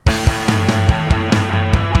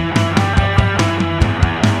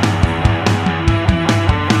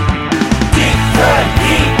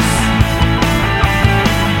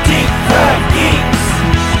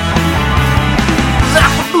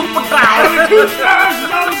the size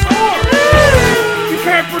is on the sword. You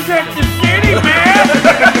can't protect the city, man.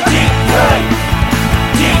 Deep cut.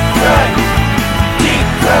 Deep cut. Deep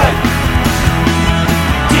cut.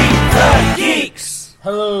 Deep cut geeks.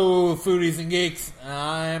 Hello, foodies and geeks.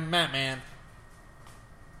 I'm Matt Man.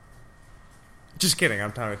 Just kidding,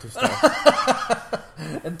 I'm Tommy Twister.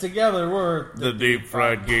 And together we're The Deep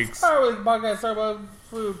Fried Geeks. Our weekly podcast talk about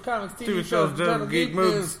food, comics, TV shows, general geek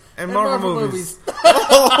news, moves, and Marvel movies.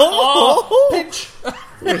 Oh, pinch.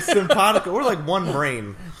 We're simpatico. We're like one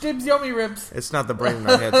brain. Dibs, yummy ribs. It's not the brain in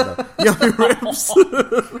our heads, though. Yummy ribs.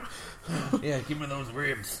 Yeah, give me those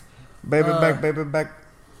ribs. Baby back.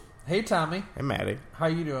 Hey, Tommy. Hey, Maddie. How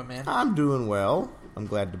you doing, man? I'm doing well. I'm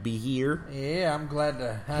glad to be here. Yeah, I'm glad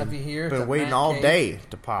to have you here. Been at waiting Matt all Cave. day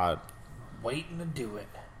to pod. Waiting to do it.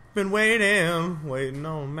 Been waiting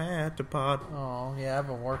on Matt to pod. Oh, yeah, I've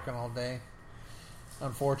been working all day.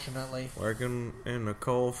 Unfortunately. Working in a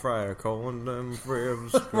coal fryer, coaling them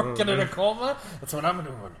ribs. Working in a coal mine? That's what I'm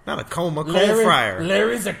doing. Not a coma, coal fryer.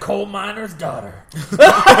 Larry's a coal miner's daughter.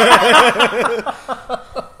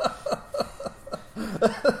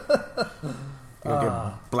 Gonna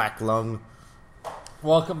get black lung.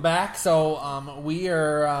 Welcome back. So, we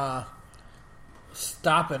are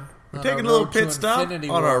stopping. We're taking a little pit stop on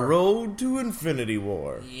our road to Infinity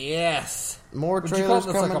War. Yes. More Would you call trailers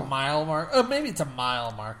this coming. like a mile mark? Maybe it's a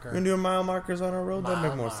mile marker. We're gonna do mile markers on our road. That'd make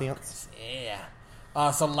Mile more markers. sense.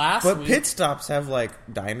 Yeah. So last But week... pit stops have like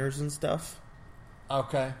diners and stuff,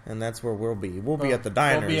 Okay. and that's where we'll be. We'll be at the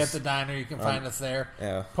diners. We'll be at the diner. You can find us there.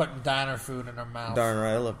 Yeah. Putting diner food in our mouth. Darn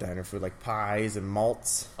right, I love diner food like pies and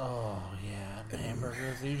malts. Oh, yeah. And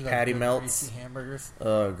hamburgers. They usually Patty have good melts. greasy hamburgers.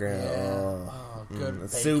 Oh, great. Yeah. Oh, Good bacon.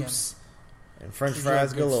 soups and French Usually have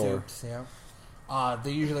fries good galore. soups, yeah.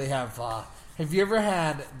 They usually have... have you ever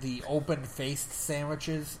had the open-faced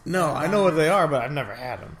sandwiches? No, I know what they are, but I've never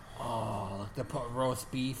had them. Oh, like they put roast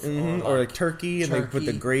beef Or like turkey, and they put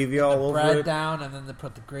the gravy all the over bread it. down, and then they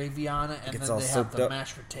put the gravy on it, and Gets then all they have soaked the up.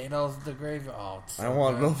 mashed potatoes with the gravy. Oh, it's so I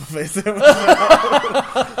want an good. open face sandwich.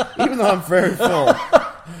 Even though I'm very full.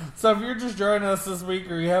 So if you're just joining us this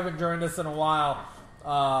week, or you haven't joined us in a while,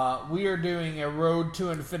 we are doing a Road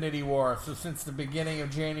to Infinity War. So since the beginning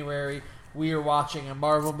of January, we are watching a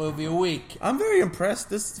Marvel movie a week. I'm very impressed.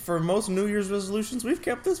 This for most New Year's resolutions, we've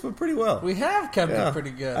kept this one pretty well. We have kept Yeah. it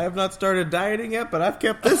pretty good. I have not started dieting yet, but I've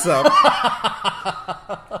kept this up.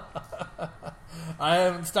 I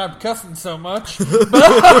haven't stopped cussing so much, but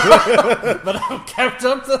I've kept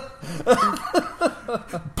up the...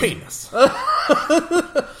 Penis.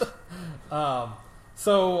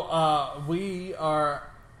 So we are...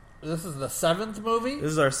 This is the 7th movie?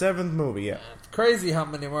 This is our 7th movie, yeah. It's crazy how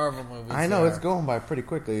many Marvel movies I know, there it's are. going by pretty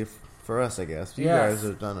quickly for us, I guess. You Yes.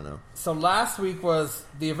 guys, I don't know. So last week was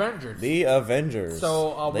The Avengers. The Avengers.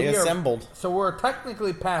 So they assembled. So we're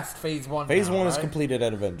technically past Phase 1 Phase now, 1 is right? completed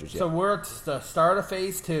at Avengers, yeah. So we're at the start of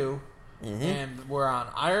Phase 2, and we're on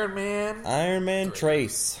Iron Man. Iron Man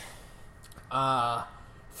Trace.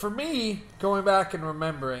 For me, going back and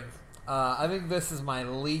remembering, I think this is my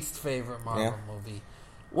least favorite Marvel movie.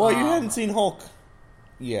 Well, you hadn't seen Hulk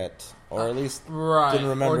yet, or at least Right, didn't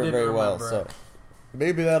remember or didn't very well, remember so it.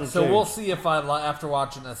 maybe that'll So change. we'll see if after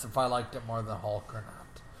watching this, if I liked it more than Hulk or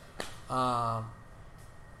not.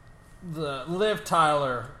 The Liv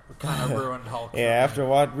Tyler kind of ruined Hulk. Yeah, after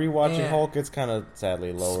rewatching And Hulk, it's kind of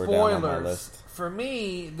sadly lower down on my list. For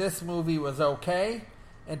me, this movie was okay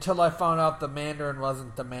until I found out the Mandarin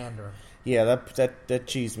wasn't the Mandarin. Yeah, that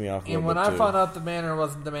cheesed me off a And little when bit I too. found out the Mandarin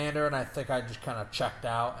wasn't the Mandarin, I think I just kind of checked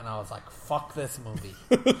out, and I was like, "Fuck this movie."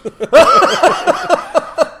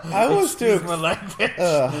 I was too. Excuse my language.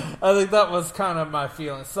 I think that was kind of my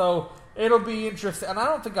feeling. So it'll be interesting, and I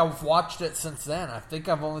don't think I've watched it since then. I think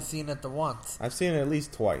I've only seen it the once. I've seen it at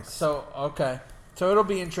least twice. So okay, so it'll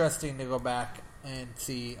be interesting to go back and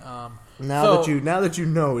see. Now that you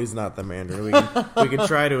know he's not the Mandarin, we can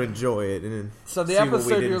try to enjoy it and So the see what we episode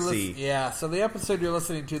didn't you're see. so the episode you're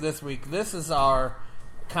listening to this week, this is our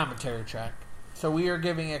commentary track. So we are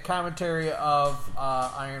giving a commentary of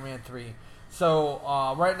Iron Man 3. So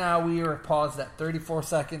right now we are paused at 34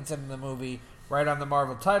 seconds into the movie, right on the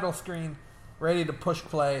Marvel title screen, ready to push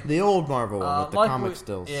play. The old Marvel one with the like comic we-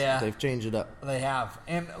 stills. yeah. They've changed it up. They have.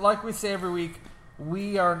 And like we say every week,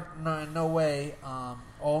 we are in no way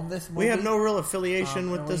own this movie. We have no real affiliation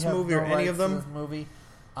and with we this have movie no or any of rights to them. This movie.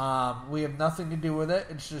 We have nothing to do with it.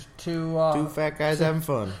 It's just two Fat guys having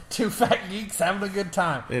fun. two fat geeks having a good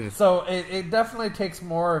time. It is. So it definitely takes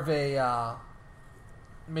more of a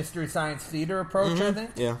Mystery Science Theater approach, I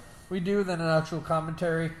think. Yeah. We do than an actual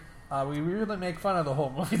commentary. We really make fun of the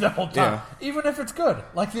whole movie the whole time, Yeah. even if it's good,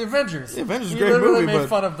 like the Avengers. The Avengers is a we great literally movie, made but-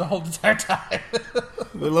 fun of the whole entire time.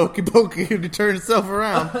 The Loki Pokey to turn itself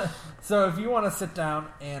around. So if you want to sit down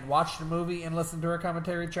and watch the movie and listen to our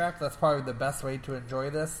commentary track, that's probably the best way to enjoy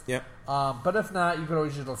this. Yep. But if not, you could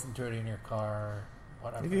always just listen to it in your car or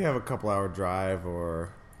whatever. If you have a couple-hour drive, or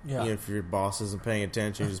Yeah. if your boss isn't paying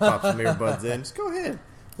attention, you just pop some earbuds in. Just go ahead.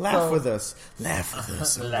 Laugh with us. Laugh with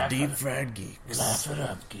us on the Laugh Deep with- Fried Geeks. Laugh it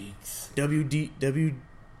up, geeks.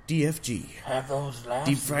 WDFG. Have those laughs.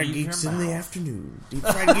 Deep Fried leave your Geeks in the mouth. afternoon. Deep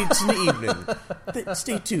Fried Geeks in the evening.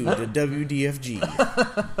 Stay tuned to WDFG.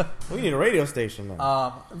 We need a radio station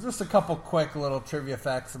now. Just a couple quick little trivia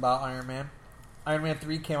facts about Iron Man. Iron Man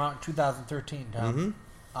 3 came out in 2013, Tom.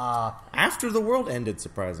 After the world ended,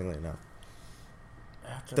 surprisingly enough.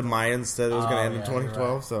 After The Mayans said it was going to end in yeah, you're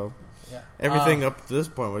 2012, right. so yeah. everything up to this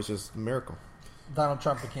point was just a miracle. Donald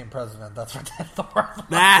Trump became president. That's what the world.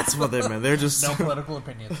 That's what they meant. They're just No political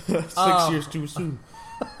opinions. 6 years too soon.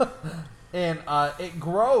 And it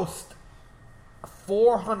grossed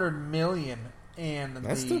 $400 million in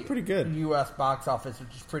That's the still pretty good. U.S. box office,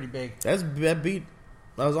 which is pretty big. That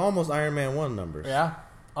was almost Iron Man 1 numbers. Yeah.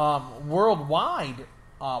 Worldwide,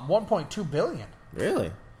 1.2 billion.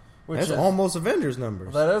 Really? Which That's is almost Avengers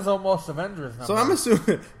numbers. that is almost Avengers number. So I'm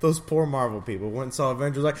assuming those poor Marvel people went and saw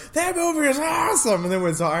Avengers like, that movie is awesome! And then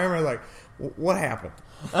when they saw Iron Man, like, what happened?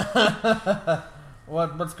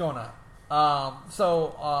 What's going on?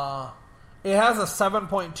 It has a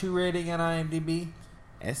 7.2 rating on IMDb.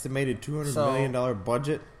 Estimated $200 So, million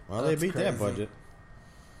budget. Well, they that's beat that crazy. budget.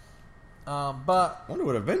 But I wonder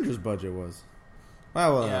what Avengers' budget was.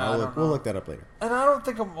 Well, Yeah, I don't we'll know. look that up later. and I don't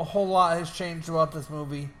think a whole lot has changed throughout this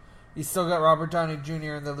movie. You still got Robert Downey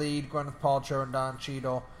Jr. in the lead, Gwyneth Paltrow and Don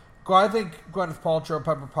Cheadle. I think Gwyneth Paltrow,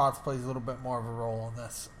 Pepper Potts plays a little bit more of a role in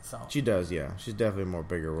this. She does, yeah. She's definitely a more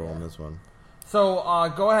bigger role in this one. So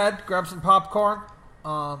go ahead, grab some popcorn,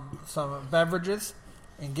 some beverages,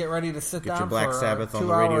 and get ready to sit Get down your Black for Sabbath a on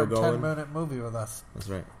the radio 2-hour, going. 10-minute movie with us. That's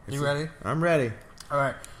right. You ready? I'm ready. All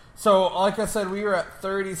right. So, like I said, we are at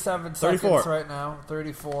 37 34. seconds right now.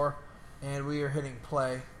 34. And we are hitting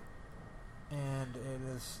play. And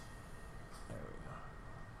it is... There we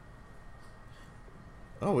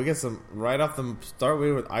go. Oh, we get some right off the start.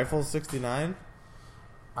 We with Eiffel 69.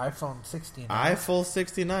 iPhone 69. Eiffel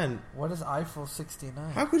 69. What is iPhone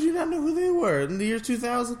 69? How could you not know who they were in the year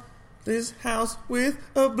 2000? This house with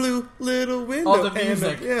a blue little window. Oh, the and a-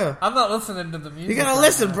 music. yeah. I'm not listening to the music. You gotta right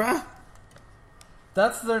listen, now. bruh.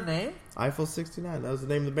 That's their name? Eiffel 69. That was the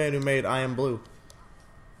name of the band who made I Am Blue.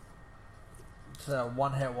 It's a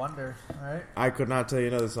one-hit wonder, right? I could not tell you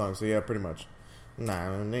another song, so yeah, pretty much. So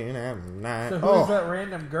who's Oh, that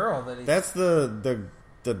random girl that he... that's the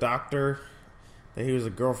doctor that he was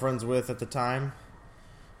girlfriends with at the time.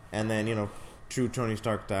 And then, true Tony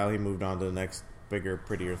Stark style, he moved on to the next bigger,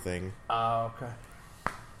 prettier thing. Oh, okay.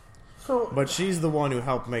 So, But she's the one who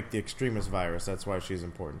helped make the extremist virus. That's why she's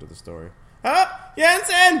important to the story. Ah!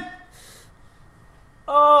 Jensen!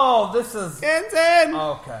 oh, this is... Jensen!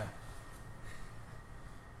 Okay.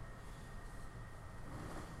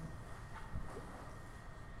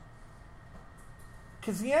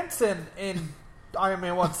 Because Jensen in Iron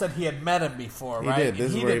Man 1 said he had met him before, He right? did. This And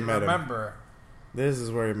is he where he didn't met him. remember. This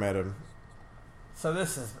is where he met him. So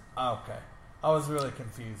this is... Okay. I was really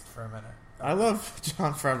confused for a minute. I love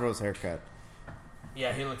Jon Favreau's haircut.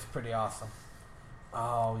 Yeah, he looks pretty awesome.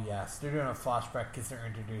 Oh, yes. They're doing a flashback because they're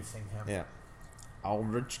introducing him. Yeah.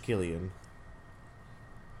 Aldrich Killian.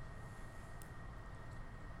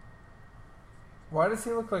 Why does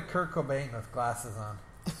he look like Kurt Cobain with glasses on?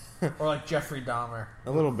 Or like Jeffrey Dahmer?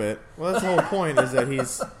 A little bit. Well, that's the whole point is that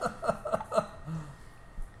he's...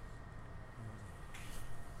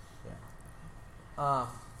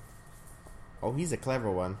 Oh, he's a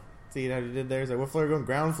clever one. See how he did there? He's like, what floor are you going?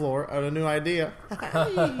 Ground floor. I have a new idea.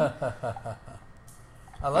 I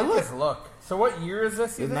like his look. So what year is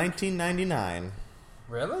this, you It's think? 1999.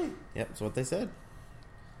 Really? Yep, that's what they said.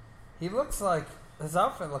 He looks like... His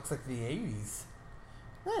outfit looks like the 80s.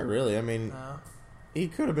 Not really. I mean, No. he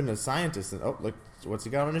could have been a scientist. And, oh, look, what's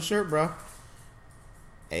he got on his shirt, bro?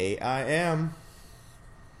 AIM.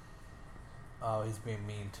 Oh, he's being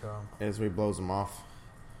mean to him. As he blows him off.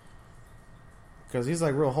 Because he's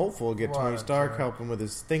like real hopeful to get What Tony a Stark jerk. help him with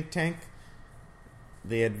his think tank.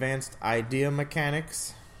 The advanced idea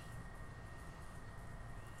mechanics.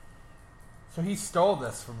 So he stole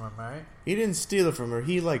this from him, right? He didn't steal it from her.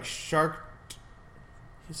 He like sharked.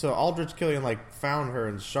 So Aldrich Killian like found her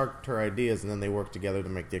and sharked her ideas, and then they worked together to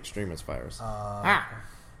make the extremist virus. Okay.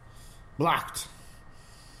 Blocked.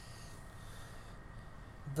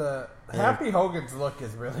 The Happy Hogan's look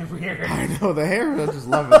is really weird. I know the hair. I'm just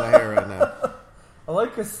loving the hair right now. I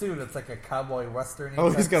like his suit. It's like a cowboy western. Oh,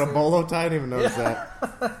 he's got a bolo tie. I didn't even notice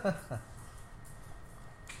that.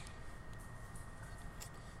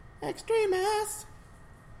 Extremis.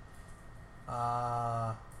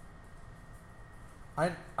 I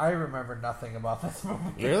remember nothing about this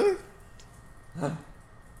movie. Really?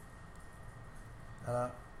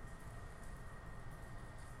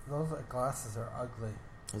 Those glasses are ugly.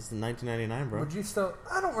 This is 1999, bro. Would you still?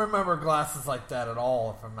 I don't remember glasses like that at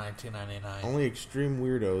all from 1999. Only extreme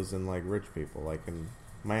weirdos and like rich people, like in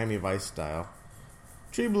Miami Vice style.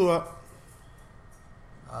 Tree blew up.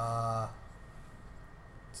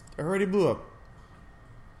 It already blew up.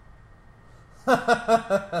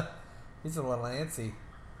 He's a little antsy.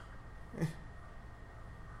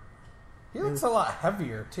 He looks a lot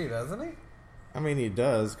heavier too, doesn't he? I mean, he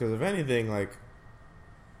does, because if anything, like...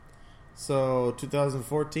 So,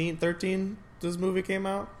 2014, 13, this movie came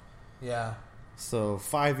out? Yeah. So,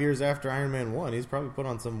 5 years after Iron Man 1, he's probably put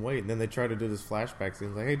on some weight. And then they try to do this flashback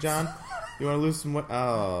scene. Like, hey, John, you want to lose some weight?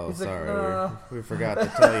 Oh, He's like, sorry. no. We forgot to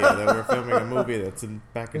tell you that we're filming a movie that's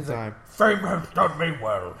back in He's like, time. Fame has done me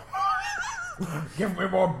well. Give me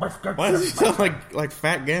more biscuits. Why does he sound like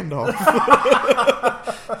Fat Gandalf?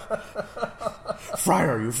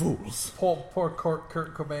 Friar, you fools. Poor Kurt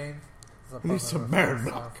Cobain. We need some man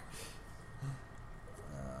milk.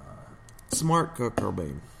 Smart Kurt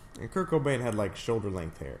Cobain. And Kurt Cobain had like shoulder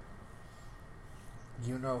length hair.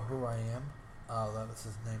 You know who I am? Oh, that was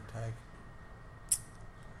his name tag.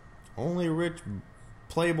 Only rich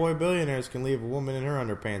playboy billionaires can leave a woman in her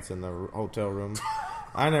underpants in the hotel room.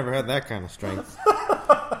 I never had that kind of strength.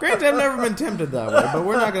 Granted, I've never been tempted that way, but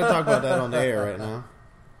we're not going to talk about that on the air right now.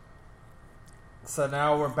 So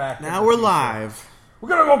now we're back. Now we're live. We're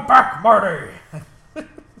gonna go back, Marty.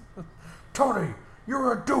 Tony,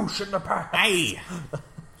 you're a douche in the past. Hey!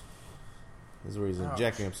 This is where he's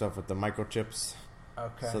injecting himself with the microchips.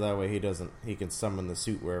 Okay. So that way he can summon the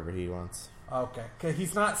suit wherever he wants. Okay. Because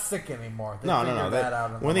he's not sick anymore. They No. figured that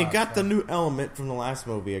out in When the he last got the one. new element from the last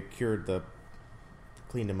movie, it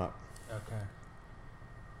cleaned him up. Okay.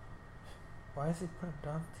 Why is he putting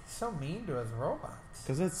down? He's so mean to his robots.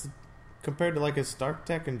 Because it's compared to like his Stark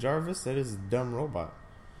Tech and Jarvis, that is a dumb robot.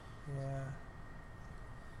 Yeah.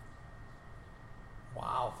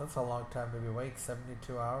 Wow, that's a long time to be awake.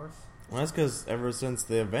 72 hours. Well, that's because ever since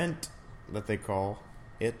the event that they call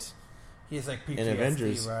it He's like PTSD, in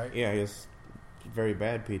Avengers, right? yeah, he has very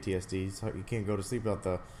bad PTSD. So you can't go to sleep without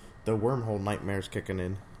the wormhole nightmares kicking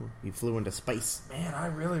in. He flew into space. Man, I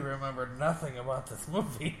really remember nothing about this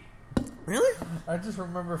movie. Really? I just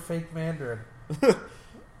remember fake Mandarin.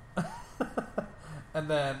 And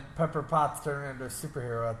then Pepper Potts turning into a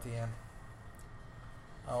superhero at the end.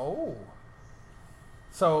 Oh.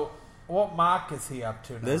 So, what Mach is he up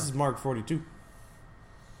to now? This is Mark 42.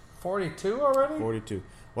 42 already? 42.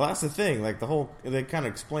 Well, that's the thing. Like they kind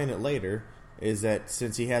of explain it later. Is that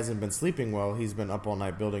since he hasn't been sleeping well, he's been up all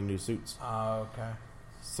night building new suits. Oh, okay.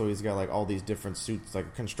 So he's got like all these different suits, like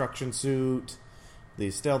a construction suit,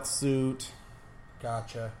 the stealth suit,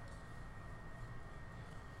 Gotcha.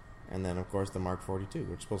 and then of course the Mark 42,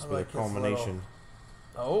 which is supposed to be like the his culmination.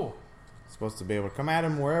 Oh. It's supposed to be able to come at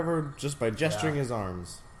him wherever just by gesturing Yeah. his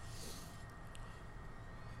arms.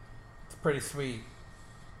 It's pretty sweet.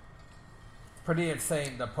 Pretty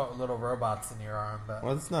insane to put little robots in your arm, but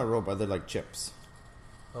Well, it's not a robot; they're like chips.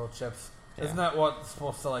 little chips. Yeah. Isn't that what's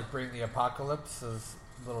supposed to like bring the apocalypse? Is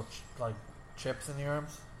little like chips in your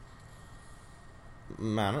arms?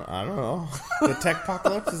 I don't know. The tech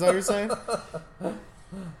apocalypse, is that what you're saying?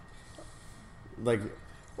 Like,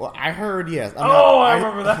 well, I heard yes. I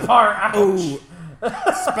remember that part. Ouch. Oh,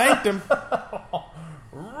 spanked him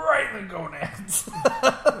Right in the gonads.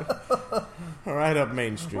 right up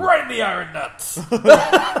Main Street. Right in the iron nuts.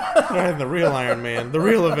 Right in the real Iron Man, the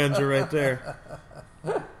real Avenger, right there.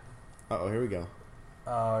 Uh-oh, here we go.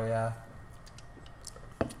 Oh, yeah.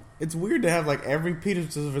 It's weird to have like every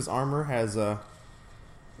piece of his armor has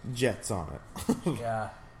jets on it. Yeah.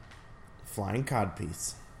 Flying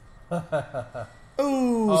codpiece.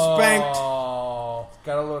 Ooh, spanked. Oh,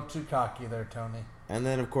 got a little too cocky there, Tony. And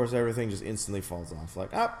then, of course, everything just instantly falls off.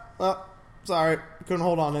 Like, sorry, couldn't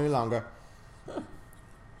hold on any longer. Yeah.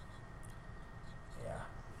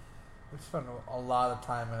 We spent a lot of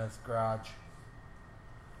time in his garage.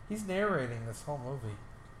 He's narrating this whole movie.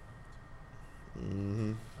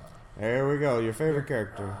 Mm-hmm. There we go, your favorite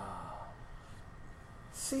character.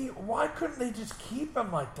 See, why couldn't they just keep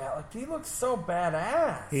him like that? Like, he looks so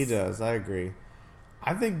badass. He does, I agree.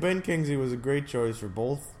 I think Ben Kingsley was a great choice for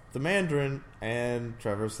both the Mandarin and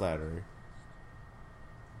Trevor Slattery.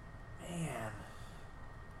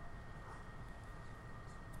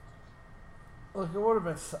 Look, it would have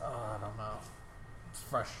been. I don't know. It's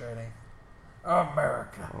frustrating.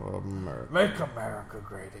 America. Oh, America. Make America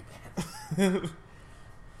great again.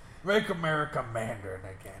 Make America Mandarin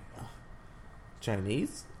again.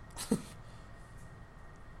 Chinese?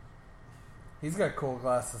 He's got cool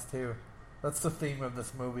glasses too. That's the theme of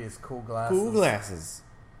this movie is cool glasses. Cool glasses.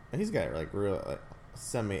 And he's got like real like,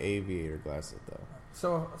 semi-aviator glasses though.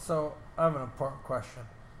 So I have an important question.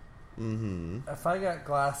 Mm-hmm. If I got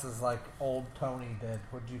glasses like old Tony did,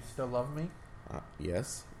 would you still love me?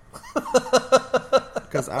 Yes.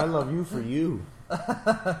 Because I love you for you.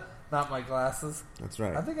 Not my glasses. That's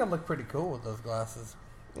right. I think I'd look pretty cool with those glasses.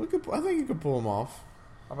 I think you could pull them off.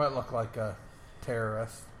 I might look like a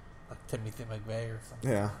terrorist, like Timothy McVeigh or something.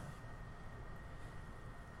 Yeah.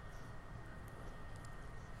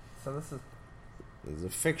 So this is There's a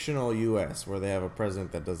fictional U.S. where they have a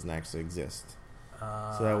president that doesn't actually exist.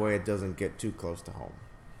 So that way it doesn't get too close to home.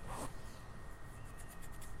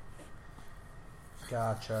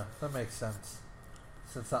 Gotcha. That makes sense.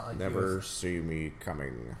 So it's not like Never US. see me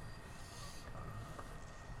coming.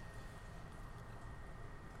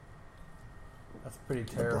 That's pretty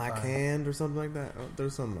The terrifying. Black Hand or something like that. Oh,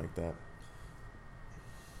 there's something like that.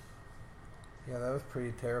 Yeah, that was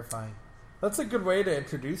pretty terrifying. That's a good way to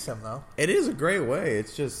introduce him, though. It is a great way.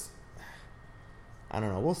 It's just, I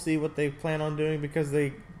don't know. We'll see what they plan on doing because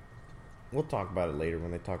we'll talk about it later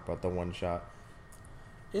when they talk about the one shot.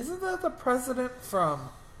 Isn't that the president from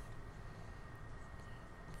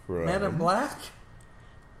From, Men in Black?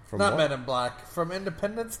 From Not what? Men in Black. From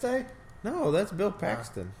Independence Day? No, that's Bill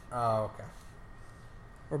Paxton. Oh, okay.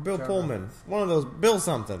 Or Bill Sure. Pullman. One of those. Bill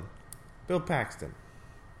something. Bill Paxton.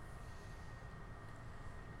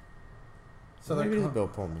 So Maybe they're it's Bill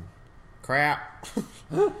Pullman. Crap.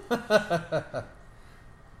 so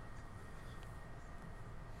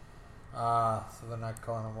they're not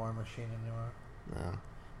calling him War Machine anymore. No.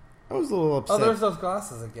 I was a little upset. Oh, there's those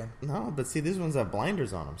glasses again. No, but see, these ones have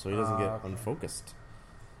blinders on them, so he doesn't get okay. unfocused.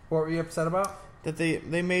 What were you upset about? That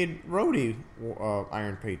they made Rhodey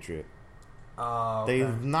Iron Patriot. Oh, okay.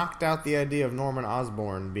 They knocked out the idea of Norman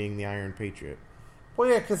Osborn being the Iron Patriot. Well,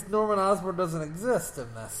 yeah, because Norman Osborn doesn't exist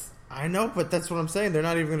in this. I know, but that's what I'm saying. They're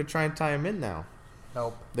not even going to try and tie him in now.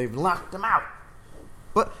 Nope. They've locked him out.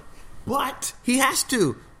 But he has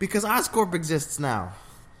to because Oscorp exists now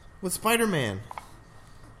with Spider-Man.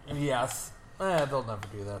 Yes. They'll never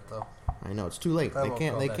do that, though. I know it's too late. That They won't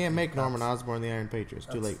can't. go They that can't deep make cuts. Norman Osborn the Iron Patriot. It's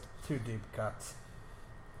too That's late. Too deep cuts.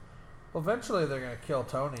 Well, eventually they're going to kill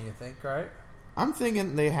Tony, you think, right? I'm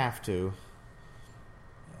thinking they have to,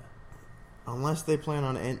 unless they plan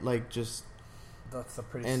on just That's a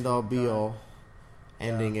pretty end sweet all be guy. all,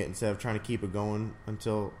 ending it instead of trying to keep it going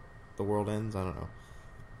until the world ends. I don't know.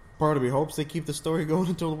 Part of me hopes they keep the story going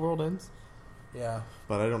until the world ends, Yeah.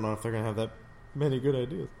 but I don't know if they're gonna have that many good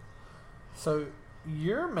ideas. So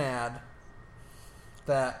you're mad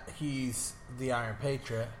that he's the Iron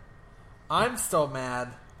Patriot. I'm still mad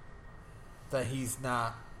that he's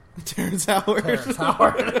not Terrence Howard. Terrence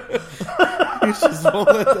Howard. You just won't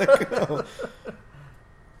let that go.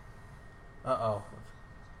 Uh-oh.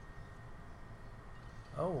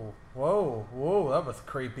 Oh, whoa, that was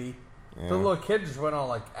creepy. Yeah. The little kid just went on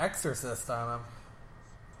like Exorcist on him.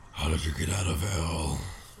 How did you get out of hell?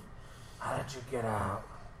 How did you get out?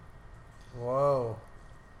 Whoa.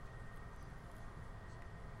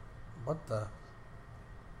 What the?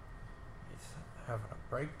 He's having a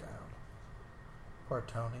breakdown. Poor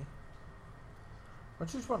Tony.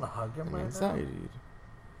 Don't you just want to hug him right Anxiety.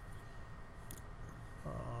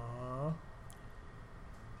 now? Aww.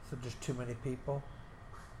 So just too many people?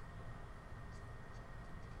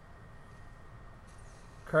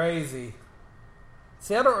 Crazy.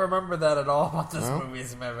 See, I don't remember that at all about this No? movie.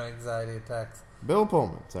 Is him having anxiety attacks. Bill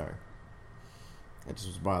Pullman. Sorry, that just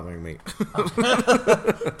was bothering me.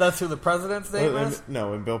 That's who the president's name is?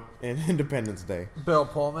 No, in Independence Day. Bill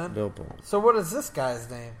Pullman. Bill Pullman. So what is this guy's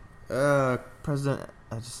name? President.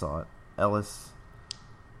 I just saw it. Ellis.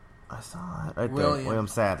 I saw it right William. there. William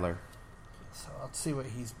Sadler. So let's see what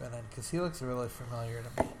he's been in, because he looks really familiar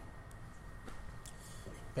to me.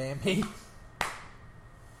 Bambi?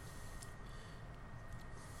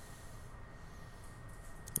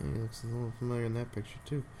 He looks a little familiar in that picture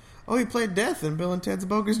too. Oh, he played Death in Bill and Ted's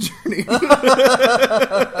Bogus Journey.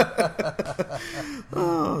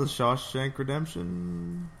 Oh, Shawshank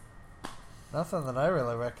Redemption. Nothing that I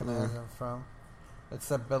really recognize Yeah. him from,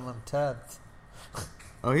 except Bill and Ted's.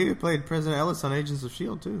 Oh, he played President Ellis on Agents of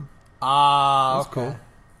S.H.I.E.L.D. too. Ah, That's okay. cool.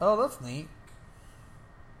 Oh, that's neat.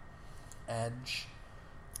 Edge.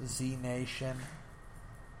 Z Nation.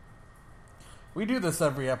 We do this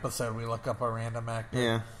every episode. We look up a random actor.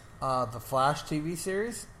 Yeah. The Flash TV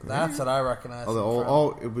series. That's what I recognize.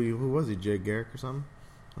 Oh, him from. it'd be, who was he? Jay Garrick or something?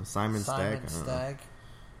 Simon Stagg. Stagg.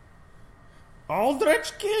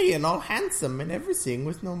 Aldrich Killian, all handsome and everything,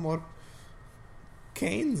 with no more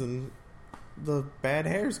canes and the bad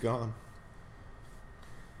hair's gone.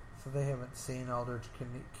 So they haven't seen Aldrich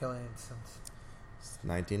Killian since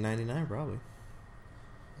 1999, probably.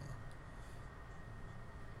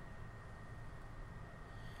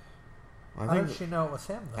 How did she know it was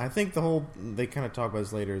him, though? I think they kind of talk about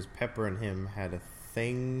this later, is Pepper and him had a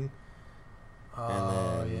thing.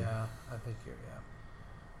 Oh, yeah. I think yeah.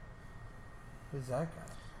 Who's that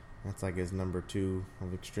guy? That's like his number 2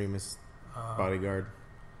 of extremist bodyguard.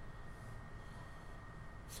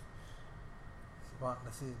 He's wanting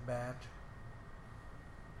to see his badge.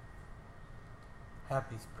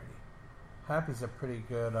 Happy's pretty. Happy's a pretty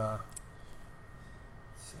good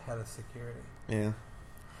head of security. Yeah.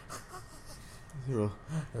 Real,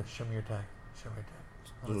 Show me your tag. Show me your tag.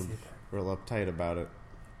 I want to see your tag. real uptight about it.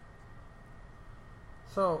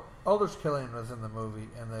 So, Aldrich Killian was in the movie,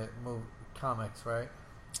 comics, right?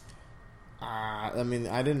 I mean,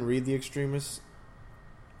 I didn't read the extremist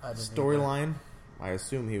I didn't storyline. I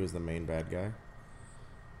assume he was the main bad guy.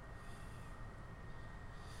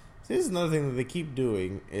 See, this is another thing that they keep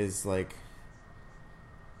doing is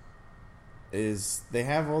they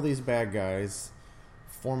have all these bad guys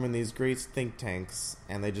forming these great think tanks,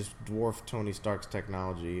 and they just dwarf Tony Stark's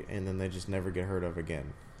technology, and then they just never get heard of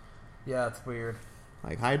again. Yeah, it's weird.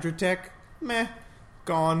 Like Hydra Tech, meh,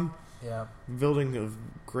 gone. Yeah. Building of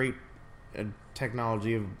great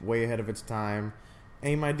technology way ahead of its time.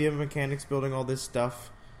 AIM Idea Mechanics building all this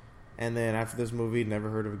stuff, and then after this movie, never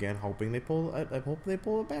heard of again. Hoping they pull. I hope they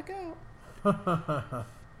pull it back out.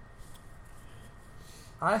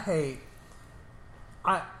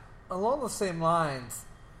 Along the same lines,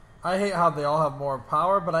 I hate how they all have more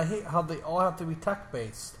power, but I hate how they all have to be tech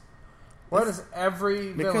based. Why does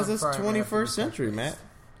every because villain it's primary have to be 21st century, tech-based? Matt.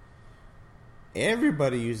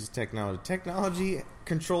 Everybody uses technology. Technology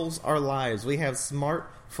controls our lives. We have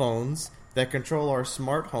smartphones that control our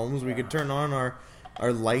smart homes. We could turn on our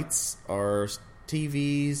lights, our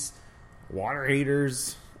TVs, water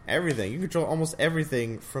heaters, everything. You control almost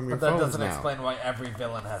everything from your But that phones doesn't now. explain why every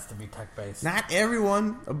villain has to be tech based. Not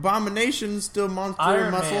everyone. Abomination's still monster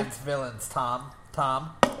Iron muscle. Man's villains, Tom.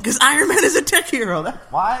 Because Iron Man is a tech hero.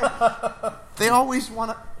 That's why they always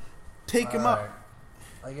want to take him Alright. up.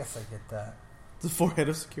 I guess I get that. The forehead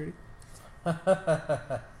of security. I'm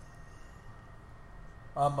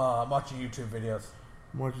watching YouTube videos.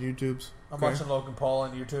 I'm watching YouTubes. I'm watching Logan Paul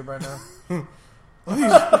on YouTube right now.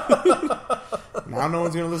 Now no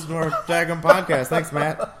one's going to listen to our Daggum podcast. Thanks,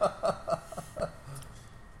 Matt.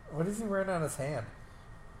 What is he wearing on his hand?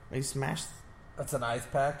 He smashed. That's an ice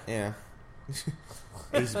pack. Yeah.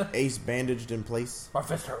 Ace bandaged in place. My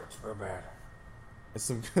fist hurts real bad.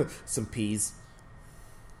 Some peas.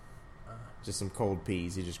 Just some cold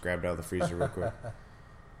peas. He just grabbed out of the freezer real quick.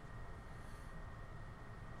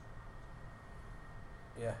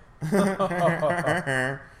 Yeah.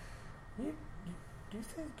 Do you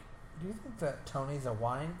think that Tony's a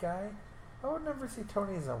wine guy? I would never see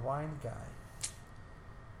Tony as a wine guy.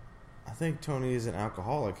 I think Tony is an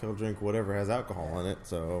alcoholic. He'll drink whatever has alcohol in it.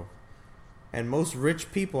 So, and most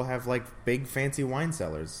rich people have like big fancy wine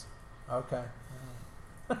cellars. Okay.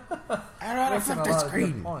 I don't Making a have to lot of good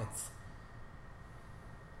scream. points.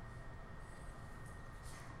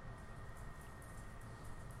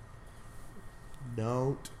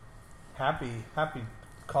 Don't. Happy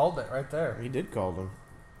called it right there. He did call him.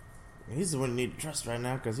 He's the one you need to trust right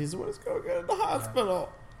now because he's the one that's going to go to the hospital.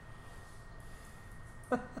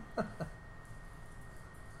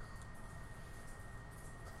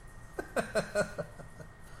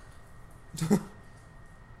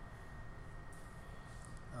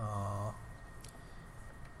 Aww.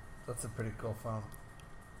 That's a pretty cool phone.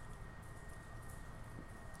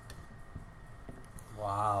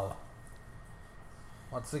 Wow.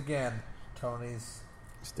 Once again, Tony's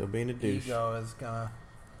Still being a douche. ego is gonna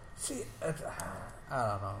see. I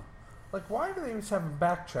don't know. Like, why do they always have him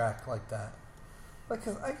backtrack like that? Like,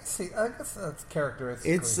 'cause I guess that's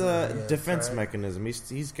characteristic. It's a defense mechanism.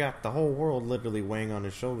 He's got the whole world literally weighing on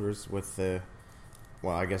his shoulders with the,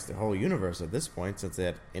 well, I guess the whole universe at this point, since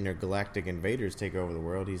that intergalactic invaders take over the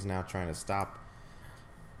world. He's now trying to stop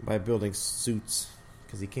by building suits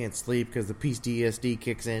because he can't sleep because the PTSD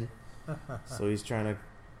kicks in. So he's trying to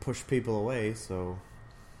push people away so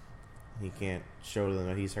he can't show them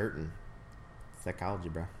that he's hurting. Psychology,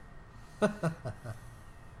 bro.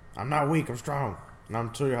 I'm not weak, I'm strong. And I'm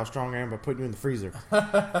telling you how strong I am by putting you in the freezer.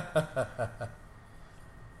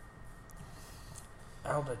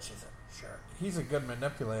 Eldritch is a jerk. He's a good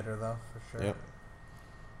manipulator, though, for sure. Yep.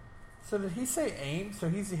 So did he say AIM? So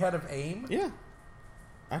he's the head of AIM? Yeah.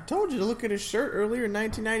 I told you to look at his shirt earlier in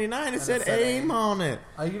 1999. It said AIM. AIM on it.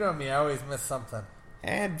 Oh, you know me. I always miss something.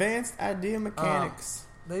 Advanced Idea Mechanics.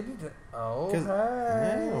 They need to... Oh, 'Cause-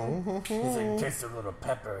 hey. He's like, tastes a little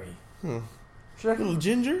peppery. Should I Little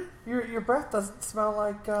ginger? Your breath doesn't smell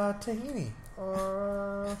like tahini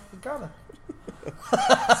or Ghana.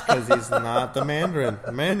 Because he's not the Mandarin.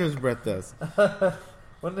 The Mandarin's breath does.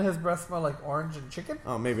 Wouldn't his breath smell like orange and chicken?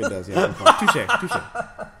 Oh, maybe it does. Yeah. Touche.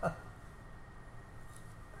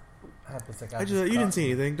 You didn't see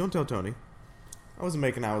anything. Don't tell Tony. I wasn't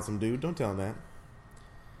making out with some dude. Don't tell him that.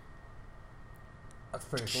 That's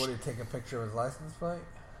pretty cool. Did he take a picture of his license plate?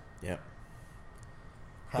 Yep.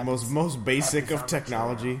 Happy- The most basic Happy of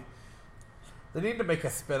technology. They need to make a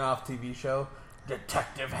spin-off TV show.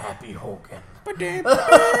 Detective Happy Hogan.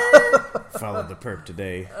 Followed the perp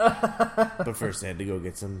today. But first I had to go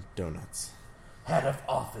get some donuts. Head of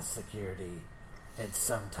office security. And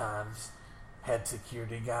sometimes head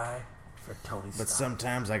security guy for Tony Stark. But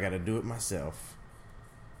sometimes I gotta do it myself.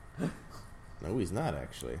 No, he's not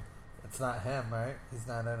actually. It's not him, right? He's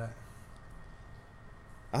not in it.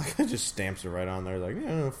 I like how it just stamps it right on there,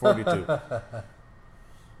 like, 42.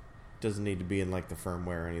 Doesn't need to be in like the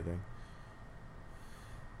firmware or anything.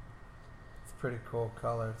 It's pretty cool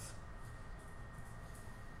colors.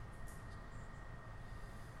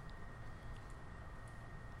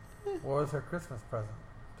 What was her Christmas present?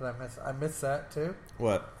 Did I miss? I missed that too.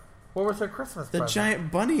 What? What was her Christmas The present?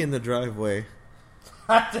 giant bunny in the driveway.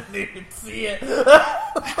 I didn't even see it.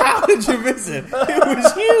 How did you miss it? It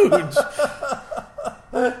was huge.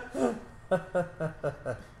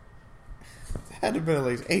 It had to have been at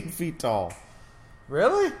least 8 feet tall.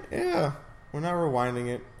 Really? Yeah. We're not rewinding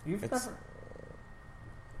it. You've It's- never.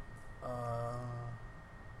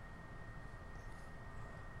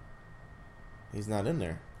 He's not in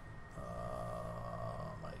there.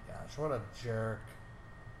 Oh my gosh! What a jerk.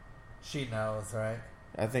 She knows, right?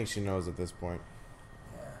 I think she knows at this point.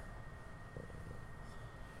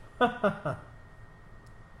 Yeah.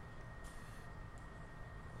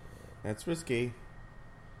 That's risky.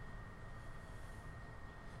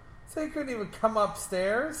 So he couldn't even come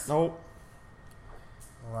upstairs? Nope.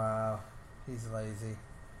 Wow. He's lazy.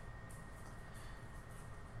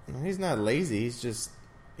 No, he's not lazy.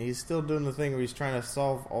 He's still doing the thing where he's trying to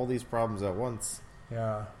solve all these problems at once.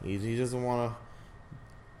 Yeah. He doesn't want to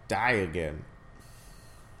die again.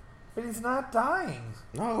 But he's not dying.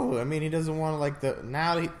 No, I mean he doesn't want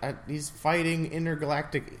to he's fighting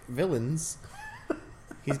intergalactic villains.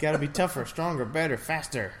 He's got to be tougher, stronger, better,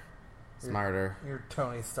 faster, smarter, You're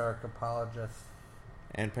Tony Stark apologist.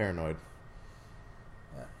 and paranoid.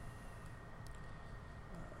 Yeah.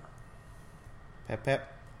 Pep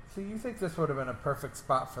pep. So you think this would have been a perfect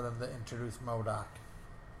spot for them to introduce MODOK?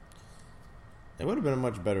 It would have been a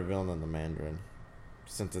much better villain than the Mandarin,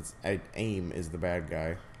 since its AIM is the bad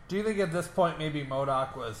guy. Do you think at this point maybe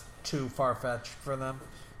MODOK was too far-fetched for them?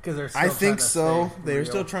 Because they're still I think trying to so. stay They're real.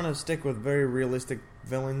 still trying to stick with very realistic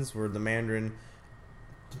villains, where the Mandarin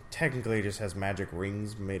technically just has magic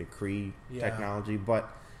rings made of Kree Yeah. technology, but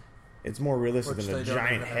it's more realistic Which than a they don't even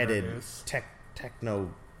giant-headed introduce.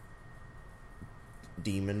 techno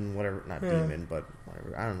demon, whatever. Not Yeah. demon, but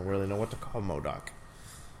whatever. I don't really know what to call MODOK.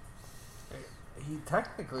 He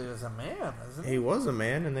technically is a man, isn't he? He was a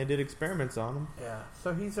man, and they did experiments on him. Yeah.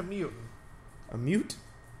 So he's a mutant. A mute?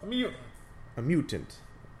 A mutant. A mutant.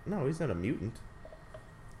 No, he's not a mutant.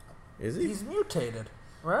 Is he? He's mutated,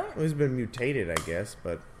 right? Well, he's been mutated, I guess,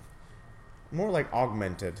 but more like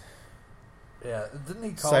augmented. Yeah. Didn't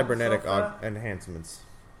he call Cybernetic himself that? enhancements.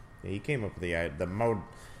 Yeah, he came up with the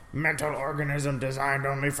mental organism designed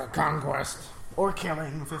only for conquest or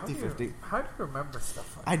killing. 50-50. How do you remember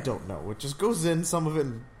stuff like I that? don't know. It just goes in, some of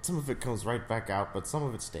it comes right back out, but some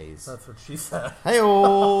of it stays. That's what she said.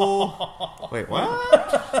 Hey-oh! Wait,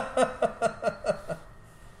 what?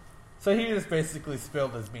 So he just basically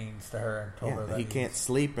spilled his beans to her and told her Yeah, that he can't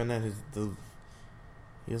sleep, and then he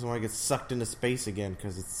doesn't want to get sucked into space again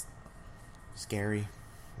because it's scary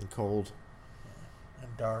and cold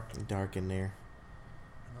and dark. and dark in there.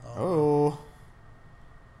 Oh.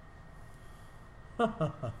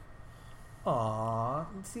 Oh, Aw,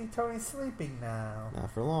 you see Tony's sleeping now. not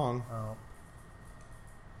for long. Oh.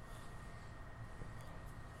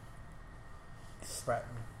 Sweating.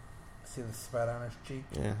 See the sweat on his cheek.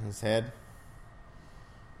 Yeah, his head.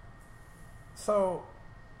 So,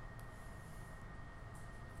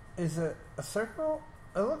 is it a circle?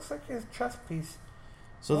 It looks like his chest piece.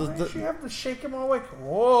 So Why the does she have to shake him awake?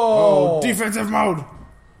 Whoa! defensive mode.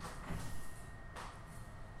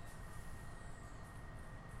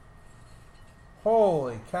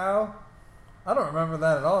 Holy cow. I don't remember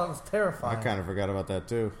that at all. That was terrifying. I kind of forgot about that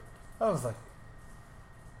too. I was like,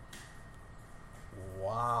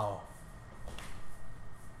 wow.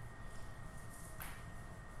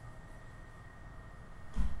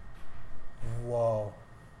 Whoa.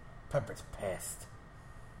 Pepper's pissed.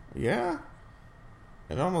 Yeah.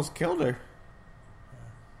 It almost killed her.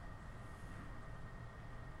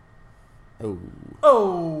 Oh.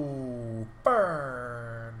 Oh,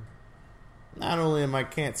 burn. Not only am I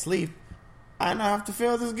can't sleep, I now have to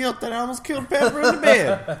feel this guilt that I almost killed Pepper in the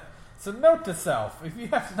bed. So note to self, if you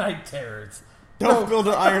have night terrors, Don't build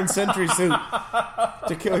an iron sentry suit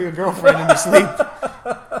to kill your girlfriend in your sleep.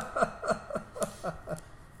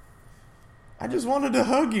 I just wanted to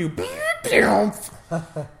hug you.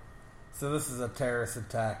 So this is a terrorist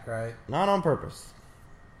attack, right? Not on purpose.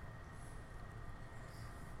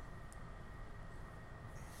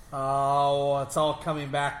 Oh, it's all coming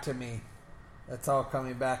back to me. It's all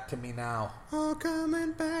coming back to me now. All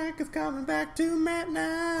coming back, it's coming back to Matt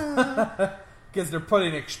now. Because they're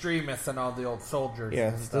putting extremists in all the old soldiers. Yeah,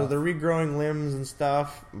 and so stuff. they're regrowing limbs and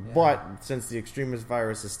stuff, but since the extremist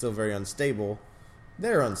virus is still very unstable,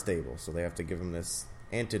 they're unstable, so they have to give them this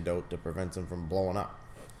antidote to prevent them from blowing up.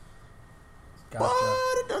 Gotcha.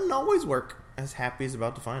 But it doesn't always work, as Happy's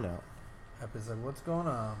about to find out. Happy's like, what's going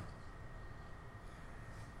on?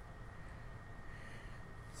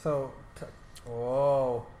 So,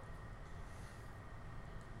 whoa.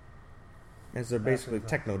 As they're basically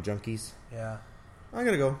techno junkies. Yeah. I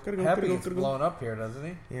gotta go. Happy gets blown up here, doesn't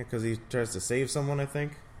he? Yeah, because he tries to save someone, I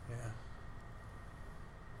think. Yeah.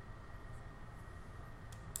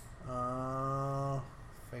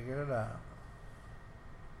 Figured it out.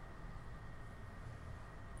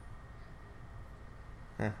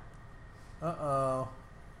 Huh. Uh-oh.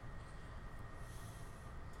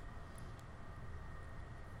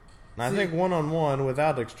 And I think one-on-one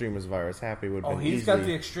without extremist virus, Happy would have Oh, been he's easily... got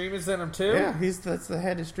the extremists in him too? Yeah, that's the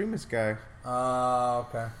head extremist guy.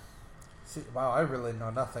 Okay. See, wow, I really know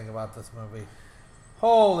nothing about this movie.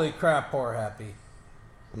 Holy crap, poor Happy.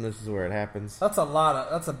 And this is where it happens. That's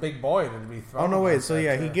a big boy to be thrown. Oh, no, wait. like So, that,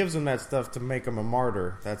 yeah, too. he gives him that stuff to make him a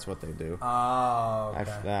martyr. That's what they do. Oh,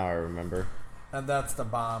 okay. Now I remember. And that's the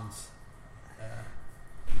bombs. Yeah.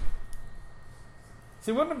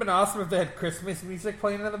 See, wouldn't it have been awesome if they had Christmas music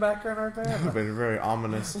playing in the background right there? It would have been very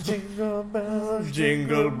ominous. Jingle bells,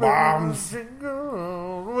 Jingle bombs.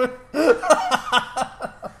 jingle.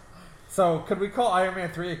 So, could we call Iron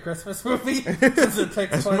Man 3 a Christmas movie? Since it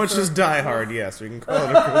takes As place much in- as Die Hard, yes. We can call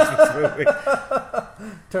it a Christmas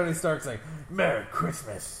movie. Tony Stark's like, Merry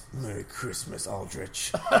Christmas. Merry Christmas,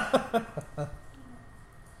 Aldrich.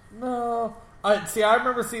 No. I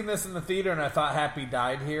remember seeing this in the theater and I thought Happy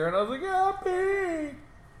died here, and I was like, Happy!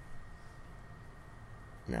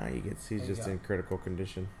 No, he's just in critical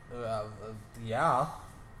condition. Yeah.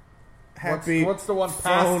 Happy. What's the one past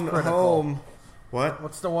phone critical? home. What?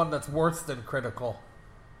 What's the one that's worse than critical?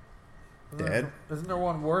 Dead? Isn't there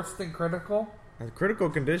one worse than critical? A critical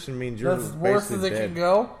condition means you're That's as worse as basically it dead. can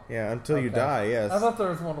go? Yeah, until you Okay. die, yes. I thought there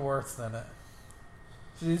was one worse than it.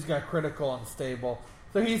 So he's got critical unstable.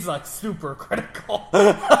 So he's like super critical.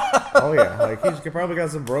 Oh, yeah. Like, he's probably got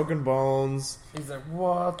some broken bones, He's like,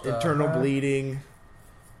 what the internal heck? bleeding.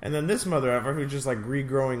 And then this mother effer who's just like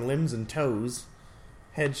regrowing limbs and toes.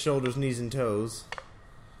 Head, shoulders, knees, and toes.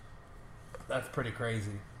 That's pretty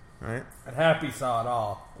crazy. Right? And Happy saw it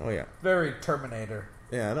all. Oh, yeah. Very Terminator.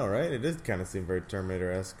 Yeah, I know, right? It did kind of seem very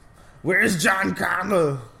Terminator-esque. Where's John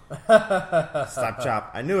Connor? Slap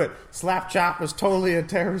Chop. I knew it. Slap Chop was totally a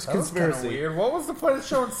terrorist That was kind of conspiracy. weird. What was the point of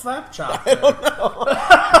showing Slap Chop? I don't know.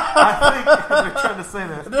 I think they're trying to say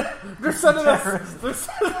that. They're sending us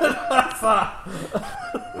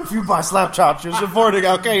If you buy Slap Chops, you're supporting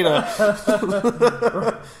Al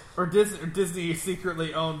Qaeda. or Disney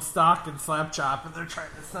secretly owns stock in Slap Chop, and they're trying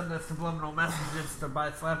to send us subliminal messages to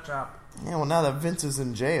buy Slap Chop. Yeah, well, now that Vince is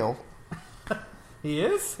in jail. He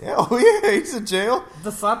is? Yeah, oh yeah, he's in jail.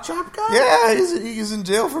 The Slap Chop guy? Yeah, he's in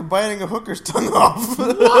jail for biting a hooker's tongue off.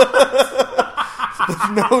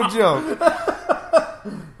 No joke.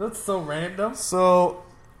 That's so random. So,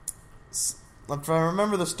 if I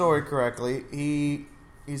remember the story correctly,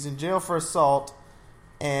 he's in jail for assault,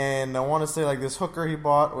 and I want to say like this hooker he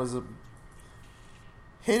bought was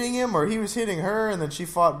hitting him, or he was hitting her, and then she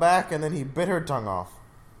fought back, and then he bit her tongue off.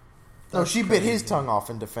 No, she bit his tongue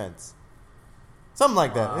off in defense. Something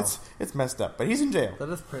like Wow. that. It's messed up, but he's in jail. That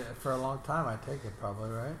is pretty, for a long time, I take it, probably,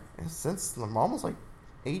 right? Since almost like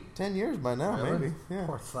 8-10 years by now, Really? maybe. Yeah.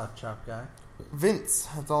 Poor Slap Chop guy. Vince,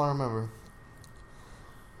 that's all I remember.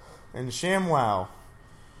 And ShamWow.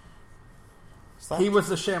 He was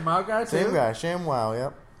the ShamWow guy, too? Same guy, ShamWow,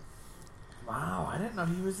 yep. Wow, I didn't know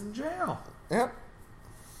he was in jail. Yep.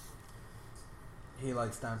 He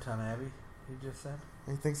likes Downton Abbey, he just said.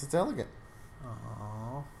 He thinks it's elegant.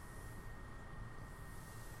 Oh,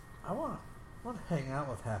 I want to hang out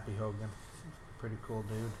with Happy Hogan. He's a pretty cool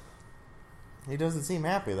dude. He doesn't seem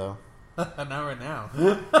happy, though. Not right now.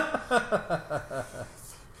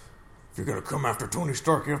 If you're gonna come after Tony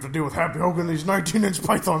Stark, you have to deal with Happy Hogan, these 19-inch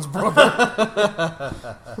pythons, brother.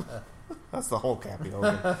 That's the Hulk Happy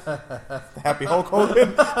Hogan. The Happy Hulk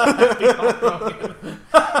Hogan.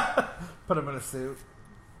 Put him in a suit.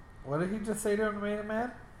 What did he just say to him to make him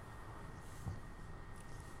mad?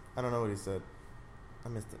 I don't know what he said. I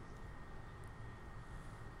missed it.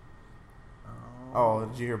 Oh,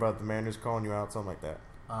 did you hear about the Mariners calling you out? Something like that.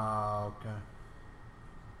 Oh, okay.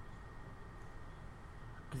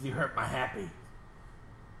 Because you hurt my happy.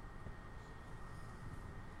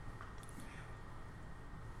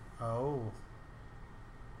 Oh.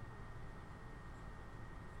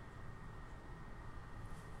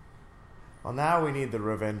 Well, now we need the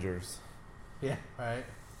Revengers. Yeah, right.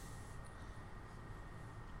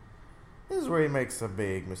 This is where he makes a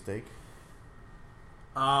big mistake.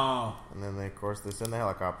 Oh. And then, of course, they send the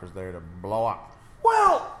helicopters there to blow up.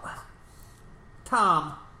 Well,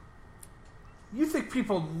 Tom, you think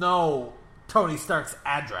people know Tony Stark's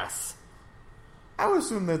address? I would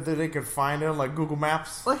assume that they could find it on, like, Google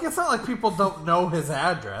Maps. Like, it's not like people don't know his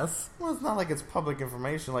address. Well, it's not like it's public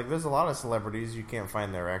information. Like, there's a lot of celebrities you can't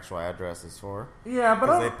find their actual addresses for. Yeah, but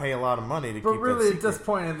because they pay a lot of money to keep But really, that at this secret.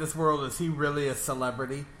 point in this world, is he really a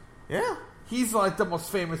celebrity? Yeah. He's like the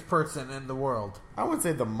most famous person in the world. I wouldn't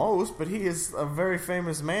say the most, but he is a very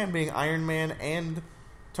famous man, being Iron Man and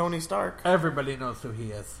Tony Stark. Everybody knows who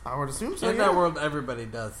he is. I would assume so, In yeah. that world, everybody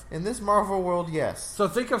does. In this Marvel world, yes. So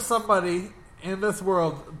think of somebody in this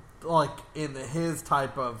world, like in his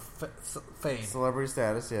type of fame. Celebrity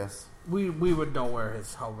status, yes. We would know where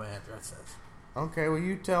his home address is. Okay, well,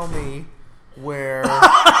 you tell me where...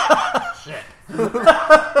 Shit.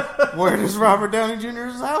 Where does Robert Downey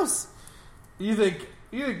Jr.'s house? You think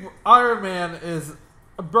Iron Man is...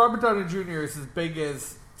 Robert Downey Jr. is as big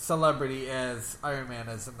as celebrity as Iron Man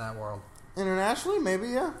is in that world. Internationally, maybe,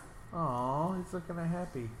 yeah. Oh, he's looking at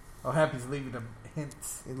Happy. Oh, Happy's leaving him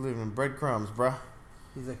hints. He's leaving breadcrumbs, bruh.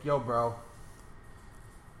 He's like, yo, bro.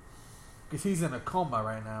 Because he's in a coma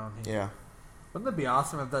right now. And Yeah. Wouldn't it be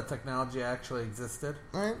awesome if that technology actually existed?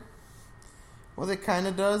 Right? What it kind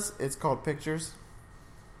of does, it's called pictures.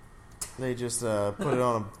 They just put it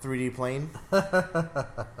on a 3D plane.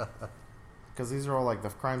 Because these are all like the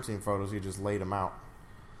crime scene photos. You just laid them out.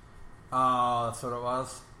 Oh, that's what it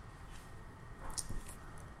was?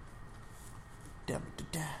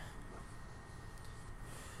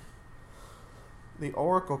 The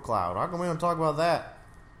Oracle Cloud. How come we don't talk about that?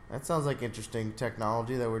 That sounds like interesting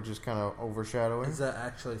technology that we're just kind of overshadowing. Is that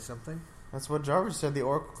actually something? That's what Jarvis said. The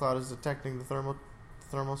Oracle Cloud is detecting the thermal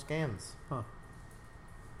scans. Huh.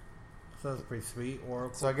 So that's pretty sweet.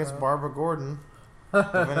 Oracle So I guess Cloud. Barbara Gordon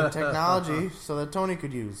invented technology so that Tony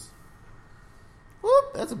could use.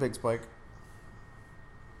 Whoop! That's a big spike.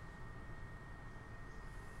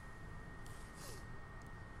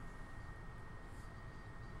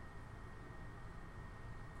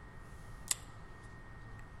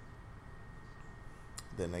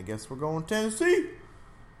 Then I guess we're going Tennessee.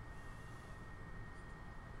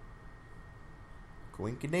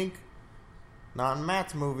 Quinky dink. Not in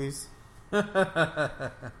Matt's movies.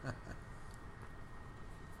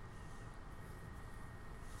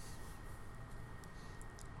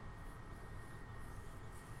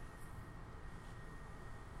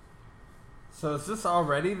 So is this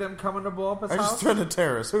already them coming to blow up his I house? just threatened a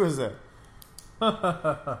terrorist. Who is that?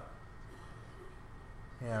 Yeah,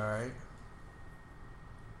 right.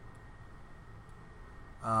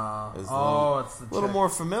 It's it's the a little chick. more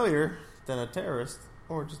familiar than a terrorist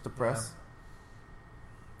or just the press.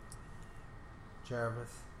 Jarvis.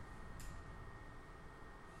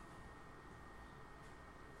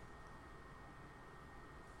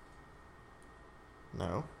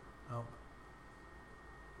 No. Oh.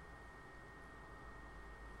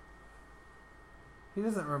 He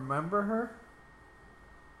doesn't remember her?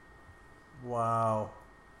 Wow.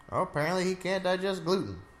 Oh, apparently he can't digest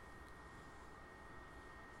gluten.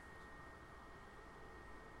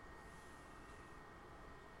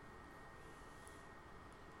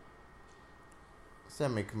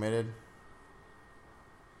 Semi-committed.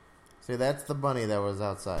 See, that's the bunny that was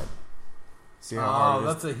outside. See how hard it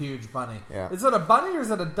is? That's a huge bunny. Yeah. Is it a bunny or is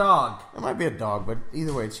it a dog? It might be a dog, but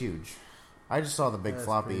either way, it's huge. I just saw the big That's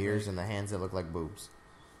floppy pretty ears big. and the hands that look like boobs.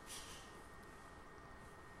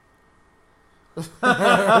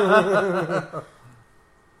 Oh.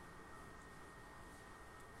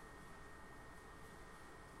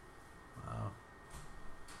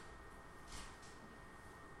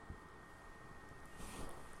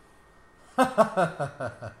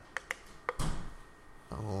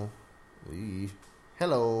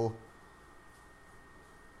 Hello.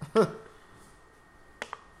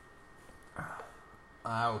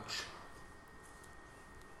 Ouch.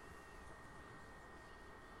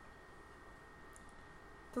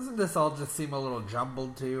 Doesn't this all just seem a little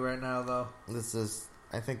jumbled to you right now, though? This is,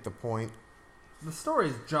 I think, the point. The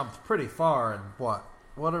story's jumped pretty far, and what?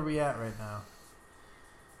 What are we at right now?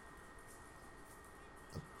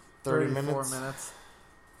 30 34 minutes.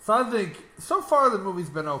 So I think, so far the movie's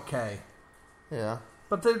been okay. Yeah.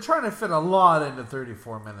 But they're trying to fit a lot into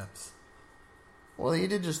 34 minutes. Well, he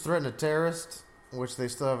did just threaten a terrorist, which they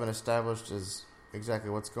still haven't established is exactly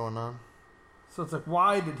what's going on. So it's like,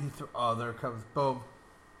 why did he oh, there it comes. Boom.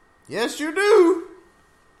 Yes, you do!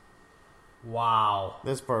 Wow.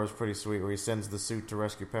 This part was pretty sweet, where he sends the suit to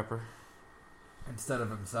rescue Pepper. Instead of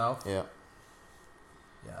himself? Yeah.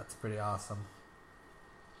 Yeah, it's pretty awesome.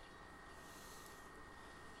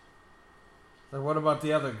 So what about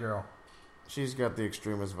the other girl? She's got the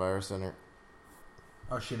extremist virus in her.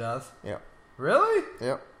 Oh, she does? Yep. Really?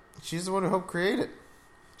 Yep. She's the one who helped create it.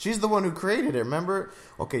 She's the one who created it, remember?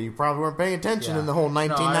 Okay, you probably weren't paying attention in the whole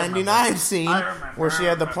 1999 scene where she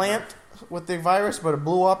had the plant with the virus, but it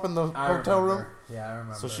blew up in the hotel room. Yeah, I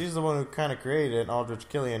remember. So she's the one who kind of created it, and Aldrich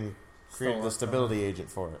Killian created Stole the it stability agent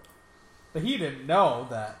for it. But he didn't know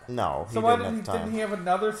that. No, he So why didn't have time. didn't he have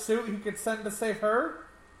another suit he could send to save her?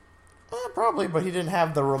 Probably, but he didn't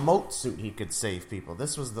have the remote suit he could save people.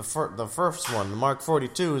 This was the first one. The Mark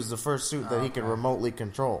 42 is the first suit that he could remotely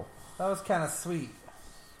control. That was kind of sweet.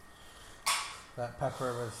 That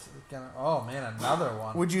Pepper was gonna... Oh, man, another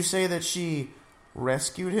one. Would you say that she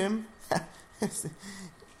rescued him?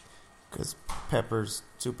 Because Pepper's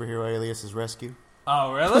superhero alias is Rescue.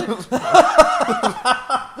 Oh, really?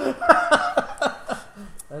 I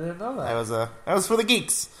didn't know that. That was for the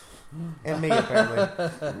geeks. And me, apparently.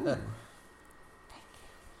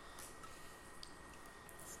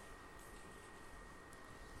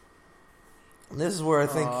 This is where I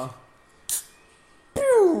think...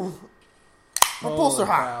 Pew! My pulse are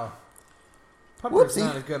hot. Pepper's Whoopsie.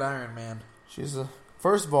 not a good Iron Man. She's a...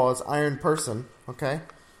 First of all, it's Iron Person, okay?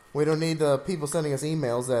 We don't need people sending us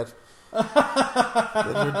emails that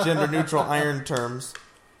are gender-neutral iron terms.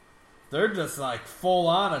 They're just like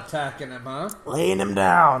full-on attacking him, huh? Laying him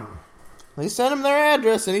down. He sent him their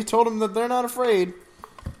address, and he told them that they're not afraid.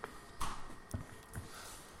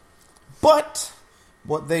 But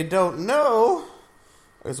what they don't know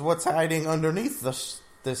is what's hiding underneath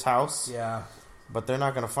this house. Yeah. But they're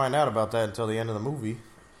not going to find out about that until the end of the movie.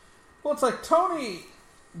 Well, it's like Tony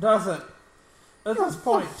doesn't... At this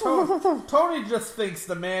point, Tony just thinks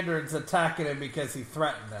the Mandarin's attacking him because he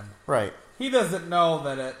threatened him. Right. He doesn't know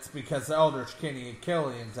that it's because Eldritch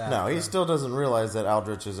Killian's after No, he him. still doesn't realize that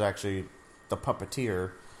Aldrich is actually the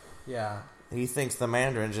puppeteer. Yeah. He thinks the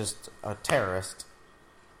Mandarin's just a terrorist.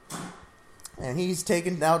 And he's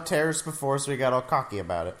taken out terrorists before, so he got all cocky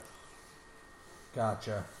about it.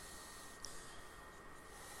 Gotcha.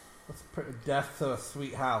 Let's put death to a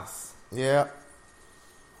sweet house. Yeah.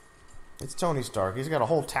 It's Tony Stark. He's got a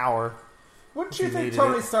whole tower. Wouldn't He you think needed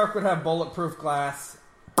Tony it. Stark would have bulletproof glass?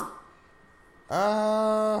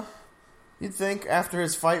 You'd think after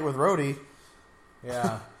his fight with Rhodey,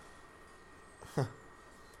 Yeah.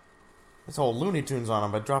 his whole Looney Tunes on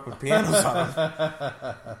him by dropping pianos on him.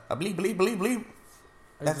 A bleep, bleep, bleep, bleep.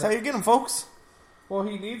 That's how you get him, folks. Well,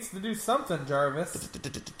 he needs to do something, Jarvis.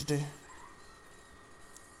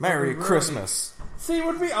 Merry Rhodey. Christmas. See, it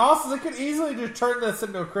would be awesome. They could easily just turn this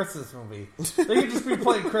into a Christmas movie. They could just be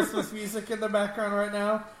playing Christmas music in the background right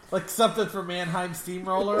now. Like something from Mannheim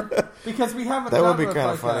Steamroller. Because we haven't That would done be with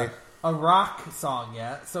kinda like funny. a rock song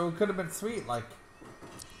yet. So it could have been sweet. Like,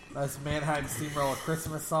 nice Mannheim Steamroller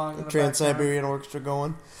Christmas song in the background. Trans-Siberian Orchestra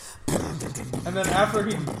going. And then after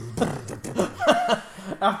he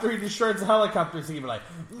after he destroys the helicopters, he'd be like,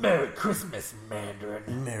 "Merry Christmas,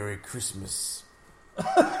 Mandarin." Merry Christmas.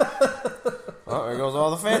 Oh, there goes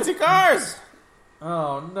all the fancy cars.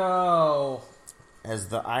 Oh no! As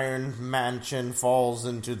the Iron Mansion falls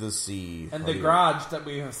into the sea. And the garage that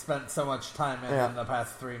we have spent so much time in Yeah. in the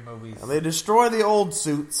past 3 movies And they destroy the old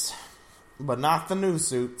suits, but not the new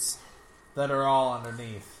suits. that are all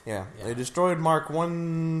underneath. Yeah. Yeah. They destroyed Mark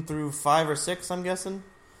 1 through 5 or 6, I'm guessing.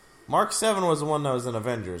 Mark 7 was the one that was in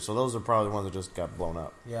Avengers, so those are probably the ones that just got blown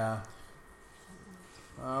up. Yeah.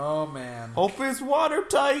 Oh man. Hope it's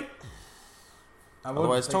watertight. I wouldn't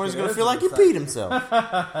Otherwise, think Tony's it going to is feel in like he the peed himself.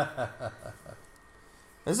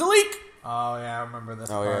 There's a leak. Oh, yeah, I remember this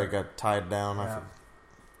Oh, part. yeah, it got tied down. Yeah.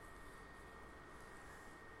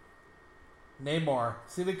 Namor.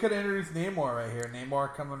 See, they could introduce Namor right here.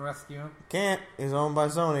 Namor come and rescue him. Can't. He's owned by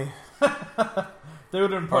Sony. They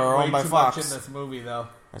would have Or put way owned by too Fox. much in this movie, though.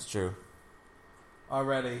 That's true.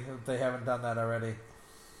 Already. If they haven't done that already.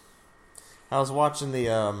 I was watching the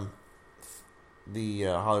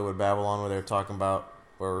Hollywood Babylon where they were talking about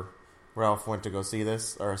where Ralph went to go see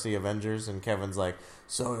this or see Avengers, and Kevin's like,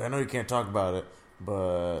 "So I know you can't talk about it,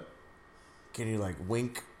 but can you like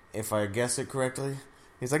wink if I guess it correctly?"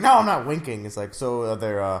 He's like, "No, I'm not winking." It's like, "So are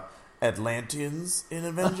there Atlanteans in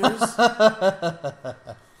Avengers?"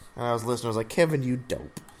 And I was listening. I was like, "Kevin, you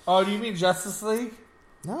dope." Oh, do you mean Justice League?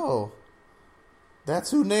 No,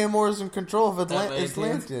 that's who Namor's in control of Atlanteans.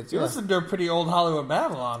 You Yeah. listen to a pretty old Hollywood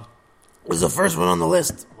Babylon. It was the first one on the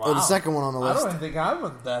list, or the Wow. second one on the I list. don't even think I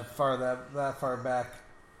went that far back.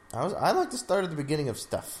 I like to start at the beginning of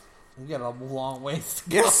stuff. You got a long ways to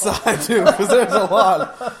go. Yes, I do, because there's a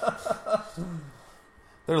lot.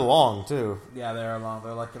 They're long, too. Yeah, they're long.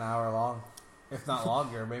 They're like an hour long. If not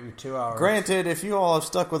longer, maybe 2 hours. Granted, if you all have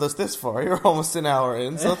stuck with us this far, you're almost an hour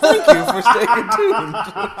in, so thank you for staying tuned.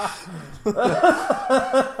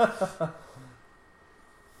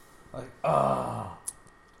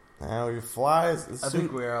 Now he flies. I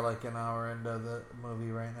think we are like an hour into the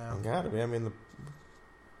movie right now. Gotta be. I mean,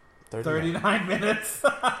 the 39 minutes.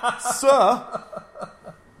 So,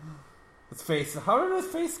 His face. How did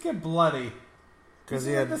his face get bloody? because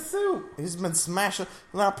He's in the suit. he's been smashing.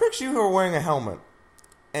 Now, picture you who are wearing a helmet,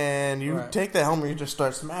 and you Right. take the helmet, you just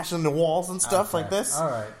start smashing the walls and stuff Okay. like this. All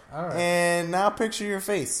right. And now picture your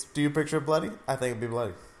face. Do you picture it bloody? I think it'd be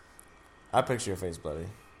bloody. I picture your face bloody.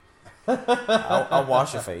 I'll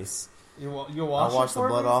wash your face. You'll wash I'll wash it the for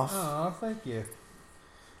blood me? off. Oh, thank you.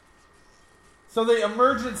 So they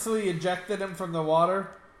emergency ejected him from the water?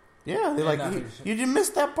 Yeah, they Yeah, like no, you just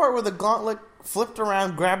missed that part where the gauntlet flipped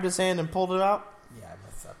around, grabbed his hand, and pulled it out. Yeah, I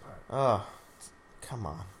missed that part. Oh, come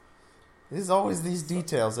on. There's always these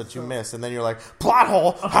details that you miss, and then you're like, plot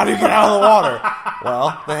hole. How do you get out of the water?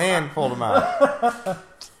 Well, the hand pulled him out.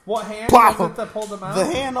 What hand Plot was it that pulled him out? The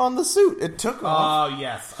hand on the suit. It took off. Oh,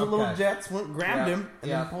 yes. The Okay. little jets went, grabbed Yeah, him, and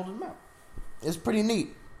yeah. then pulled him out. It's pretty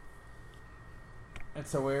neat. And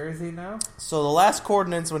so where is he now? So the last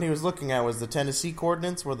coordinates when he was looking at was the Tennessee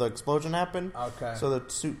coordinates where the explosion happened. Okay. So the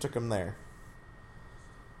suit took him there.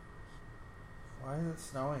 Why is it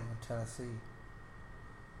snowing in Tennessee?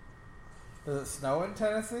 Does it snow in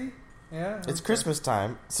Tennessee? Yeah. It's okay. Christmas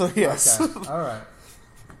time, so yes. Okay. All right.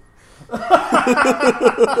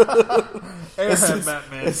 It's, Airhead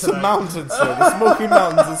Batman it's the tonight. mountains, sir. The Smoky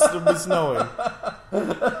Mountains will still be snowing.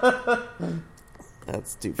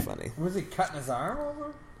 That's too funny. Was he cutting his arm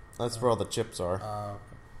over? That's where all the chips are. Okay.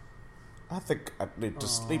 I think I need to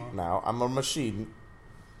sleep now. I'm a machine.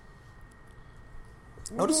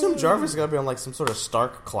 I would assume Jarvis is going to be on like some sort of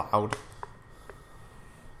Stark cloud.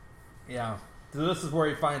 Yeah. So this is where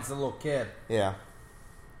he finds the little kid. Yeah.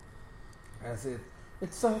 As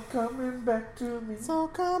it's all coming back to me. It's all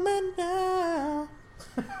coming down.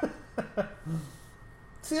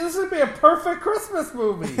 See, this would be a perfect Christmas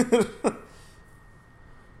movie.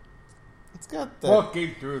 It's got that.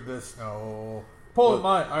 Walking through the snow, pulling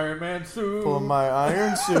my Iron Man suit. Pulling my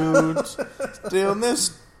iron suit, stealing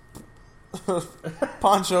this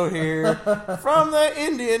poncho here from the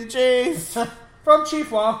Indian chief. From Chief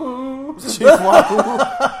Wahoo. Chief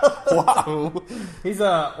Wahoo. Wahoo. He's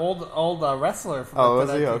a old wrestler from Oh, like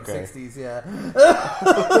is the he? Okay. 1960s. Yeah.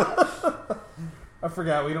 I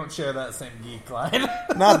forgot we don't share that same geek line.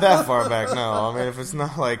 Not that far back, no. I mean, if it's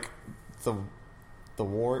not like the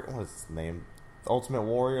war, what's his name? The Ultimate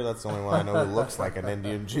Warrior. That's the only one I know who looks like an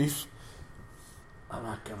Indian chief. I'm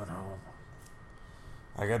not coming home.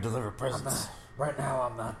 I gotta deliver presents. Right now,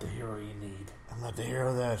 I'm not the hero you need. I'm not the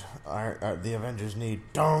hero that the Avengers need.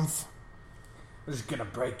 Dumph. I'm just gonna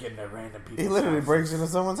break into random people. He literally breaks into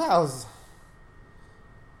someone's house.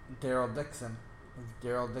 Daryl Dixon.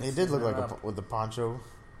 Daryl Dixon. He did look like up. with the poncho.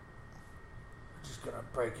 Just gonna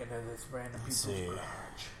break into this random Let's people's see.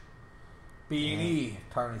 garage. B&E,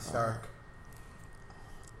 Tony Stark.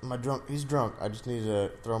 He's drunk. I just need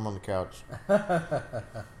to throw him on the couch.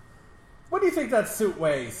 What do you think that suit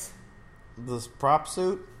weighs? This prop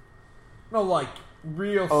suit? No, like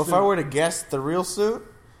real Oh, suit. if I were to guess the real suit,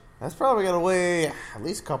 that's probably gonna weigh at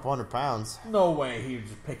least a couple 100 pounds. No way he was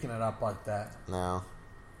just picking it up like that. No.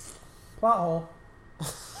 Plot hole.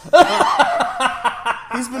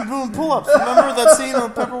 He's been doing pull-ups. Remember that scene where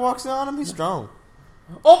Pepper walks in on him? He's strong.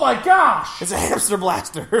 Oh my gosh! It's a hamster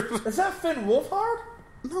blaster. Is that Finn Wolfhard?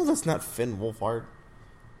 No, that's not Finn Wolfhard.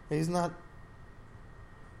 He's not.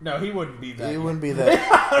 No, he wouldn't be that. He wouldn't be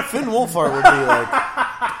that. Finn Wolfhard would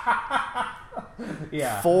be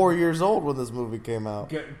like 4 years old when this movie came out.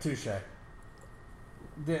 Touche.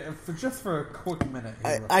 Just for a quick minute.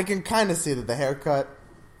 I can kind of see that the haircut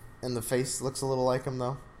and the face looks a little like him,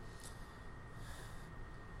 though.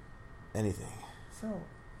 Anything. So,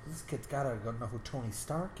 this kid's gotta go know who Tony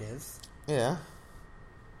Stark is. Yeah.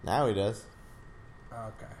 Now he does.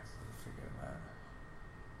 Okay. I figured that.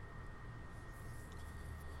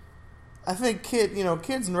 I think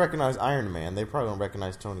kids recognize Iron Man. They probably don't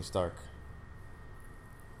recognize Tony Stark.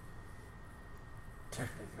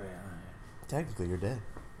 Technically, you're dead.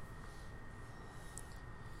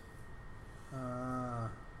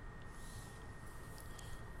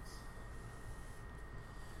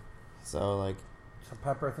 So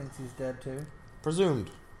Pepper thinks he's dead too? Presumed.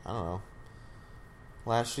 I don't know.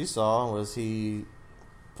 Last she saw was he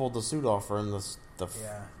pulled the suit off her and as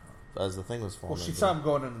the thing was falling. Well, she saw him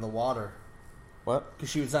going into the water. What? Because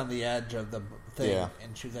she was on the edge of the thing. Yeah.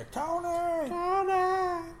 And she was like, Tony!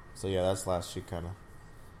 Tony! So yeah, that's last she kind of...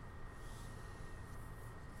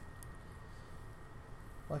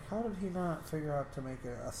 Like, how did he not figure out to make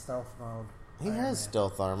it a stealth mode? He has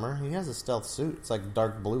stealth armor. He has a stealth suit. It's like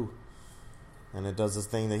dark blue. And it does this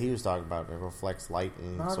thing that he was talking about. It reflects light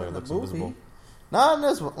and Not so in it the looks movie. invisible. Not in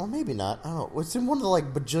this one. Well, maybe not. I don't know. It's in one of the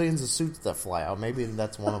bajillions of suits that fly out. Maybe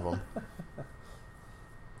that's one of them.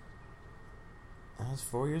 That was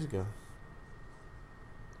 4 years ago.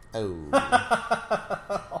 Oh.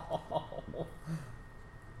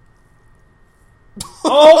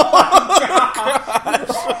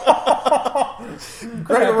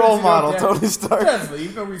 Great role model, Tony Stark. Definitely,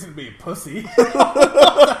 you've no reason to be a pussy.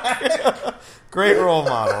 Great role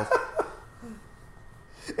model.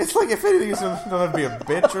 It's like if anything, he's going to be a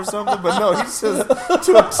bitch or something, but no, he just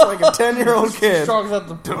looks like a 10-year-old kid. Pulls up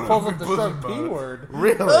the strong P word.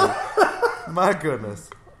 Really? My goodness.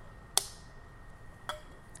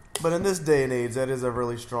 But in this day and age, that is a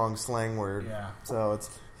really strong slang word. Yeah. So it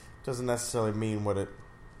doesn't necessarily mean what it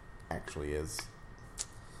actually is.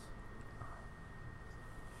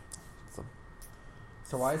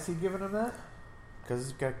 So why is he giving him that? Because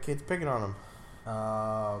he's got kids picking on him.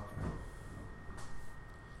 Okay.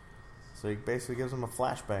 So he basically gives him a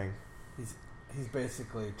flashbang. He's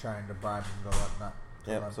basically trying to bribe him to let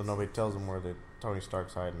Yep, so nobody tells him where Tony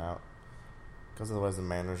Stark's hiding out. Because otherwise the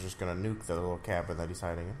Mandarin's just going to nuke the little cabin that he's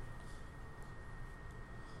hiding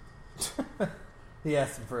in. He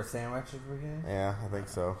asked him for a sandwich at the beginning? Yeah, I think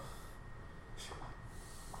so.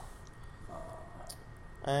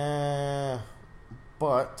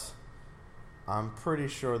 But I'm pretty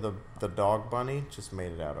sure the dog bunny just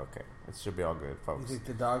made it out okay. It should be all good, You folks. think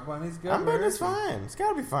the dog bunny's good? I'm betting Where it's is he? fine. It's got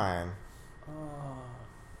to be fine. Oh,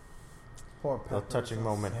 poor Pepper. A touching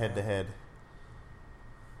moment head to head.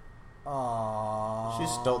 Aww.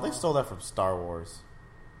 They stole that from Star Wars,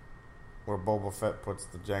 where Boba Fett puts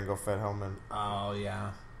the Jango Fett helmet. Oh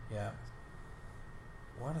yeah, yeah.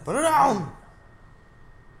 What is Put it down.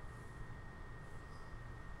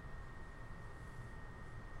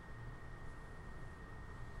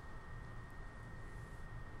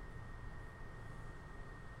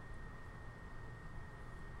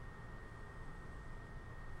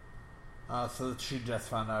 So she just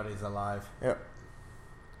found out he's alive. Yep.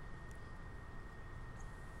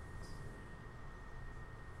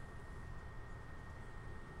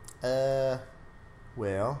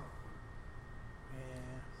 Well,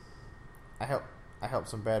 Yeah. I helped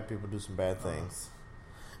some bad people do some bad things.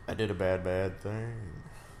 I did a bad thing.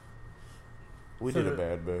 We So did a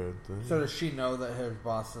the- bad thing. So does she know that her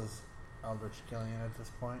boss is Eldritch Killian at this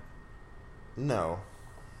point? No.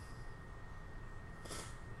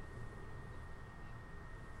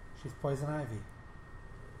 She's Poison Ivy.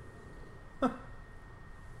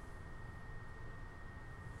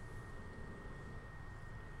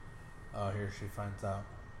 Oh, here she finds out.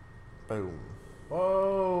 Boom.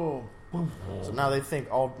 Whoa! So now they think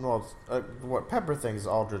what Pepper thinks is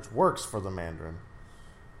Aldrich works for the Mandarin,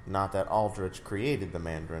 not that Aldrich created the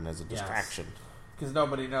Mandarin as a distraction. Because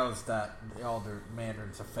nobody knows that the Elder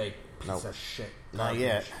Mandarin's a fake piece Nope. of shit. Not garbage.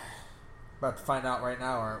 yet. About to find out right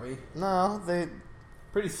now, aren't we? No, they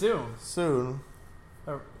Pretty soon. soon.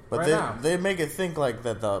 But right now. they make it think like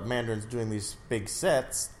that the Mandarin's doing these big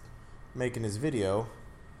sets, making his video,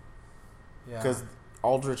 Yeah. because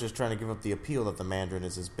Aldrich is trying to give up the appeal that the Mandarin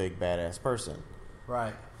is this big badass person.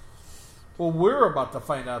 Right. Well, we're about to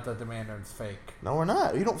find out that the Mandarin's fake. No, we're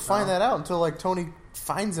not. You don't find No. that out until like Tony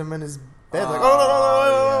finds him in his bed. Like, oh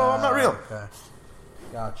no, yeah, I'm not real. Okay.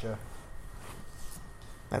 Gotcha.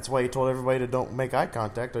 That's why he told everybody to don't make eye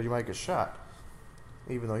contact or you might get shot.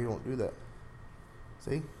 Even though he won't do that.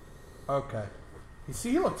 See? Okay. You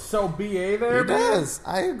see, he looks so BA there, He man. does.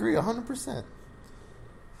 I agree 100%.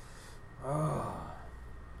 Oh,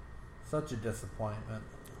 such a disappointment.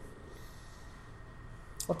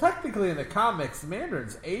 Well, technically in the comics,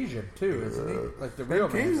 Mandarin's Asian too, isn't he? Like the real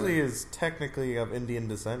Ben Kingsley Mandarin. is technically of Indian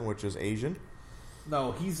descent, which is Asian.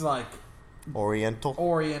 No, he's like Oriental.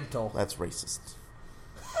 Oriental. That's racist.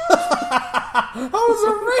 How is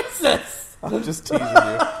it racist? I'm just teasing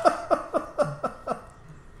you.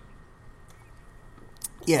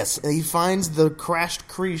 Yes, he finds the crashed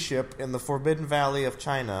Kree ship in the Forbidden Valley of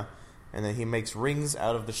China, and then he makes rings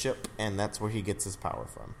out of the ship, and that's where he gets his power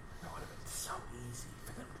from. That would have been so easy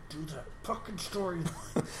for them to do that fucking story.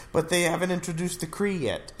 But they haven't introduced the Kree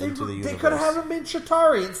yet into the universe. They could have him been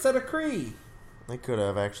Chitauri instead of Kree. They could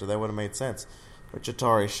have, actually. That would have made sense. But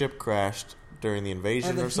Chitauri's ship crashed during the invasion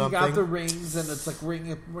And then or he something. got the rings, and it's like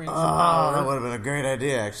rings of Oh, power. that would have been a great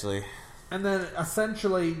idea, actually. And then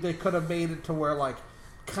essentially they could have made it to where like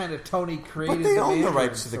kind of Tony created. But they own the Mandarin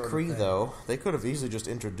rights to the sort of Kree, thing. though. They could have easily just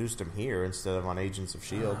introduced him here instead of on Agents of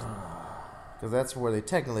S.H.I.E.L.D. Because that's where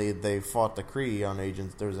they fought the Kree on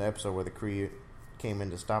Agents. There was an episode where the Kree came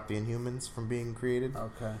in to stop the Inhumans from being created.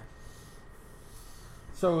 Okay.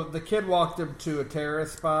 So the kid walked him to a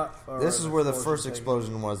terrorist spot? Or This is where the first thing?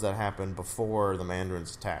 explosion was that happened before the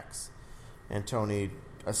Mandarin's attacks. And Tony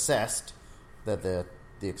assessed that the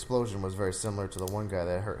explosion was very similar to the one guy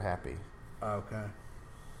that hurt Happy. Okay.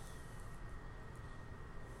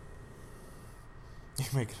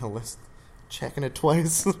 You're making a list. Checking it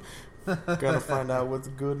twice. Gotta find out what's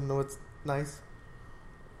good and what's nice.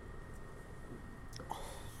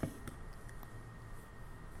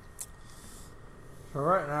 So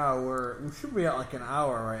right now we should be at like an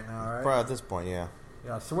hour right now, right? Probably at this point, yeah.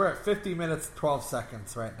 Yeah, so we're at 50 minutes 12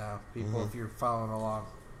 seconds right now, people, Mm-hmm. if you're following along.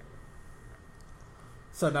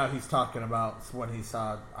 So now he's talking about when he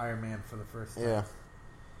saw Iron Man for the first time. Yeah.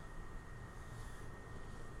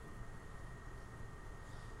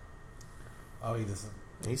 Oh, he doesn't.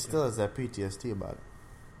 He still has that PTSD about it.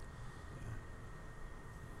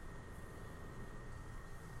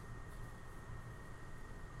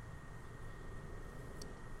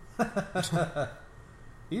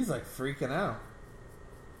 He's like freaking out.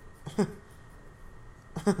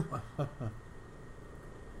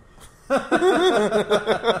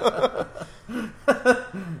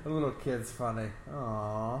 The little kid's funny.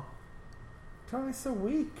 Aww. Tony's so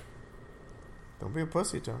weak. Don't be a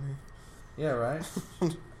pussy, Tony. Yeah, right?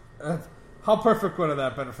 How perfect would have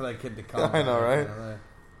that been for that kid to come? I know, right?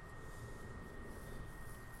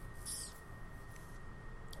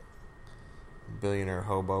 Billionaire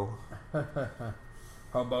hobo.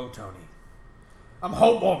 Hobo Tony. I'm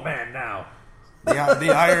Hobo Man now.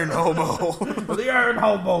 The Iron Hobo. The Iron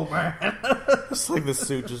Hobo Man. It's like the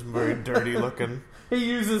suit just very dirty looking. He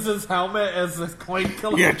uses his helmet as a coin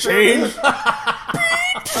collector. Yeah, change.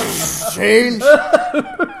 Change.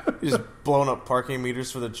 He's just blowing up parking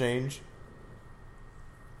meters for the change.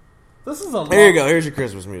 This is a There you go. Here's your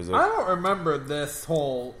Christmas music. I don't remember this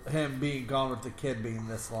whole him being gone with the kid being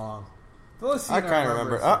this long. The only scene I kinda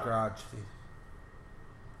remember. is the garage scene.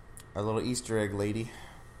 A little Easter egg lady.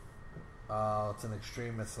 Oh, it's an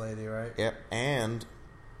extremist lady, right? Yep. And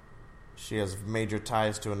she has major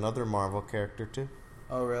ties to another Marvel character, too.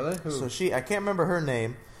 Oh, really? Who? So I can't remember her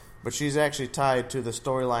name, but she's actually tied to the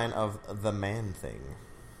storyline of the Man-Thing.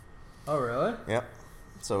 Oh, really? Yep.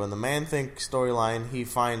 So in the Man-Thing storyline, he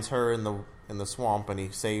finds her in the swamp and he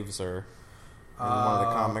saves her in one of the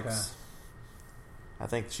comics. Okay. I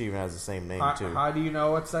think she even has the same name too. How do you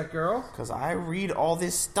know it's that girl? Because I read all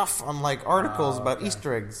this stuff on like articles about okay.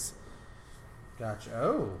 Easter eggs. Gotcha.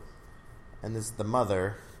 Oh, And this is the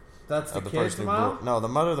mother that's the of the kid's person who mom? blew. No, the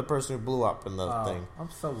mother of the person who blew up in the Oh, thing. I'm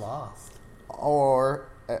so lost. Or,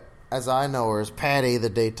 as I know her, as Patty, the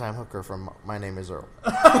daytime hooker from My Name Is Earl.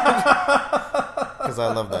 Because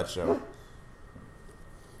I love that show.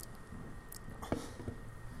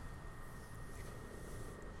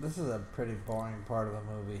 This is a pretty boring part of the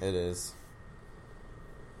movie. It is.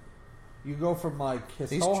 You go from like his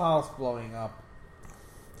He's whole house blowing up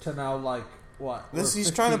to now like what?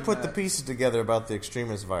 He's trying to put the pieces together about the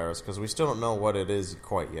extremist virus because we still don't know what it is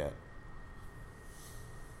quite yet.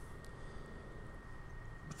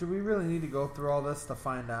 Do we really need to go through all this to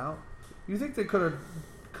find out? You think they could have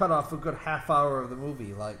cut off a good half hour of the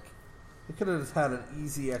movie? Like, they could have just had an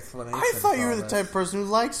easy explanation. I thought you for were all the this. type of person who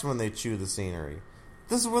likes when they chew the scenery.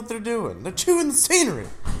 This is what they're doing. They're chewing the scenery.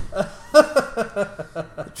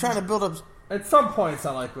 They're trying to build up... At some points,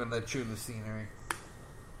 I like when they chew the scenery.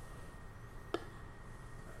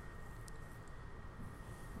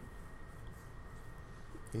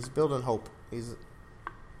 He's building hope.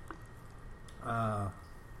 So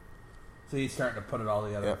he's starting to put it all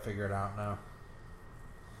together and figure it out now.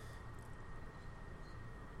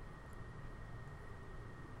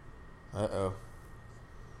 Uh-oh.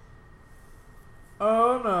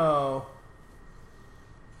 Oh, no.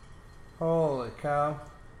 Holy cow.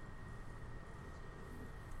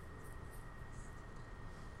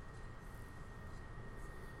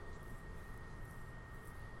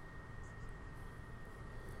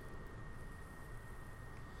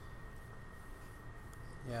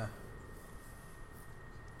 Yeah.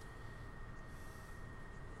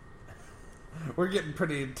 We're getting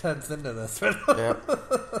pretty intense into this. Yep.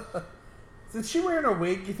 Is she wearing a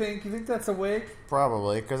wig, you think? You think that's a wig?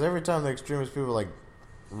 Probably, because every time the extremist people, like,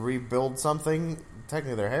 rebuild something,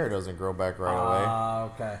 technically their hair doesn't grow back right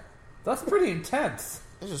away. Okay. That's pretty intense.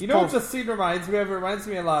 Just You know what this scene reminds me of? It reminds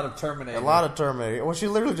me a lot of Terminator. A lot of Terminator. Well, she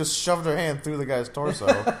literally just shoved her hand through the guy's torso,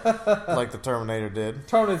 like the Terminator did.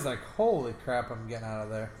 Tony's like, holy crap, I'm getting out of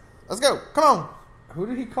there. Let's go. Come on. Who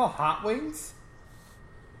did he call Hot Wings?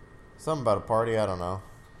 Something about a party. I don't know.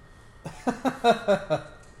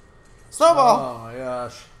 Snowball. Oh, my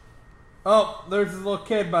gosh. Oh, there's his little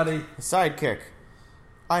kid, buddy. Sidekick.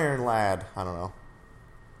 Iron Lad. I don't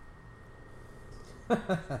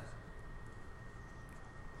know.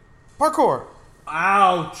 Parkour.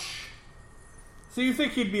 Ouch. So you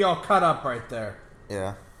think he'd be all cut up right there?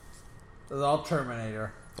 Yeah. It's all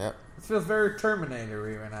Terminator. Yep. It feels very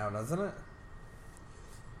Terminator-y right now, doesn't it?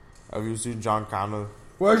 Have you seen John Connor?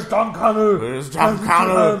 Where's John Connor? Where's John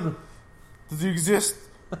Connor? Does he exist?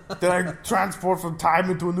 Did I transport from time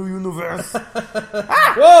into a new universe?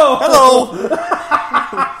 Whoa! Hello!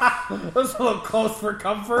 That's a little close for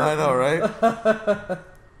comfort. I know, right?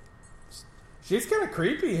 She's kind of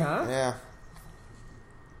creepy, huh? Yeah.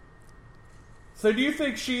 So do you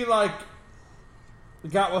think she, like,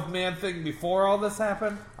 got with Man-Thing before all this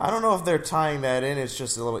happened? I don't know if they're tying that in. It's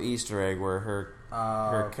just a little Easter egg where her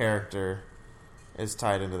Okay. character is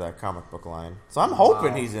tied into that comic book line. So I'm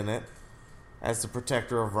hoping he's in it as the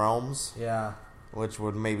protector of realms, Yeah. which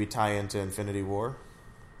would maybe tie into Infinity War.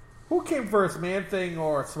 Who came first, Man-Thing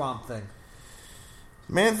or Swamp Thing?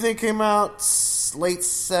 Man-Thing came out late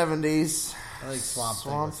 70s. I think Swamp Thing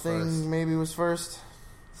Swamp was Thing first. maybe was first.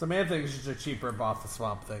 So Man-Thing is just a cheaper off the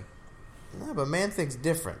Swamp Thing. No, but Man-Thing's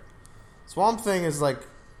different. Swamp Thing is like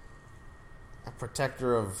a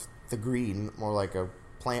protector of the green, more like a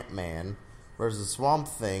plant man, versus Swamp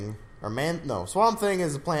Thing, Swamp Thing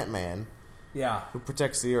is a plant man Yeah. who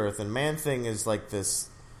protects the earth, and Man-Thing is like this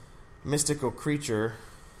mystical creature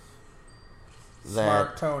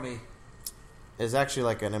Smart that Tony. is actually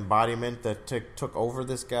like an embodiment that took over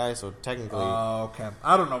this guy, so technically Oh, okay.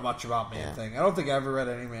 I don't know much about Man-Thing. I don't think I ever read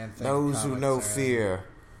any Man-Thing. those who comics know or anything. fear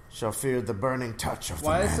shall fear the burning touch of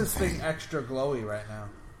Why the is this Man-Thing. thing extra glowy right now?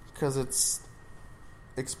 Because it's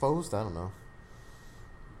exposed? I don't know.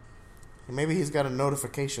 Maybe he's got a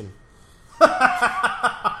notification.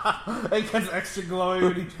 It gets extra glowy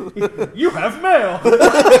when you have mail.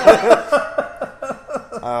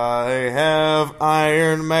 I have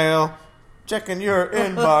Iron Mail. Checking your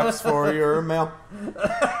inbox for your mail.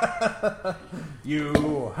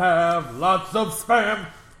 You have lots of spam.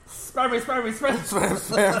 Spammy, spammy, spam. Spam,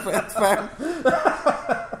 spam, spam,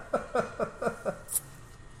 spam.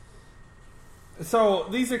 So,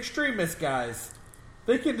 these extremist guys,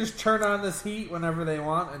 they can just turn on this heat whenever they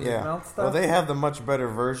want and just melt stuff? Well, they have the much better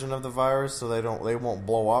version of the virus, so they won't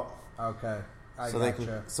blow up. Okay. I So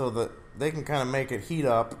gotcha. they can kind of make it heat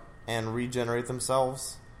up and regenerate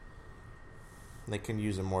themselves. They can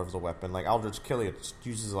use it more as a weapon. Like Aldrich Killian just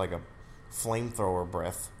uses like a flamethrower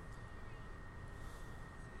breath.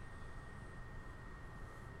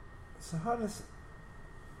 So how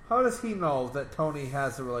does he know that Tony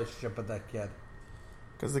has a relationship with that kid?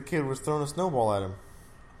 Because the kid was throwing a snowball at him.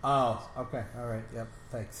 Oh, okay. All right. Yep.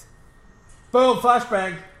 Thanks. Boom.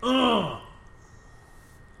 Flashbang. Ugh.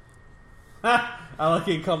 I like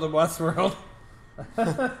he called him Westworld.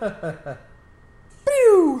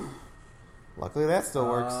 Pew! Luckily that still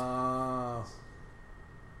works.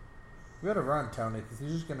 We gotta run, Tony, because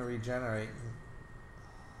he's just gonna regenerate.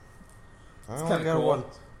 I It's only kinda got cool.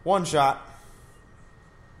 one shot.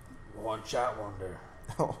 One shot wonder.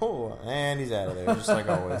 Oh, and he's out of there, just like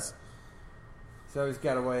always. So he's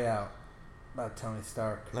got a way out. About Tony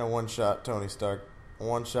Stark. That one shot, Tony Stark.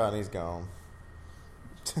 One shot and he's gone.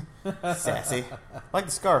 Sassy. Like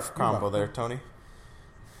the scarf combo there, Tony.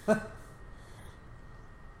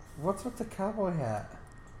 What's with the cowboy hat?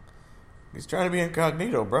 He's trying to be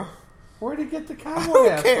incognito, bro. Where'd he get the cowboy Who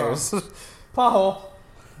hat cares? from? Paul.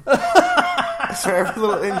 So every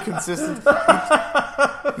little inconsistent.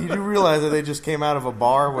 You do realize that they just came out of a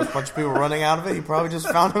bar with a bunch of people running out of it. He probably just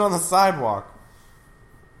found it on the sidewalk.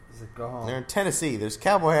 Is it go home? They're in Tennessee. There's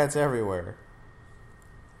cowboy hats everywhere.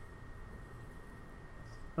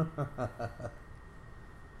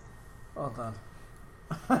 Hold on.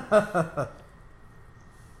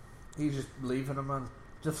 He's just leaving them on.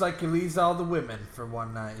 Just like he leaves all the women for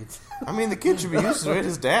one night. I mean, the kid should be used to it.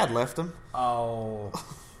 His dad left him. Oh.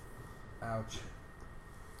 Ouch.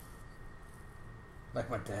 Like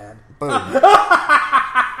my dad. Boom.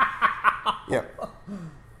 Yep.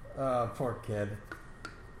 Poor kid.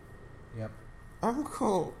 Yep.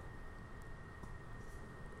 Uncle.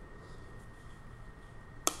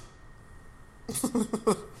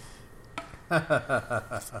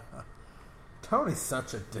 Tony's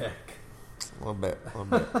such a dick. A little bit.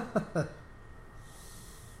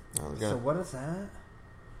 So what is that?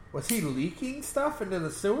 Was he leaking stuff into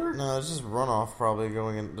the sewer? No, it's just runoff probably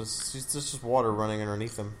going in. It's just water running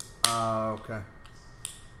underneath him. Oh, okay.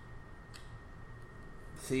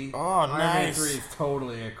 See? Oh, Iron Man nice. 3 is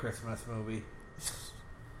totally a Christmas movie.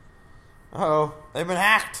 Uh-oh. They've been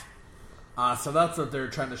hacked. So that's what they were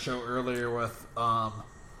trying to show earlier with Tongue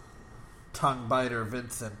Biter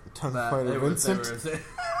Vincent. Tongue That Biter it was- Vincent?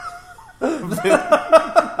 there was-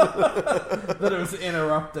 that it was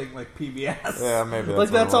interrupting like PBS. Yeah, maybe that's like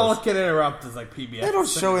what that's it all was. it can interrupt is like PBS. They don't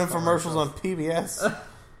show singing infomercials on commercials.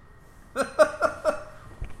 PBS.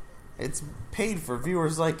 It's paid for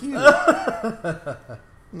viewers like you.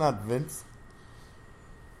 Not Vince.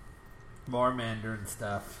 More Mandarin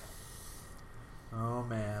stuff. Oh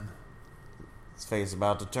man. His face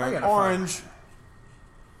about to I turn gotta orange.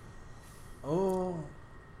 Oh.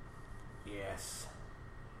 Yes.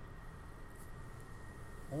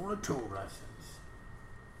 Only 2 lessons.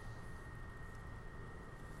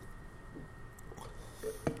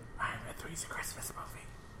 Iron Man 3 is a Christmas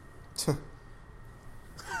movie.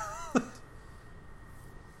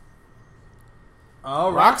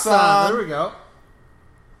 Oh, Roxanne. Roxanne. There we go.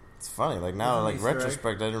 It's funny. Like now, There's like an Easter egg.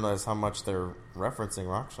 retrospect, I didn't realize how much they're referencing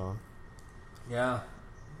Roxanne. Yeah.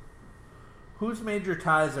 Whose major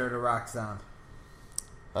ties are to Roxanne?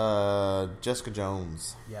 Jessica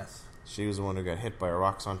Jones. Yes. She was the one who got hit by a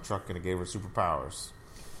Roxanne truck and it gave her superpowers.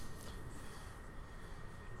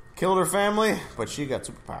 Killed her family, but she got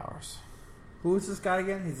superpowers. Who is this guy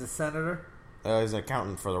again? He's a senator? He's an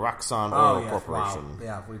accountant for the Roxanne Oh, Oil yes. Corporation. Wow.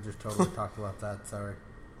 Yeah, we just totally talked about that. Sorry.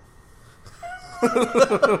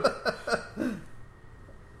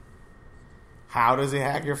 How does he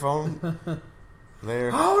hack your phone?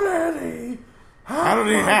 There. How did he? How did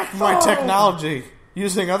he hack my technology?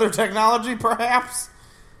 Using other technology, perhaps?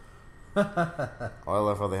 Oh, I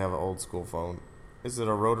love how they have an old school phone. Is it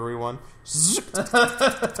a rotary one? Zip. I'm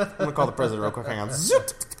gonna call the president real quick. Hang on.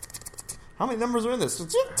 Zip. How many numbers are in this? Zip.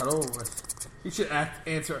 Hello. You should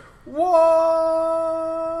answer. What?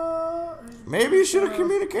 Maybe you should have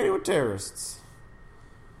communicated with terrorists.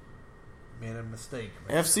 Made a mistake.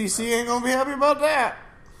 Man. FCC ain't gonna be happy about that.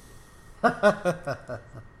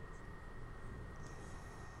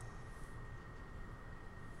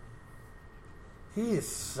 He is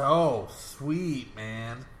so sweet,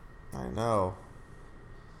 man. I know.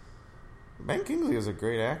 Ben Kingsley is a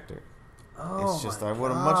great actor. Oh, It's just my I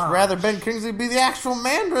would have gosh. much rather Ben Kingsley be the actual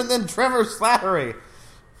Mandarin than Trevor Slattery.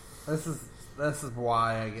 This is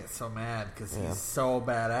why I get so mad because Yeah. he's so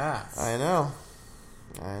badass. I know.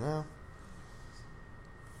 I know.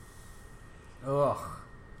 Ugh,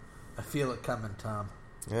 I feel it coming, Tom.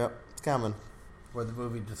 Yep, it's coming. Where the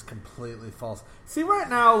movie just completely falls. See, right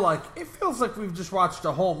now, like it feels like we've just watched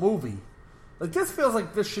a whole movie. Like this feels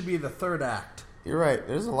like this should be the third act. You're right.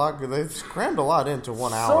 There's a lot. They've crammed a lot into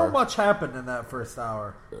 1 So hour. much happened in that first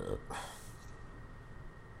hour.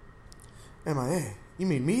 MIA. You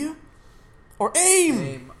mean Mia? Or AIM?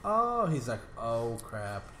 Name. Oh, he's like, oh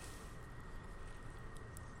crap.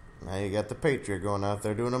 Now you got the Patriot going out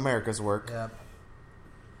there doing America's work. Yep.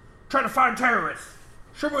 Trying to find terrorists.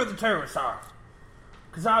 Show me where the terrorists are.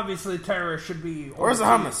 Because obviously terrorists should be... Where's the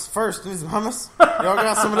overseas. hummus? First, need some hummus? Y'all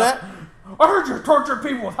got some of that? I heard you torture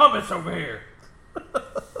people with hummus over here.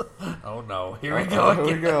 Oh no, here we go Here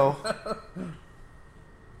again. we go.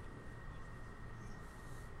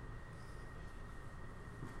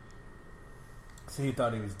 So he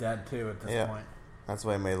thought he was dead too at this Yeah. point. That's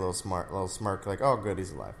why he made a little smirk, like, oh, good,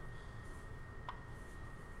 he's alive.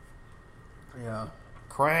 Yeah.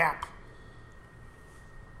 Crap.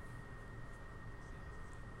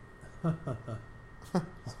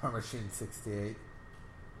 War Machine 68.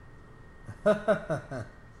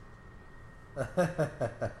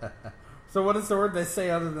 So what is the word they say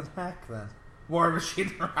other than hack then? War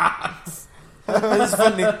Machine rocks. It's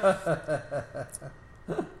funny.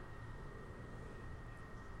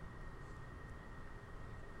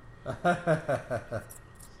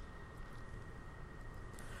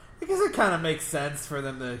 I guess it kind of makes sense for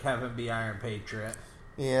them to have him be Iron Patriot.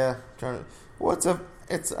 Yeah,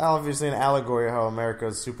 it's obviously an allegory of how America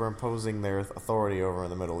is superimposing their authority over in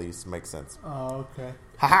the Middle East. Makes sense. Oh, okay.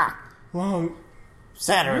 Ha Well, you're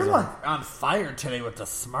Satirism. like on fire today with the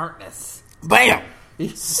smartness. Bam!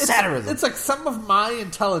 Satirism. It's like some of my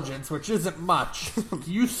intelligence, which isn't much,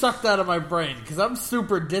 you sucked out of my brain because I'm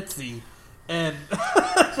super ditzy and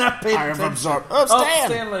not paying I have attention. absorbed. Oh, Stan!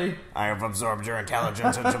 Stanley. I have absorbed your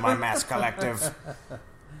intelligence into my mass collective.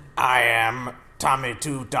 I am Tommy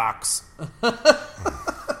Two Talks.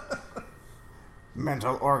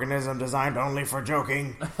 Mental organism designed only for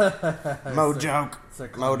joking. Mo joke.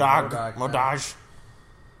 like Modog. Modog, Modage.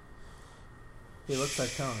 He looks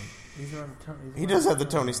like Tony. He's around Tony. He does have the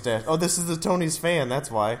Tony stash. Oh, this is the Tony's fan. That's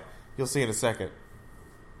why. You'll see in a second.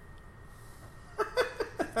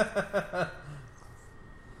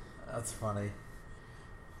 That's funny.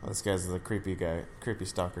 This guy's the creepy guy, creepy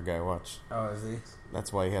stalker guy. Watch. Oh, is he?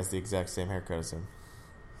 That's why he has the exact same haircut as him.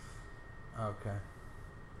 Okay.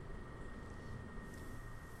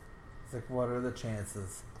 It's like, what are the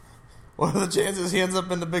chances? What are the chances he ends up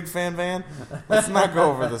in the big fan van? Let's not go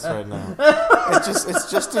over this right now. It's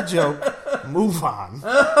just a joke. Move on.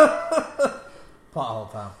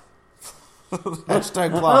 Pothole Tom.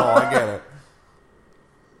 Hashtag plot hole. I get it.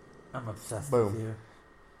 I'm obsessed Boom. with you.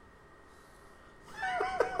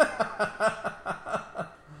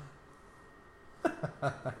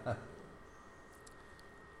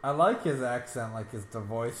 I like his accent, like the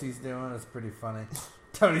voice he's doing is pretty funny.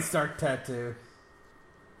 Tony Stark tattoo.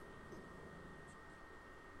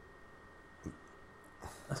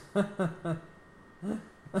 A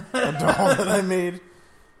doll that I made.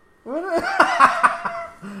 Would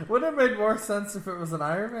it have made more sense if it was an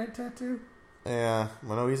Iron Man tattoo? Yeah,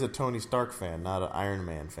 well, no, he's a Tony Stark fan, not an Iron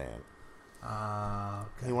Man fan.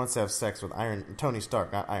 Okay. He wants to have sex with Tony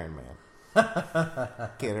Stark, not Iron Man.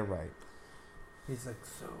 Get it right. He's like,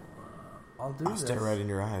 so, I'll do I'll this. stare right in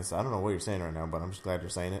your eyes. I don't know what you're saying right now, but I'm just glad you're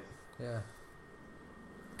saying it. Yeah.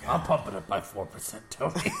 I'll pump it up by 4%,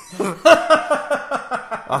 Tony.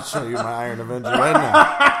 I'll show you my Iron Avenger right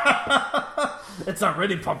now. It's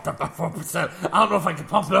already pumped up by 4%. I don't know if I can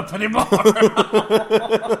pump it up anymore.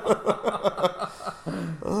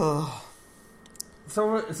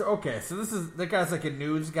 So this is, the guy's like a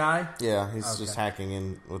news guy. Yeah, he's just hacking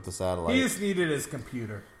in with the satellite. He just needed his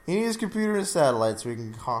computer. He needs his computer and his satellite so he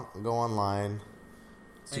can go online.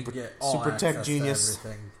 And get all Super tech access genius. to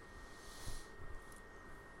everything.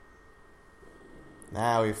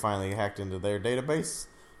 Now he finally hacked into their database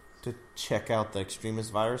to check out the extremist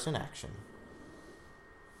virus in action.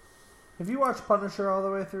 Have you watched Punisher all the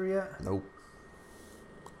way through yet? Nope.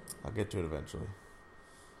 I'll get to it eventually.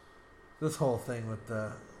 This whole thing with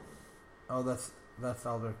the... Oh, that's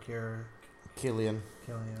Alder Killian. killing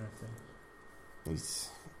everything. He's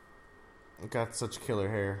got such killer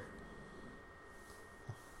hair.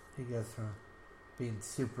 He goes from being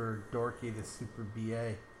super dorky to super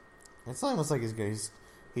BA. It's almost like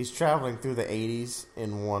he's traveling through the 80s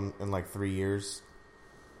in like 3 years.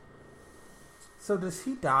 So does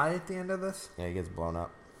he die at the end of this? Yeah, he gets blown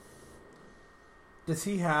up. Does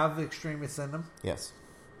he have the extremists in him? Yes.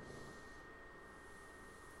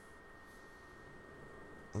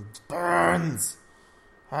 It burns.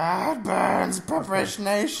 It burns. Preparation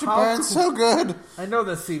Nation burns so good. I know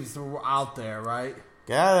this seems out there, right?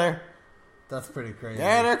 Get out of there. That's pretty crazy. Get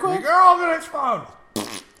out of there quick. You're all gonna explode.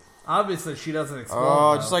 Obviously, she doesn't explode.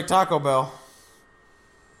 Oh, though. just like Taco Bell.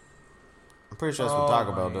 I'm pretty sure that's what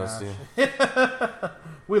Taco Bell my does too. gosh.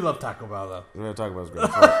 We love Taco Bell, though. Yeah, Taco Bell's great.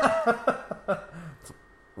 It's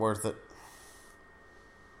worth it.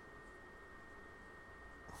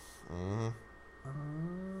 Mm-hmm.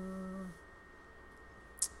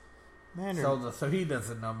 Mandarin. So he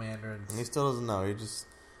doesn't know Mandarin. He still doesn't know. He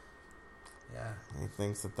Yeah.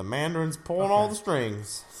 thinks that the Mandarin's pulling all the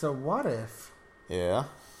strings. So what if Yeah.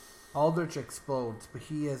 Aldrich explodes, but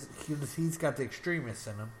he's got the extremists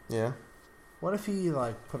in him? Yeah. What if he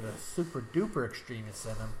put a super duper extremist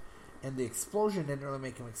in him, and the explosion didn't really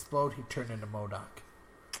make him explode? He turned into MODOK.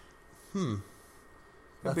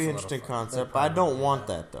 That'd be an interesting concept. That'd I don't probably want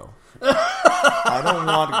that though. I don't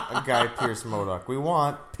want a Guy Pearce MODOK. We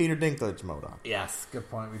want Peter Dinklage MODOK. Yes, good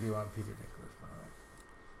point. We do want Peter Dinklage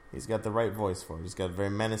MODOK. He's got the right voice for it. He's got a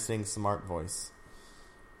very menacing, smart voice.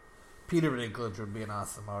 Peter Dinklage would be an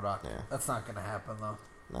awesome MODOK. Yeah. That's not going to happen, though.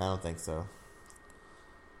 I don't think so.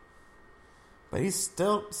 But he's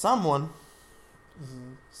still someone.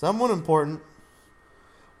 Mm-hmm. Someone important.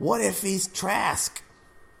 What if he's Trask?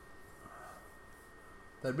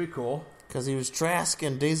 That'd be cool. Because he was Trask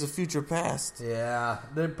in Days of Future Past. Yeah,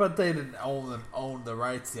 but they didn't own the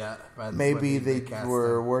rights yet. Maybe they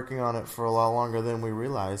were working on it for a lot longer than we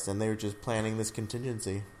realized, and they were just planning this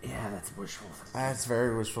contingency. Yeah, that's wishful thinking. That's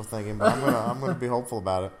very wishful thinking, but I'm gonna be hopeful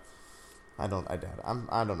about it. I doubt it.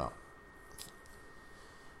 I don't know.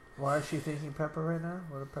 Why is she thinking Pepper right now?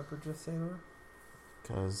 What did Pepper just say to her?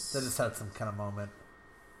 Because They just had some kind of moment.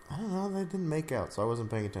 I don't know. They didn't make out, so I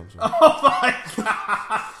wasn't paying attention. Oh my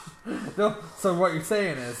god! No, so what you're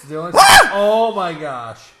saying is the only. Oh my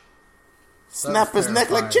gosh! Snap his neck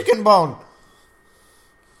like terrifying. chicken bone.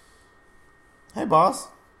 Hey, boss.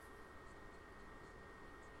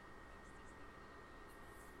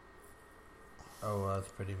 Oh, that's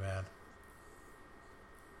pretty bad.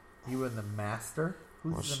 You and the master?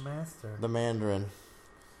 Who's the master? The Mandarin.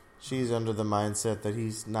 She's under the mindset that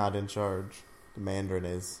he's not in charge. The Mandarin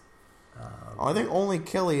is. Okay. I think only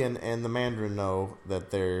Killian and the Mandarin know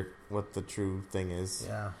that they're what the true thing is.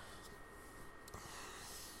 Yeah.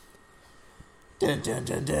 Dun dun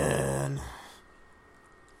dun dun.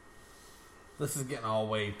 This is getting all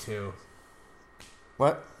way too.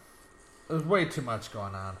 What? There's way too much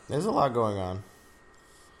going on. There's a lot going on.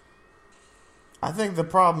 I think the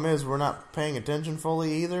problem is we're not paying attention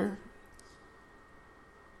fully either.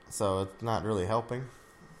 So it's not really helping.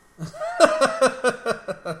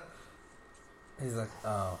 He's like,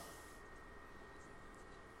 oh.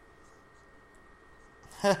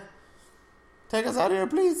 Take us out of here,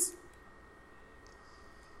 please.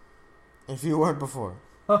 If you weren't before.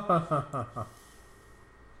 Oh,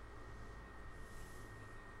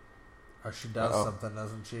 she does Uh-oh. something,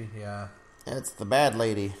 doesn't she? Yeah. It's the bad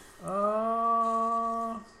lady.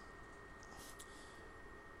 Oh.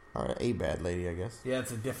 Or a bad lady, I guess. Yeah,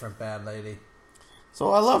 it's a different bad lady.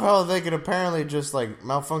 So I love how they could apparently just like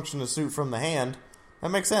malfunction the suit from the hand. That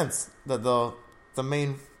makes sense. That the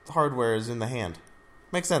main hardware is in the hand.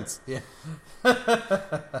 Makes sense. Yeah.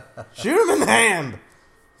 Shoot him in the hand.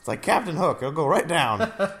 It's like Captain Hook. It'll go right down.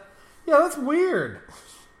 Yeah, that's weird.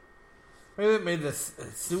 Maybe it made this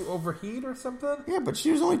suit overheat or something? Yeah, but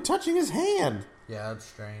she was only touching his hand. Yeah, that's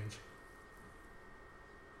strange.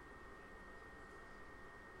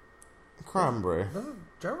 Cranberry.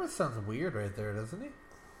 Jarvis sounds weird right there, doesn't he?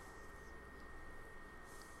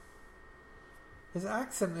 His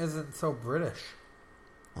accent isn't so British.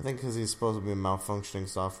 I think because he's supposed to be malfunctioning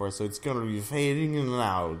software, so it's going to be fading in and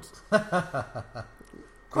out.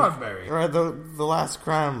 Cranberry. Right, the last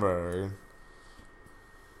cranberry.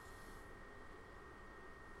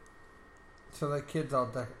 So that kid's all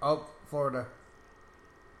oh, Florida.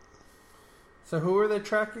 So who are they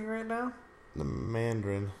tracking right now? The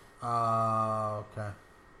Mandarin. Okay.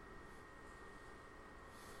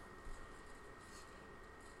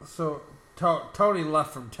 So Tony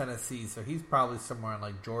left from Tennessee, so he's probably somewhere in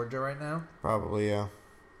like Georgia right now. Probably, yeah.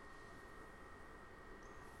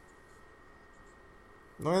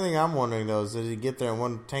 The only thing I'm wondering, though, is did he get there in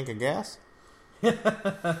one tank of gas?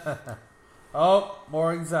 Oh,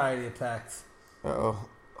 more anxiety attacks. Uh-oh.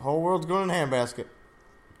 Whole world's going in a handbasket.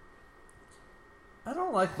 I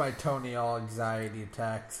don't like my Tony all anxiety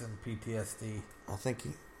attacks and PTSD. I think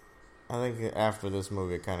after this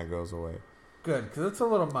movie, it kind of goes away. Good, because it's a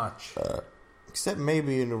little much. Except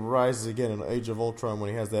maybe in Rises again in Age of Ultron when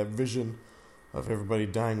he has that vision of everybody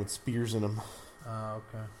dying with spears in them. Oh,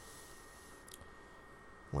 okay.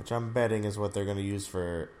 Which I'm betting is what they're going to use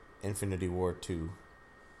for Infinity War 2.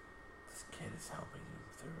 This kid is helping him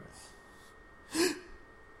through this.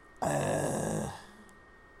 I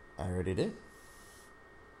already did.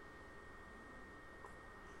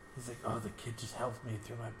 He's like, oh, the kid just helped me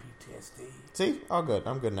through my PTSD. See? All good.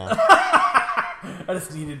 I'm good now. I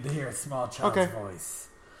just needed to hear a small child's Okay. voice.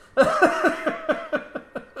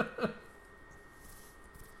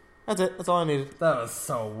 That's it. That's all I needed. That was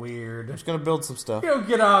so weird. I'm just going to build some stuff. You don't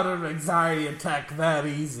get out of an anxiety attack that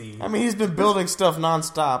easy. I mean, he's been building stuff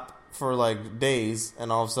nonstop for like days,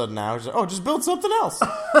 and all of a sudden now he's like, just build something else.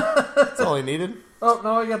 That's all he needed. Oh,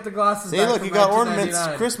 no, I got the glasses See, back look, from he got ornaments.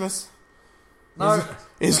 1999. Christmas. Now,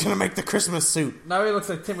 He's going to make the Christmas suit. now he looks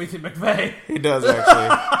like Timothy McVeigh. He does,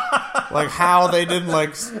 actually. Like how they didn't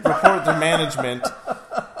report to management.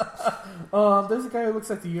 There's a guy who looks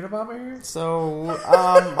like the Unabomber here. So,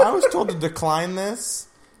 I was told to decline this.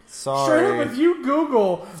 Straight Sorry. up, if you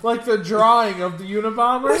Google like the drawing of the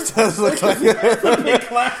Unabomber, It does look like big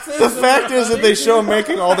glasses. The fact is that they show him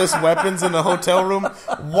making all this weapons in the hotel room.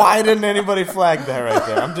 Why didn't anybody flag that right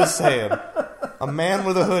there? I'm just saying. A man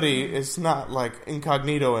with a hoodie is not like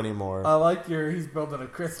incognito anymore. I like he's building a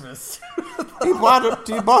Christmas. He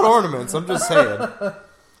bought ornaments. I'm just saying.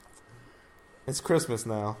 It's Christmas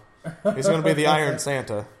now. He's going to be the Iron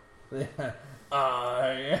Santa.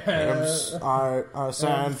 I am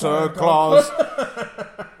Santa Claus.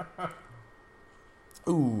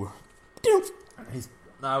 Ooh.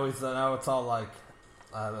 Now it's all like,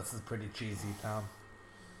 this is pretty cheesy, Tom.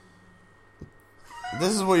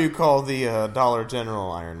 This is what you call the Dollar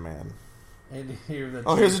General Iron Man. And here's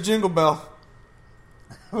here's a jingle bell.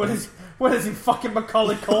 What is he, fucking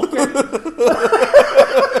Macaulay Culkin?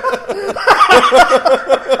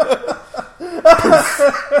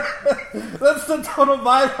 That's the total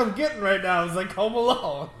vibe I'm getting right now. It's like Home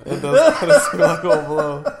Alone. It does kind of feel like Home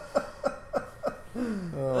Alone.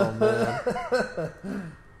 Oh,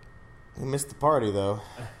 man. We missed the party, though.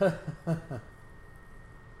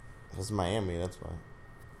 It's Miami, that's why.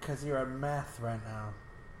 Because you're at math right now.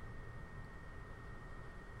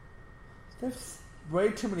 There's way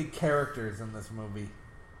too many characters in this movie.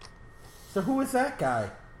 So who is that guy?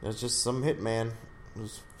 There's just some hitman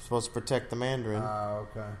who's supposed to protect the Mandarin. Oh,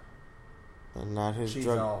 okay. And not his She's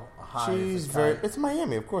drug. all high She's as a very. kite. It's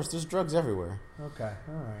Miami, of course. There's drugs everywhere. Okay,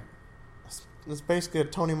 alright. It's basically a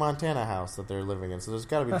Tony Montana house that they're living in, so there's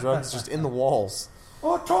got to be drugs just in the walls.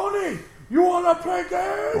 Oh, Tony, you want to play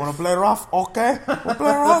games? You want to play rough? Okay, we'll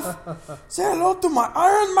play rough. Say hello to my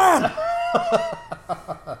Iron Man.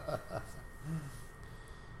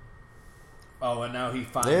 Oh, and now he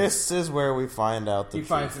finds... This is where we find out the He truth.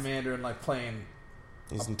 finds the Mandarin, like, playing...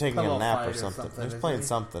 He's taking a pillow nap fight or or something. something, He's isn't playing he?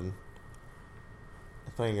 something.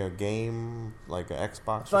 He's playing a game, like an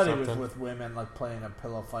Xbox I thought or he was something. with women, like, playing a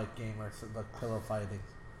pillow fight game or something, like, pillow fighting.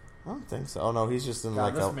 I don't think so. Oh, no, he's just in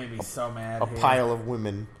God, like this made me so mad a here. pile of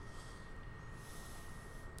women.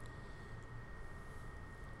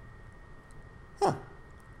 Huh.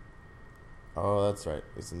 Oh, that's right.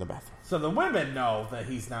 He's in the bathroom. So the women know that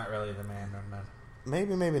he's not really the Mandarin then.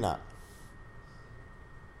 Maybe, maybe not.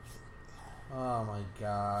 Oh my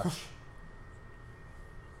gosh.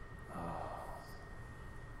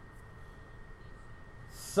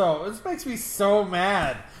 So, this makes me so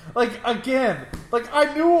mad. Like, again, like,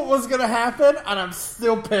 I knew what was gonna happen, and I'm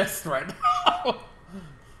still pissed right now.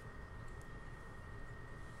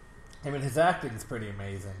 I mean, his acting's pretty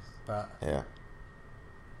amazing, but... Yeah.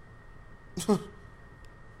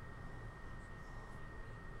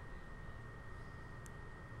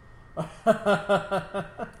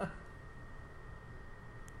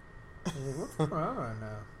 What's going on right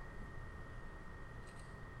now?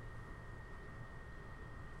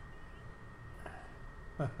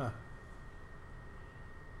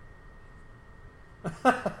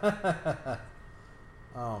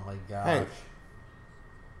 Oh my gosh. Hey.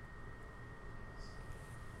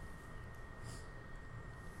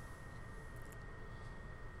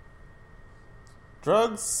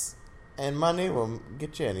 Drugs and money will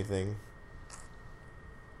get you anything.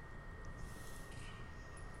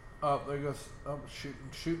 Oh, there goes. Oh,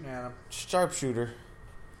 shooting at him. Sharpshooter.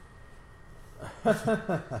 I'm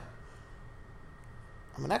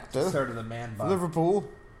an actor. Started the man bun. Liverpool.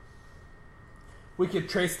 We could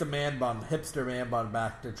trace the man bun, hipster man bun,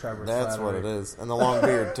 back to Trevor That's Slattery. what it is. And the long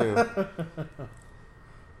beard, too.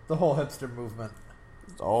 The whole hipster movement.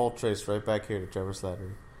 It's all traced right back here to Trevor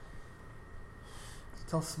Slattery.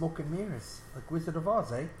 It's all smoke and mirrors. Like Wizard of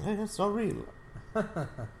Oz, eh? Hey, it's not real.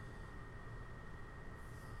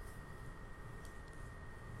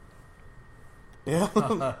 Yeah.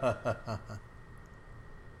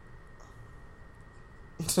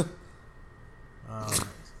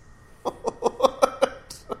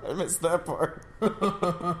 I missed that part.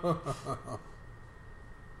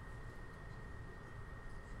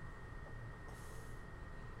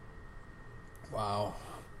 Wow.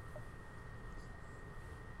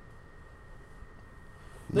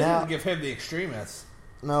 They Now, didn't give him the extremists.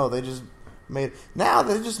 no, they just made. Now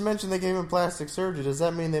they just mentioned they gave him plastic surgery. Does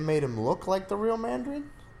that mean they made him look like the real Mandarin?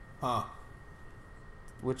 Huh.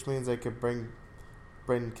 Which means they could bring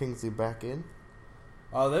Brendan Kingsley back in.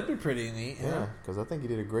 Oh, that'd be pretty neat. Yeah, because I think he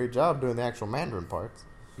did a great job doing the actual Mandarin parts.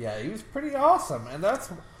 Yeah, he was pretty awesome, and that's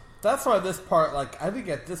why this part, like, I think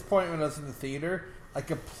at this point when I was in the theater, I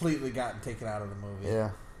completely got taken out of the movie.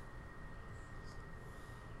 Yeah.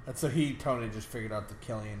 And so Tony just figured out that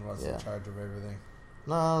Killian was in charge of everything.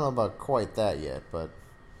 No, I don't know about quite that yet, but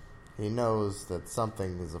he knows that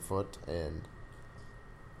something is afoot, and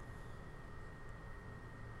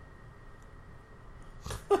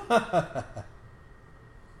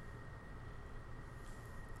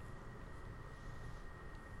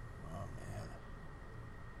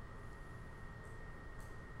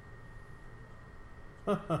Oh,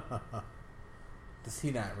 man. Does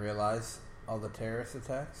he not realize all the terrorist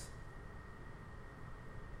attacks?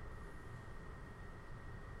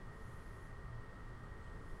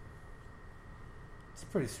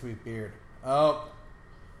 pretty sweet beard. Oh,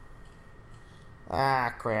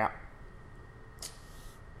 Ah, crap.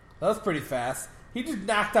 that was pretty fast. He just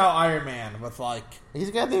knocked out Iron Man with like.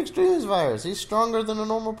 He's got the extremis virus. He's stronger than a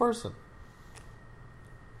normal person.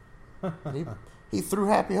 He threw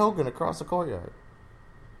Happy Hogan across the courtyard.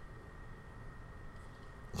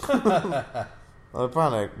 I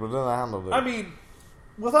panicked, but then I handled it. I mean,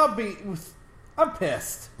 I'm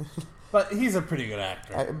pissed, but he's a pretty good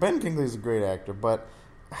actor. Ben Kingsley's a great actor, but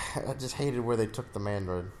I just hated where they took the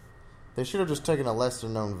Mandarin. They should have just taken a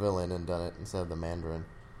lesser-known villain and done it instead of the Mandarin.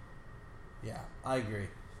 Yeah, I agree.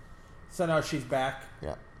 So now she's back.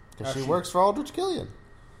 Yeah, because she works for Aldrich Killian.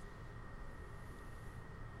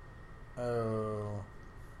 Oh.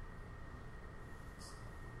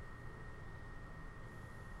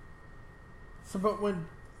 So, but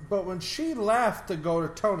when she left to go to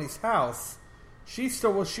Tony's house, she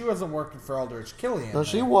wasn't working for Aldrich Killian. No,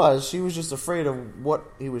 she was. She was just afraid of what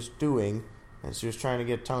he was doing, and she was trying to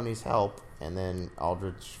get Tony's help. And then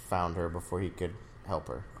Aldrich found her before he could help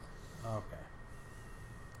her. Okay.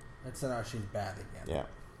 And so now she's bad again. Yeah.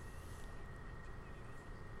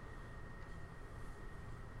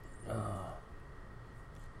 Oh.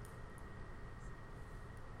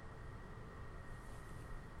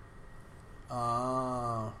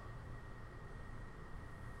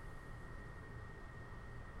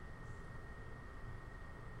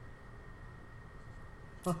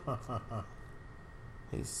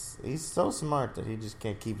 He's so smart that he just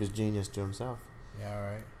can't keep his genius to himself. Yeah,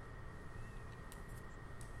 right.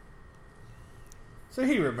 So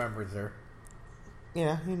he remembers her.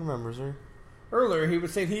 Yeah, he remembers her. Earlier, he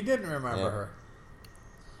was saying he didn't remember her.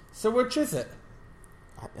 So which is it?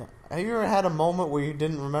 Have you ever had a moment where you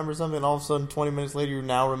didn't remember something and all of a sudden 20 minutes later you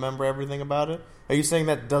now remember everything about it? Are you saying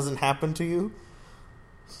that doesn't happen to you?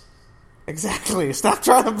 Exactly. Stop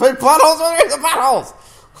trying to put plot holes where there's the plot holes.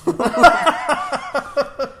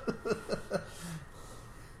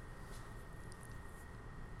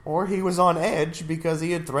 Or he was on edge because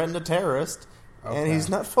he had threatened a terrorist, and he's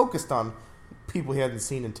not focused on people he hadn't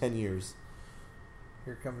seen in 10 years.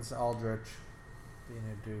 Here comes Aldrich being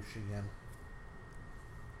a douche again.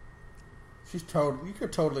 You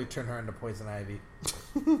could totally turn her into Poison Ivy.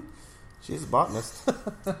 She's a botanist.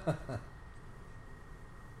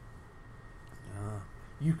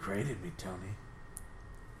 You created me, Tony.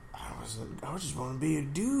 I just want to be a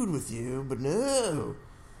dude with you, but no.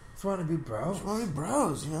 Just want to be bros. I just want to be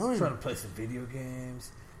bros, you know? Just want to play some video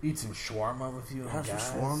games, eat some shawarma with you and Have some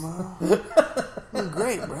guys. shawarma. You're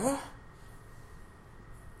great, bro.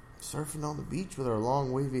 Surfing on the beach with our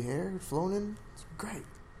long wavy hair flowing in. It's great.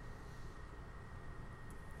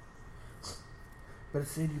 But it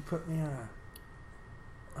said you put me on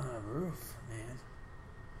a roof, man.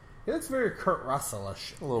 It looks very Kurt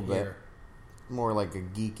Russell-ish. A little bit. More like a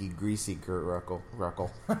geeky, greasy Kurt Russell.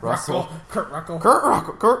 Russell. Kurt Russell. Kurt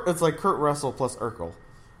Russell. It's like Kurt Russell plus Urkel.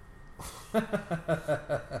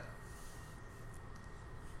 I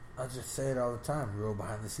just say it all the time. Rule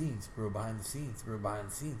behind the scenes. Rule behind the scenes. Rule behind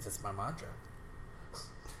the scenes. That's my mantra.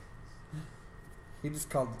 He just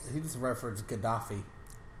referenced Gaddafi.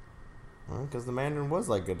 Because the Mandarin was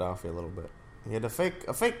like Gaddafi a little bit. He had a fake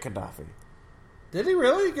Gaddafi. Did he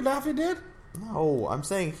really? Gaddafi did? No, I'm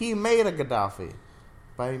saying he made a Gaddafi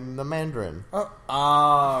by the Mandarin.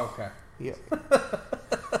 Oh, okay. Yeah.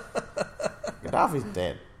 Gaddafi's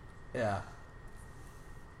dead. Yeah.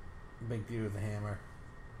 Big dude with a hammer.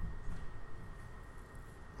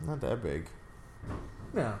 Not that big.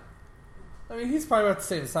 No. I mean, he's probably about the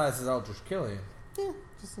same size as Aldrich Killian. Yeah,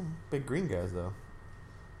 just some big green guys, though.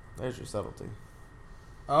 There's your subtlety.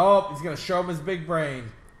 Oh, he's going to show him his big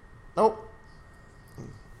brain. Nope.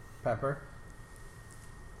 Pepper.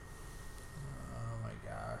 Oh, my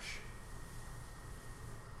gosh.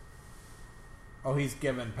 Oh, he's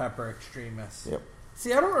giving Pepper Extremis. Yep.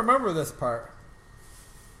 See, I don't remember this part.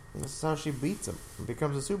 And this is how she beats him and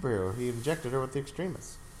becomes a superhero. He injected her with the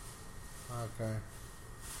Extremis. Okay.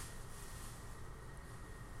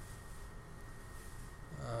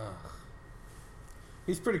 Ugh.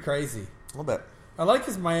 He's pretty crazy. A little bit. I like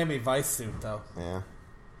his Miami Vice suit, though. Yeah.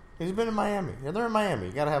 He's been in Miami. Yeah, they're in Miami.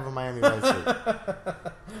 You gotta have a Miami Vice suit.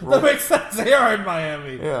 That makes sense. They are in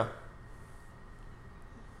Miami. Yeah.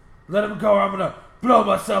 Let him go or I'm gonna blow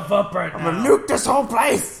myself up right I'm now. gonna nuke this whole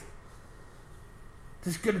place!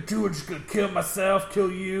 Just gonna kill myself,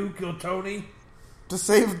 kill you, kill Tony. To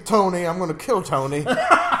save Tony, I'm gonna kill Tony. If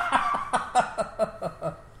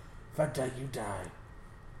I die, you die.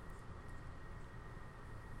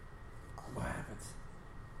 What happens?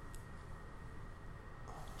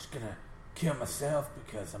 Just gonna kill myself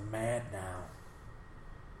because I'm mad now.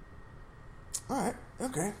 Alright.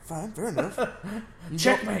 Okay, fine, fair enough.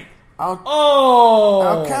 Checkmate.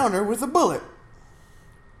 I'll counter with a bullet.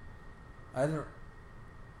 I don't.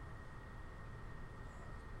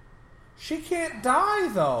 She can't die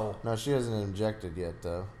though. No, she isn't injected yet,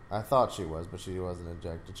 though. I thought she was, but she wasn't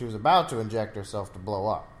injected. She was about to inject herself to blow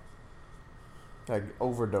up. Like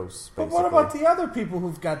overdose, basically. But what about the other people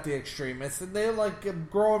who've got the extremists and they're like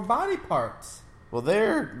growing body parts? Well,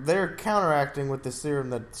 they're counteracting with the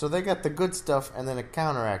serum so they got the good stuff and then a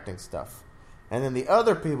counteracting stuff. And then the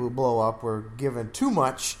other people who blow up were given too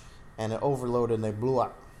much and it overloaded and they blew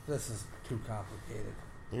up. This is too complicated.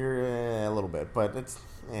 You're a little bit, but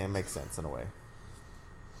it makes sense in a way.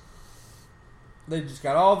 They just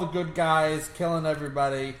got all the good guys killing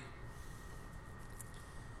everybody.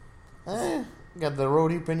 Got the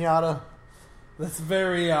roadie pinata. That's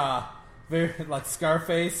very like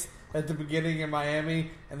Scarface at the beginning in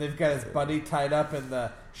Miami, and they've got his buddy tied up in the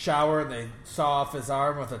shower, and they saw off his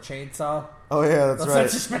arm with a chainsaw. Oh yeah, that's right.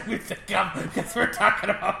 That just made me think of, because we're talking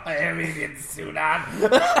about Miami getting sued on.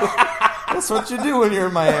 That's what you do when you're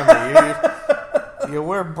in Miami. You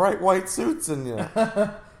wear bright white suits and you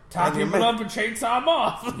tie people up and chainsaw them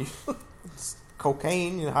off.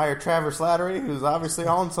 Cocaine. You hire Travis Slattery, who's obviously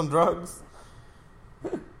on some drugs.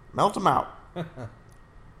 Melt him out. I'm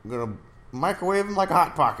gonna microwave him like a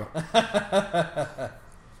Hot Pocket.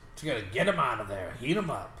 You gotta get him out of there. Heat him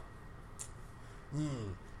up.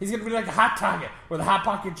 He's gonna be like a hot target, where the hot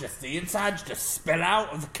pocket the insides just spill out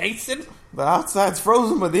of the casing. The outside's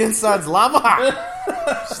frozen, but the inside's lava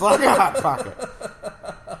hot. Just like a Hot Pocket.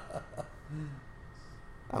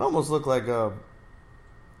 That almost looked like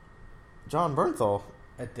John Bernthal.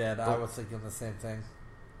 It did. I was thinking the same thing.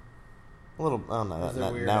 A little. Oh no, It was a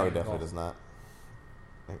now weird he angle. definitely does not.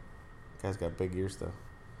 Guy's got big ears though.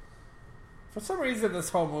 For some reason, this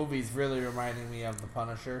whole movie's really reminding me of The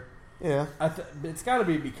Punisher. Yeah. It's got to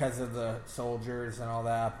be because of the soldiers and all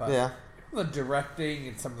that, but Yeah. the directing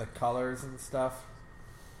and some of the colors and stuff.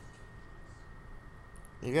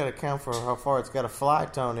 You got to count for how far it's got to fly,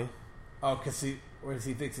 Tony. Oh, because he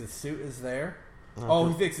thinks his suit is there? No, Oh,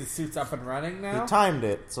 he thinks his suit's up and running now? He timed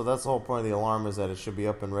it, so that's the whole point of the alarm is that it should be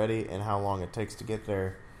up and ready, and how long it takes to get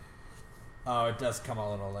there. Oh, it does come a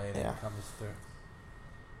little late. Yeah. It comes through.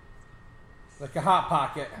 Like a Hot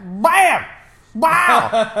Pocket. Bam!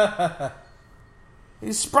 Wow!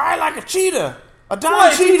 He's spry like a cheetah. A Boy,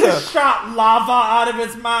 Don he cheetah. just shot lava out of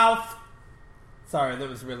his mouth. Sorry, that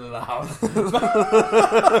was really loud.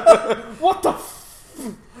 What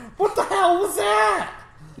the hell was that?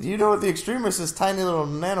 You know what the extremist is? Tiny little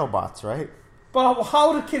nanobots, right? But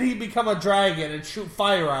how can he become a dragon and shoot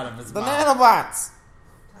fire out of his The mouth? nanobots.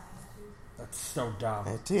 That's so dumb.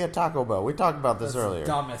 Hey, Tia Taco Bell. We talked about this That's the earlier.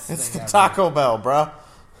 dumbest It's thing the ever. Taco Bell, bruh.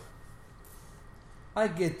 I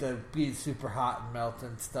get the being super hot and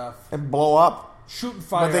melting stuff. And blow up. Shooting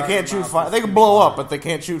fire. But they out can't of shoot your mouth fire. is They can too blow far. up, but they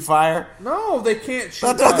can't shoot fire. No, they can't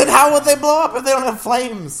shoot Then fire. how would they blow up if they don't have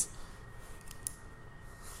flames?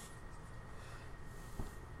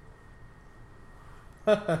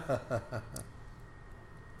 But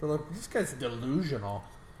look, this guy's delusional.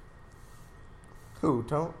 Who,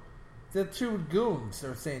 Tony? The two goons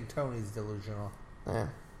are saying Tony's delusional. Yeah.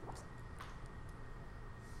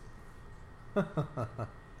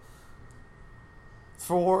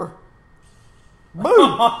 Four.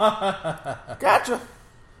 Boom! Gotcha.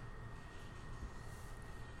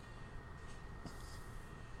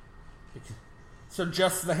 So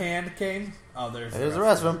just the hand came? Oh, there's There's the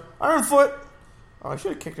rest of them. Iron Foot. Oh, I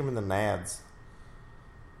should have kicked him in the nads.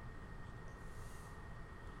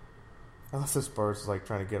 Unless this bird's like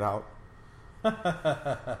trying to get out.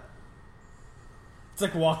 It's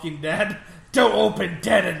like Walking Dead. Don't open,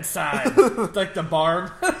 dead inside. It's like the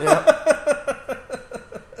barn. Yep.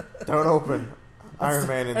 Don't open. Iron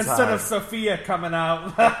Man inside. Instead of Sophia coming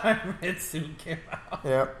out, Iron Man soon came out.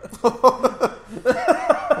 Yep.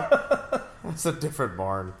 It's a different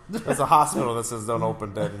barn. There's a hospital that says don't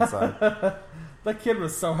open dead inside. That kid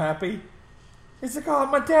was so happy. He's like, oh,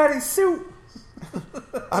 my daddy's suit.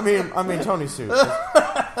 I mean Tony's suit.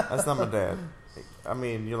 That's not my dad. I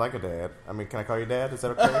mean, you're like a dad. I mean, can I call you dad? Is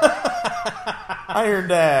that okay? Iron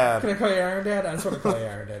Dad. Can I call you Iron Dad? I just want to call you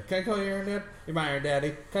Iron Dad. Can I call you Iron Dad? You're my Iron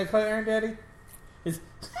Daddy. Can I call you Iron Daddy?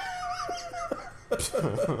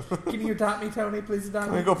 Can you adopt me, Tony? Please adopt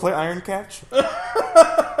Can we me. go play Iron Catch?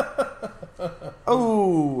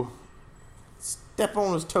 Oh. Step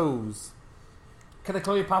on his toes. Can I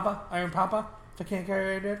call you Papa? Iron Papa? If I can't call you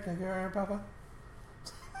Iron Dad, can I call you Iron Papa?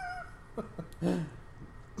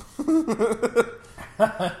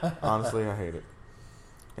 Honestly, I hate it.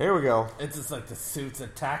 Here we go. It's just like the suit's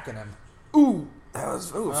attacking him. Ooh! That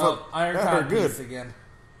was ooh, Well, iron that cod hurt good. piece again.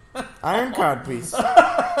 Iron cod piece.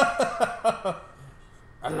 I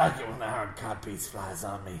like it when the iron cod piece flies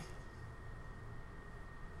on me.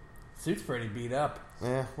 Suit's pretty beat up.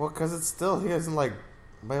 Yeah, well, because it's still he hasn't like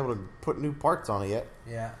been able to put new parts on it yet.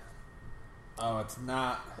 Yeah. Oh, it's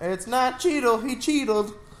not. It's not Cheetle. He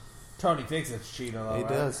cheated. Tony thinks it's Cheeto, though, He right?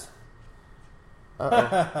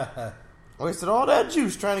 does. Wasted all that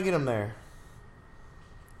juice trying to get him there.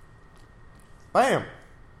 Bam.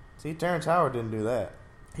 See, Terrence Howard didn't do that.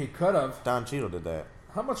 He could have. Don Cheadle did that.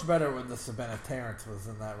 How much better would this have been if Terrence was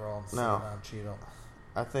in that role instead No. of Don Cheadle?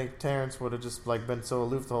 I think Terrence would have just like been so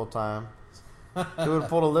aloof the whole time. He would have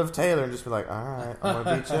pulled a Liv Taylor and just be like, "All right, I'm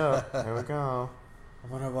gonna beat you up. Here we go." I'm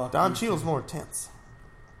gonna walk Don you Cheadle's to- more intense.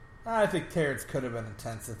 I think Terrence could have been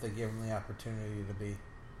intense if they gave him the opportunity to be.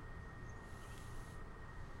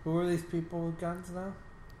 Who are these people with guns now?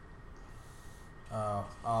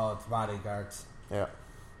 Oh, it's bodyguards. Yeah.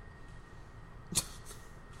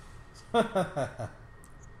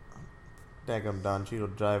 Daggum Don Cheadle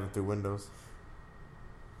driving through windows.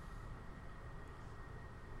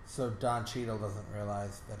 So Don Cheadle doesn't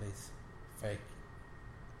realize that he's fake.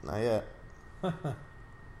 Not yet.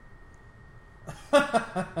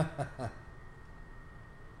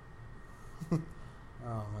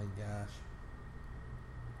 Oh my gosh.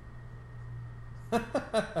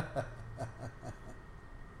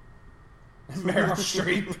 Meryl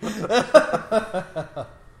Streep.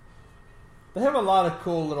 They have a lot of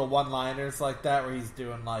cool little one-liners like that where he's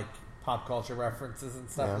doing like pop culture references and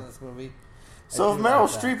stuff Yeah. in this movie. So I if do Meryl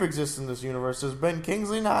like that. Streep exists in this universe, does Ben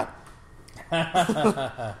Kingsley not?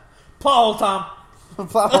 Plot hole, Tom.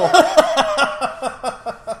 Plot hole.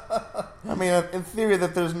 I mean, in theory,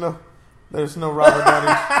 that there's no Robert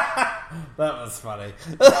Downey. That was funny.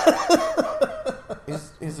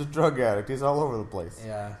 He's a drug addict. He's all over the place.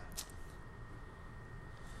 Yeah.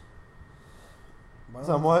 Well,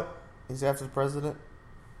 Somewhat. He's after the president.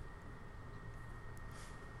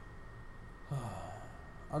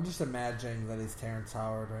 I'm just imagining that he's Terrence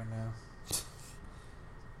Howard right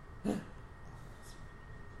now.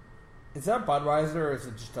 Is that Budweiser or is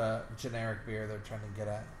it just a generic beer they're trying to get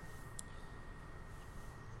at?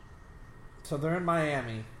 So they're in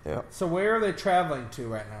Miami. Yeah. So where are they traveling to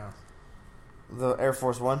right now? The Air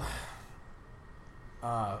Force One.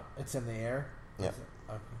 It's in the air? Yeah. Is it?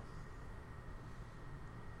 Okay.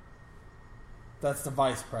 That's the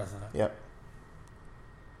vice president. Yep.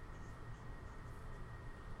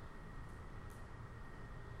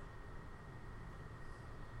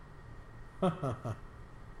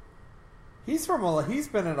 He's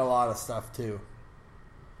been in a lot of stuff too.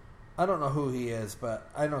 I don't know who he is, but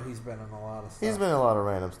I know he's been in a lot of stuff. He's been in a lot of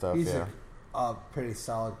random stuff. He's Yeah. a pretty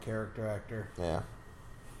solid character actor. Yeah.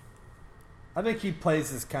 I think he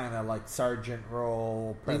plays this kind of like sergeant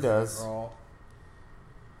role, He president does. role.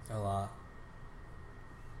 A lot.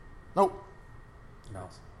 Nope. No.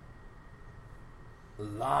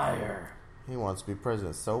 Liar. He wants to be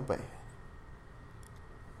president so bad.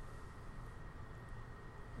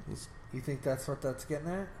 You think that's what that's getting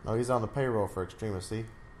at? No, he's on the payroll for extremists. See?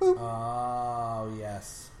 Oh,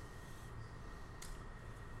 yes.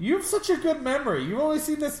 You have such a good memory. You've only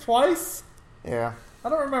seen this twice? Yeah. I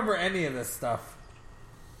don't remember any of this stuff.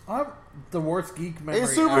 I'm the worst geek memory Hey,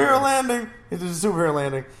 superhero ever. landing. It's a superhero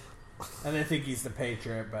landing. And they think he's the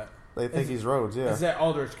Patriot, but... They think he's Rhodes. Yeah. Is that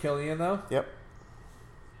Aldrich Killian, though? Yep.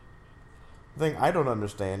 The thing I don't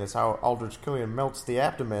understand is how Aldrich Killian melts the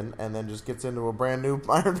abdomen and then just gets into a brand new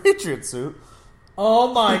Iron Patriot suit.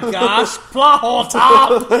 Oh my gosh! Plot hole,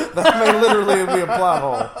 Tom! That may literally be a plot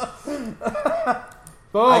hole.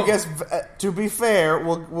 Boom. I guess, to be fair,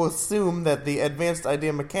 we'll assume that the Advanced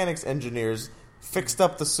Idea Mechanics engineers fixed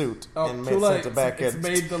up the suit and too late. sent it back It's in.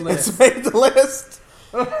 made the list. It's made the list.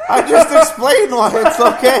 I just explained why it's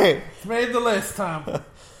okay. It's made the list, Tom.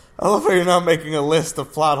 I love how you're not making a list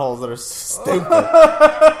of plot holes that are stupid.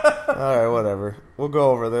 Alright, whatever. We'll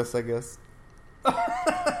go over this, I guess.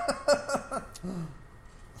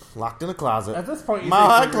 Locked in a closet. At this point, you Mile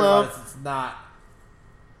High think they Club. realize it's not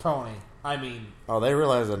Tony. I mean, Oh, they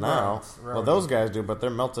realize it now. Rhodes. Well, those guys do, but they're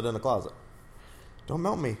melted in the closet. Don't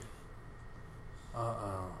melt me.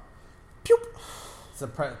 uh-oh. Pew! Is the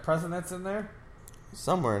president's in there?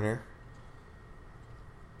 Somewhere in here.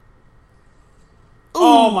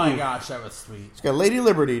 Oh Ooh! my gosh, that was sweet. He's got Lady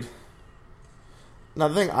Liberty. Now,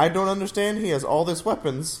 the thing I don't understand, he has all these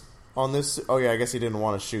weapons on this. Oh, yeah, I guess he didn't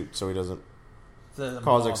want to shoot, so he doesn't Doesn't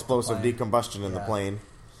cause blow up explosive the plane. decombustion in the Yeah. plane.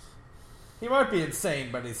 He might be insane,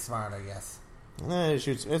 but he's smart, I guess. He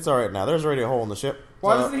shoots. It's all right now. There's already a hole in the ship.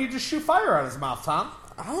 Why So- doesn't he just shoot fire out of his mouth, Tom?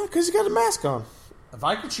 Because he got a mask on. If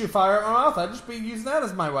I could shoot fire at my mouth, I'd just be using that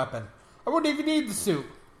as my weapon. I wouldn't even need the suit.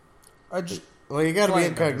 I'd just... Well, you gotta be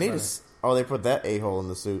Flame incognitus. Oh, they put that a-hole in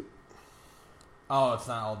the suit. Oh, it's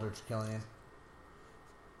not Aldrich Killian.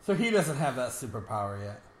 So he doesn't have that superpower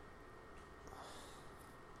yet.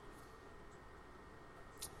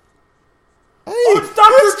 Hey, it's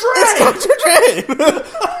Dr. Dre! It's Dr. Dre!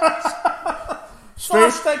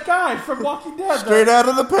 Slash that guy from Walking Dead. Straight out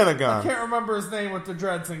of the I Pentagon. can't remember his name with the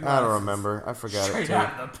dreads and I glasses. don't remember. I forgot Straight it too.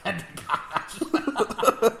 out of the Pentagon.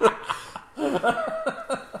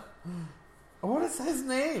 What is his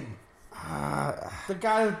name? The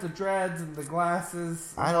guy with the dreads and the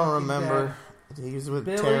glasses. I don't Walking remember. Dead. He was with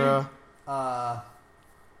Billy? Tara.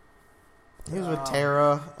 He He was with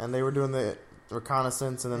Tara, and they were doing the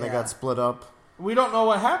reconnaissance, and then they Yeah. got split up. We don't know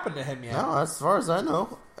what happened to him yet. No, as far as I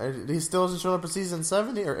know. He still hasn't shown up for season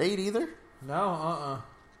 70 or 8 either. No,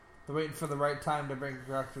 They're waiting for the right time to bring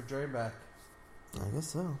Dr. Dre back. I guess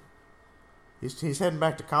so. He's heading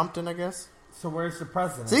back to Compton, I guess. So where's the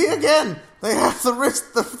president? See, again! They have the wrist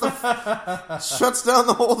shuts down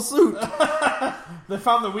the whole suit. They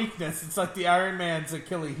found the weakness. It's like the Iron Man's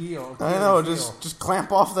Achilles heel. I know, just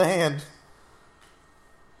clamp off the hand.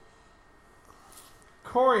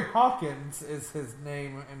 Corey Hawkins is his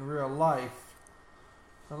name in real life.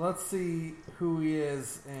 Now let's see who he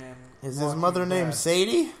is in. Is his Walking mother Dead. named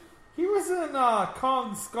Sadie? He was in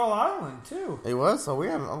Kong Skull Island too. He was? So we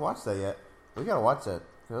haven't watched that yet. We gotta watch that.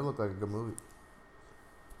 That looked like a good movie.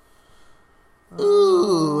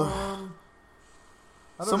 Ooh. I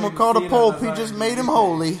don't Someone even called see a it on pope. his He just IMDb made him page.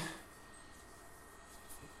 holy.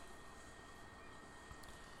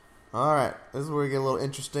 Alright. This is where we get a little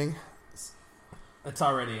interesting. It's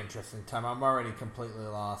already interesting, Tom. I'm already completely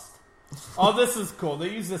lost. Oh, this is cool. They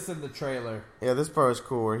use this in the trailer. Yeah, this part is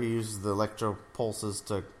cool where he uses the electro pulses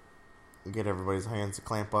to get everybody's hands to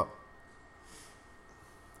clamp up.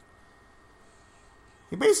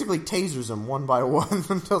 He basically tasers them one by one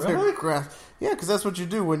until Really? they're grasped. Yeah, because that's what you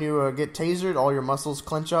do when you get tasered. All your muscles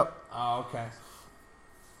clench up. Oh, okay.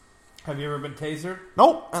 Have you ever been tasered?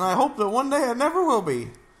 Nope, and I hope that one day I never will be.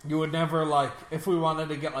 You would never, if we wanted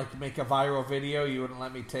to make a viral video, you wouldn't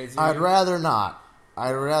let me tase you? I'd rather not.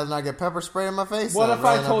 I'd rather not get pepper spray in my face. What I'd if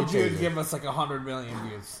I rather not told be you it'd tasered. give us 100 million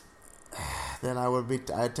views? Then I would be.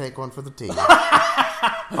 I'd take one for the team.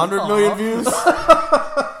 100 million views.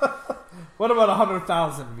 What about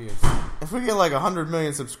 100,000 views? If we get 100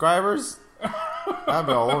 million subscribers, I'd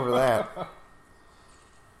be all over that.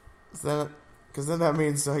 Because then that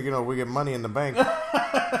means we get money in the bank.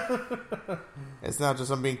 It's not just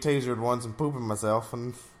I'm being tasered once and pooping myself.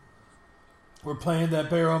 And We're playing that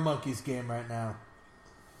Barrel Monkeys game right now.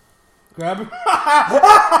 Grab it.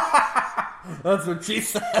 That's what she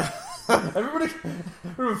said. Everybody,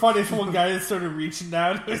 it would be funny if one guy just started reaching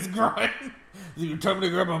down to his groin. You told me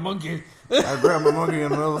to grab my monkey. I grabbed my monkey in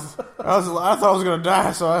the middle. I thought I was gonna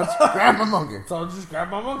die, so I just grabbed my monkey. So I'll just grab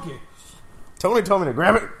my monkey. Tony told me to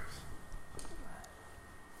grab it.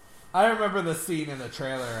 I remember the scene in the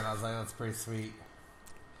trailer, and I was like, "That's pretty sweet."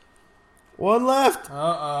 One left.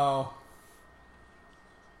 Uh-oh.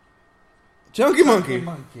 Chunky monkey.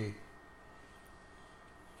 Monkey.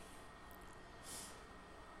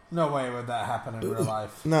 No way would that happen in real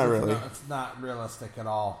life. Not really. No, it's not realistic at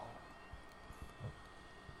all.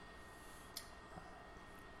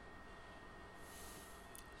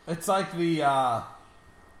 It's like the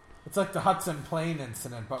Hudson plane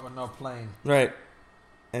incident, but with no plane. Right.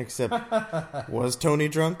 Except, was Tony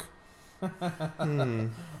drunk? I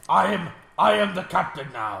am the captain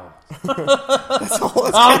now. That's Captain That's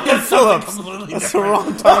something Phillips. completely That's different. the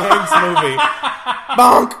wrong Tom Hanks movie.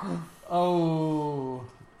 Bonk! Oh,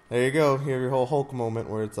 There you go. You have your whole Hulk moment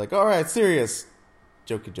where it's like, all right, serious.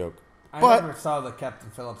 Jokey joke. I But- never saw the Captain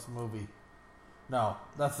Phillips movie. No,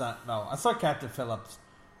 that's not. No, I saw Captain Phillips,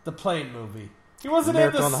 the plane movie. He wasn't in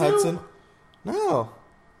Miracle the on the suit. Hudson? No.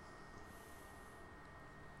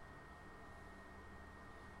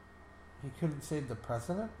 He couldn't save the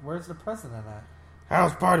president. Where's the president at?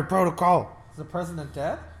 House party protocol. Is the president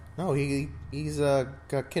dead? No, he's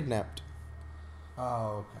got kidnapped.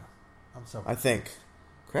 Oh, okay. I'm so. I think.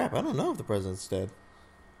 Crap, I don't know if the president's dead.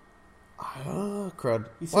 Crud.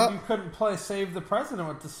 He said What? you couldn't save the president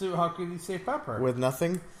with the suit. How could he save Pepper? With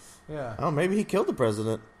nothing? Yeah. Oh, maybe he killed the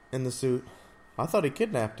president in the suit. I thought he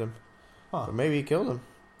kidnapped him. Huh. But maybe he killed him.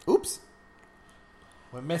 Oops.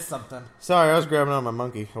 We missed something. Sorry, I was grabbing on my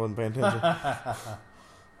monkey. I wasn't paying attention.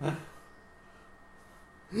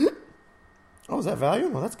 Oh, is that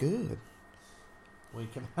Valium? Well, that's good. We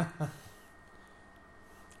can.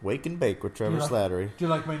 Wake and bake with Trevor Yeah. Slattery. Do you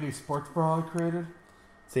like my new sports bra I created?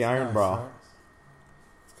 It's the Iron Nice, Bra. right?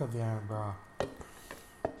 It's called the Iron Bra.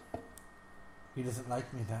 He doesn't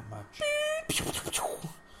like me that much.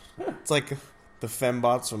 It's like the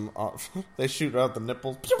fembots from... they shoot out the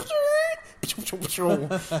nipples.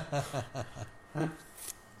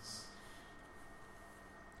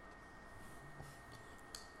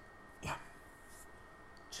 Yeah.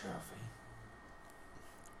 Trophy.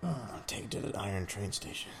 I'll take it to the Iron Train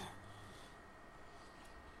Station.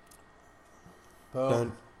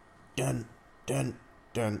 Boom. Dun, dun,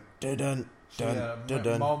 dun, dun, dun, She had dun, a dun,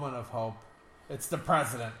 dun. moment of hope. It's the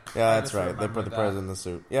president. Yeah, I that's just right. They remembered put the that. president in the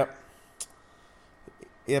suit. Yep.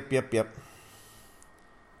 Yep.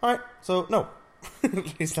 Alright, so, no.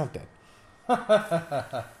 He's not dead.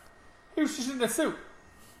 He was just in the suit.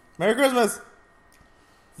 Merry Christmas!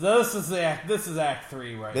 So this is Act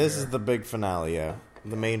 3 right This here. is the big finale, yeah.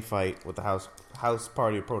 The main fight with the house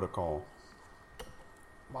party protocol.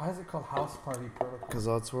 Why is it called House Party Protocol? Because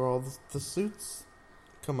that's where all the suits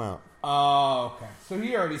come out. Oh, okay. So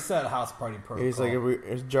he already said House Party Protocol. He's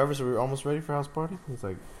like, Jarvis, are we almost ready for house party? He's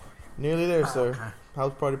like, nearly there, sir. okay.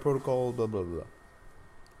 House party protocol, blah, blah, blah.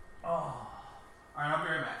 Alright, I'll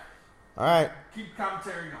be right back. Alright, Keep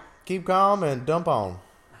commentary going. keep calm and dump on.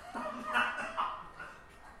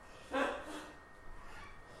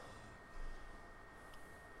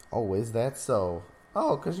 Oh, is that so?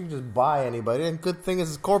 Oh, because you can just buy anybody. And good thing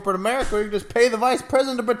is corporate America, you can just pay the vice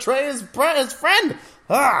president to betray his friend.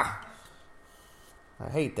 Ah! I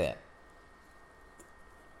hate that.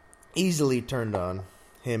 Easily turned on.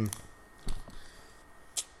 Him.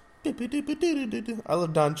 I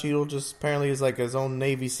love Don Cheadle. Just apparently he's like his own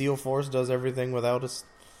Navy SEAL force, does everything without a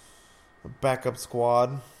backup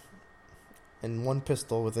squad. And one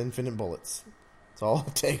pistol with infinite bullets. That's all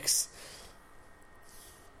it takes.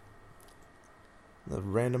 The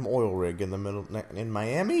random oil rig in the middle. In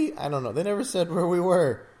Miami? I don't know. They never said where we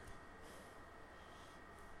were.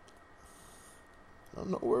 I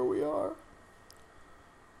don't know where we are.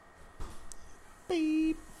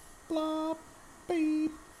 Beep. Blop.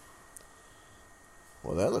 Beep.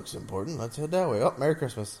 Well, that looks important. Let's head that way. Oh, Merry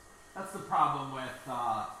Christmas. That's the problem with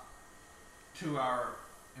 2-hour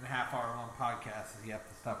and a half hour long podcasts is you have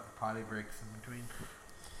to stop the potty breaks in between.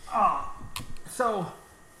 So,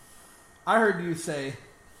 I heard you say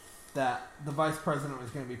that the vice president was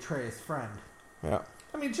going to betray his friend. Yeah.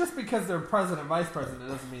 I mean, just because they're president and vice president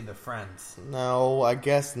doesn't mean they're friends. No, I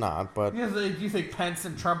guess not, but... Do you think Pence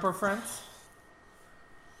and Trump are friends?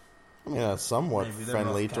 I mean, that's somewhat Maybe they're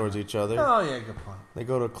friendly both towards kinda- each other. Oh, yeah, good point. They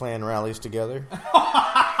go to Klan rallies together.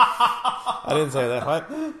 I didn't say that. What?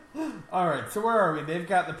 All right, so where are we? They've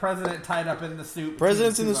got the president tied up in the suit.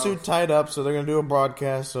 President's in the between suit tied up, so they're going to do a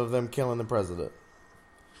broadcast of them killing the president.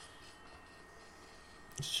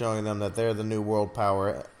 Showing them that they're the new world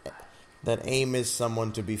power. That AIM is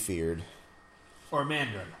someone to be feared. or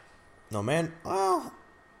Mandarin. No, man. Well,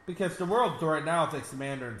 Because the world right now thinks the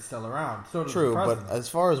Mandarin's still around. So does true, the but president. as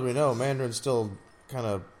far as we know, Mandarin's still kind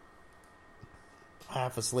of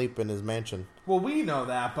half asleep in his mansion. Well, we know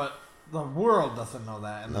that, but the world doesn't know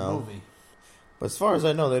that in the No. movie. But as far as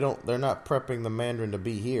I know, they're not prepping the Mandarin to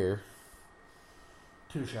be here.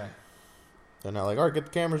 Touche. They're not like, all right, get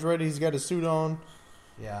the cameras ready. He's got his suit on,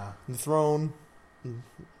 Yeah. the throne,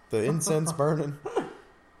 the incense burning.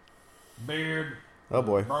 Beard. Oh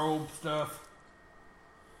boy. Robe stuff.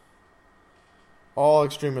 All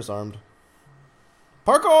extremists armed.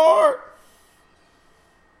 Parkour!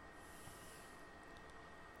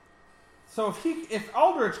 So if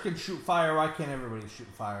Aldrich can shoot fire, why can't everybody shoot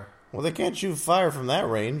fire? Well, they can't shoot fire from that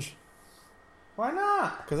range. Why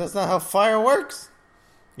not? Because that's not how fire works.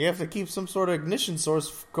 You have to keep some sort of ignition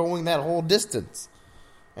source going that whole distance.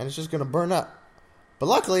 And it's just going to burn up. But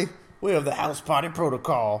luckily, we have the house party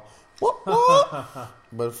protocol. Whoop, whoop.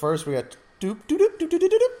 But first, we got... doop, doop, doop, doop, doop, doop,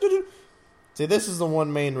 doop, doop. See, this is the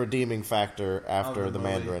one main redeeming factor after the the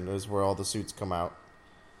movie. Mandarin, is where all the suits come out.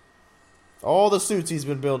 All the suits he's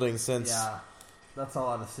been building since... Yeah. That's a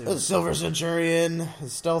lot of The suits. Silver Centurion,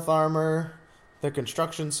 his stealth armor, the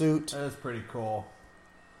construction suit. That is pretty cool.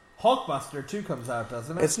 Hulkbuster, too, comes out,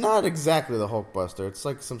 doesn't it? It's not exactly the Hulkbuster. It's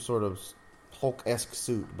like some sort of Hulk-esque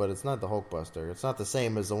suit, but it's not the Hulkbuster. It's not the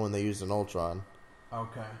same as the one they used in Ultron.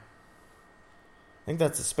 Okay. I think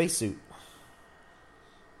that's a spacesuit.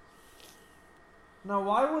 Now,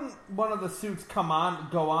 why wouldn't one of the suits go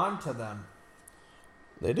on to them?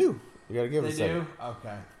 They do. You gotta give it They a second. do?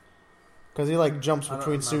 Okay. Because he like jumps I don't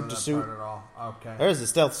between suit remember to that suit. part at all. Okay. There's the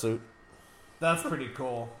stealth suit. That's pretty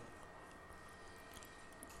cool.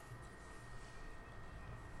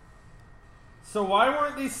 So why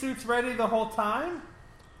weren't these suits ready the whole time?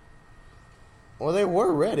 Well, they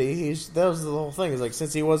were ready. That was the whole thing. Is like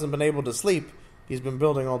since he wasn't been able to sleep, he's been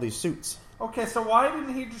building all these suits. Okay, so why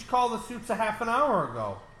didn't he just call the suits a half an hour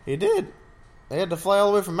ago? He did. They had to fly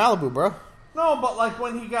all the way from Malibu, bro. No, but like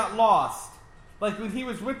when he got lost, like when he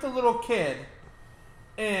was with the little kid,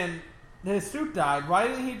 and his suit died. Why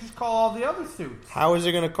didn't he just call all the other suits? How is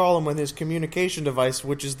he going to call him when his communication device,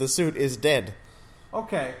 which is the suit, is dead?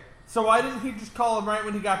 Okay, so why didn't he just call him right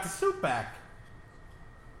when he got the suit back?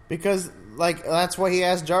 Because, like, that's why he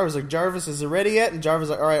asked Jarvis, like, Jarvis, is it ready yet? And Jarvis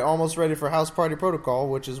like, all right, almost ready for house party protocol,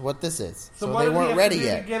 which is what this is. So what they did he weren't have ready to do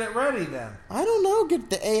yet. to get it ready then? I don't know. Get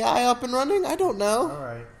the AI up and running? I don't know. All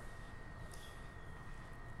right.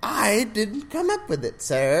 I didn't come up with it,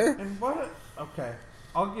 sir. And what? Okay,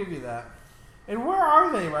 I'll give you that. And where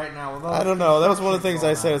are they right now? With all I don't the know. That was one of the things construction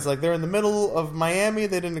I going said. on? It's like they're in the middle of Miami.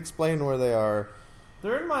 They didn't explain where they are.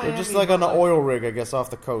 They're in Miami. They're just like on but, an oil rig, I guess, off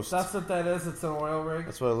the coast. That's what that is. It's an oil rig.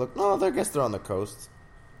 That's what it looked. No, I guess they're on the coast.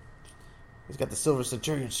 He's got the Silver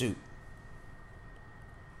Centurion suit.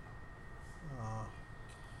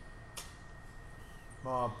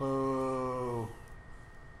 Oh, boo.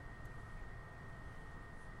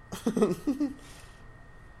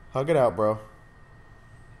 Hug it out, bro.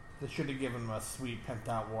 They should have given him a sweet pent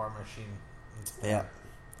out war machine. Yeah.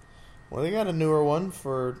 Well, they got a newer one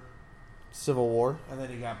for Civil War. And then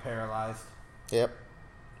he got paralyzed. Yep.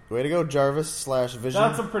 Way to go, Jarvis / Vision.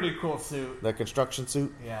 That's a pretty cool suit. The construction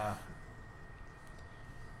suit Yeah.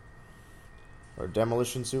 or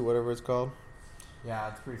demolition suit, whatever it's called. Yeah,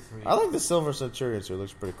 it's pretty sweet. I like the Silver Centurion suit. It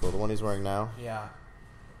looks pretty cool. The one he's wearing now. Yeah.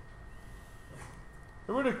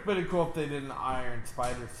 It would have been cool if they did an Iron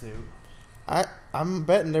Spider suit. I'm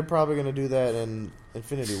betting they're probably going to do that in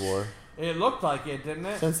Infinity War. It looked like it, didn't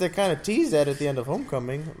it? Since they kind of teased that at the end of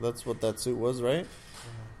Homecoming. That's what that suit was, right?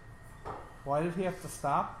 Why did he have to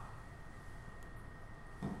stop?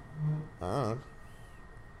 I don't know.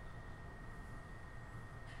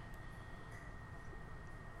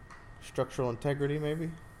 Structural integrity,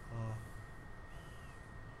 maybe?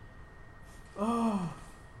 Oh.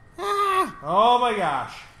 Oh my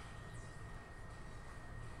gosh.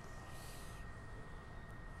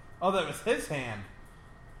 Oh, that was his hand.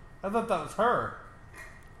 I thought that was her.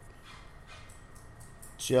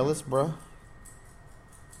 Jealous, bruh.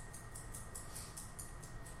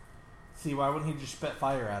 See, why wouldn't he just spit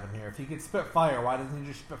fire at him here? If he could spit fire, why doesn't he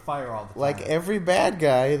just spit fire all the time? Like every bad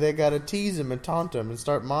guy, they gotta tease him and taunt him and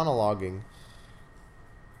start monologuing.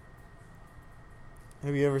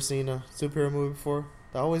 Have you ever seen a superhero movie before?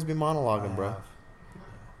 They always be monologuing, bro.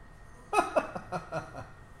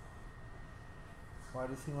 Why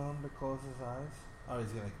does he want him to close his eyes? Oh,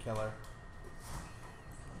 he's gonna kill her.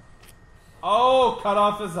 Oh, cut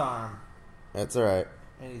off his arm. That's alright.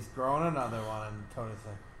 And he's growing another one, and Tony's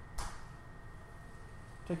like,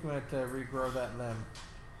 take a minute to regrow that limb.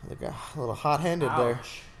 They got a little hot-handed there.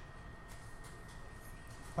 Ouch.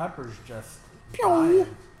 Pepper's just Pew. dying. I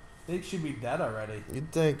think she'd be dead already.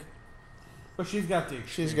 You'd think. But she's got the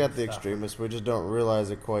extremist. She's got the stuff. extremist. We just don't realize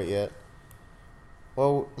it quite yet.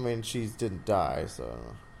 Well, I mean, she didn't die, so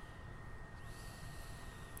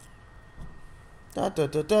I don't know.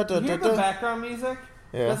 You hear the background music?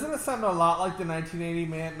 Yeah. Doesn't it sound a lot like the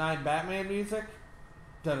 1989 Batman music?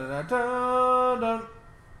 Da-da-da-da-dun.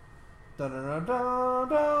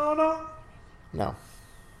 Da-da-da-da-da-dun. No.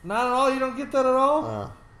 Not at all? You don't get that at all?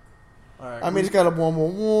 All right. I mean, it's got a boom,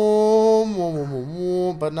 boom, boom, boom, boom, boom,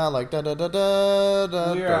 boom, but not like da da da da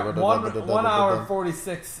da. We're at 1 hour and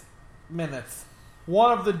 46 minutes.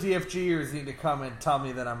 One of the DFGers need to come and tell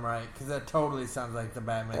me that I'm right, because that totally sounds like the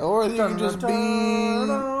Batman. Or you can just be.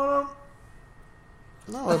 Da-da-da-da-da.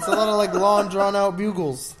 No, it's a lot of like long, drawn out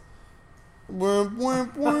bugles. Worm,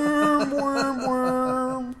 worm, worm, worm,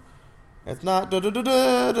 worm. It's not da da da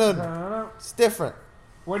da da. Da-da. It's different.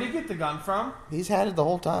 Where do you get the gun from? He's had it the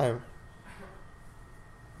whole time.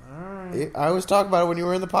 Alright. I was talking about it when you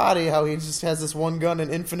were in the potty, how he just has this one gun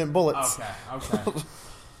and infinite bullets. Okay.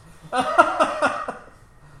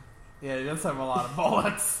 Yeah, he does have a lot of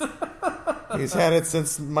bullets. He's had it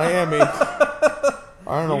since Miami. I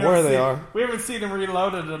don't know where they are. We haven't seen him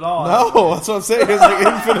reloaded at all. No, that's what I'm saying. It's like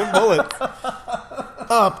infinite bullets.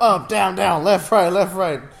 Up, down, down, left,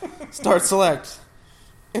 right. Start select.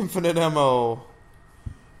 Infinite ammo.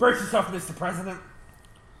 Brace yourself, Mr. President.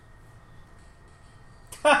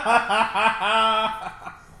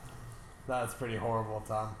 That's pretty horrible,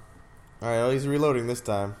 Tom. Alright, well, he's reloading this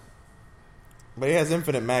time. But he has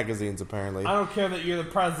infinite magazines, apparently. I don't care that you're the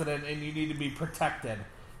president and you need to be protected.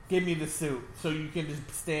 Give me the suit so you can just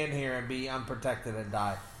stand here and be unprotected and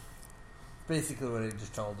die. Basically what he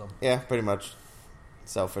just told him. Yeah, pretty much.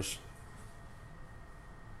 Selfish.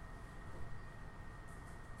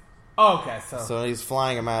 Okay, so So he's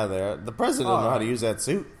flying him out of there. The president doesn't know how to use that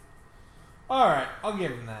suit. All right, I'll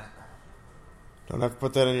give him that. Don't have to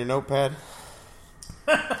put that in your notepad.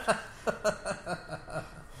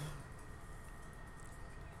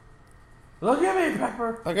 Look at me,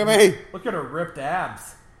 Pepper. Look at me. Look at her ripped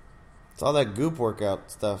abs. It's all that goop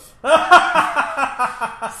workout stuff.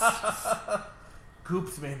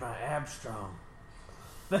 Goop's made my abs strong.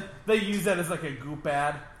 They use that as like a goop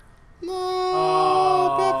ad.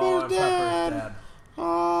 No, Pepper's dead.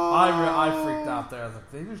 Oh. I freaked out there. I was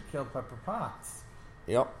like, they just killed Pepper Potts.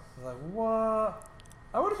 Yep. I was like, what?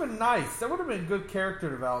 That would have been nice. That would have been good character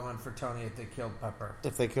development for Tony if they killed Pepper.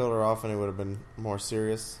 If they killed her off, and it would have been more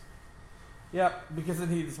serious. Yep, because then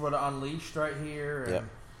he just would have unleashed right here. And... Yep.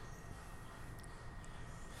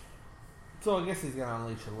 So I guess he's going to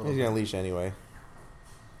unleash a little He's bit. going to unleash anyway.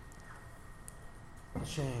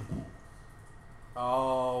 Shame.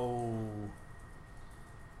 Oh.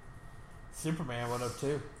 Superman would have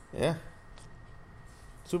too. Yeah.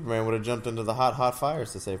 Superman would have jumped into the hot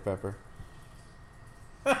fires to save Pepper.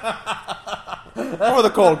 Or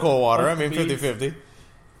the cold water. I mean, 50-50.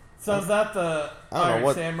 So is that the I don't know Iron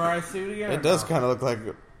what- Samurai suit again? It does kind of look like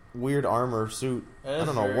a weird armor suit. It I is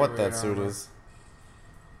don't know very what that weird suit armor. is.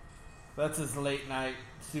 That's his late night,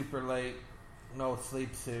 super late, no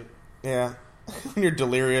sleep suit. Yeah. When you're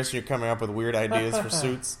delirious and you're coming up with weird ideas for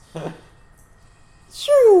suits.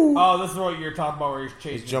 Shoo! Oh, this is what you're talking about where he's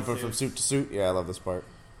chasing He's jumping the from suits. suit to suit. Yeah, I love this part.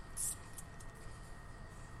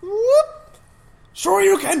 Whoop! Sure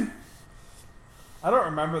you can! I don't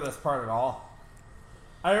remember this part at all.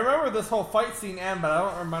 I remember this whole fight scene end, but I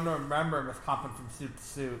don't remember him hopping from suit to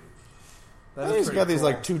suit. That I is think he's pretty got these cool.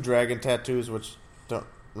 like 2 dragon tattoos, which don't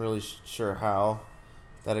really sure how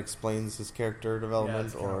that explains his character Yeah, development,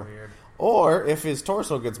 it's kinda weird. or if his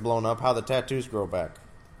torso gets blown up, how the tattoos grow back.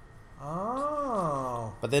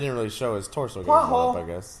 Oh. But they didn't really show his torso Plot getting blown hole. up, I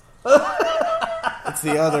guess. It's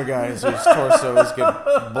the other guys whose torsos get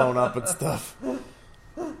blown up and stuff.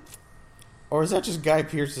 Or is that just Guy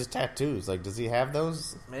Pearce's tattoos? Like, does he have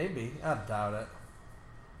those? Maybe. I doubt it.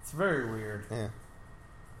 It's very weird. Yeah.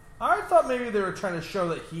 I thought maybe they were trying to show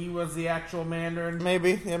that he was the actual Mandarin.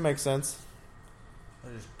 Maybe. It makes sense.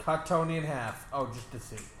 They just cut Tony in half. Oh, just to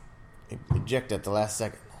see. Eject at the last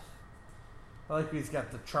second. I like he's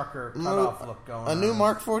got the trucker cutoff look going A on. new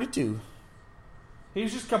Mark 42.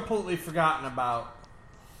 He's just completely forgotten about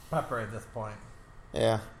Pepper at this point.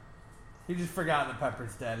 Yeah. He's just forgotten that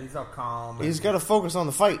Pepper's dead. He's all calm. He's got to focus on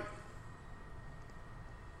the fight.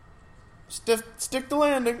 Stick the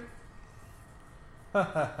landing.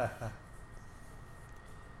 That's...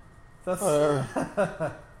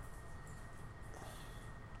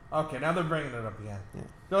 Okay, now they're bringing it up again. Yeah.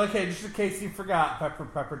 They're like, hey, just in case you forgot,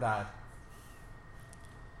 Pepper died.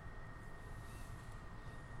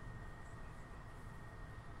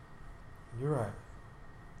 You're right.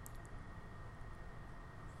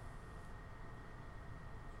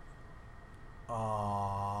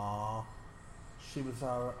 Aww. She was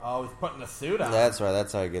he's putting a suit on. That's right.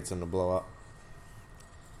 That's how he gets him to blow up.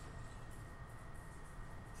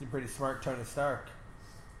 He's a pretty smart Tony Stark.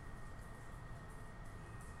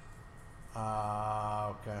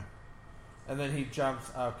 Okay. And then he jumps.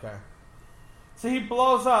 Okay. So he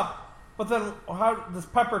blows up, but then how does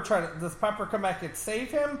Pepper Does Pepper come back and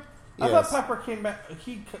save him? I Yes. thought Pepper came back.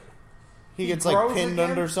 He He gets like grows pinned again?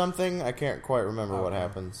 under something. I can't quite remember what Okay.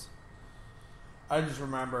 happens. I just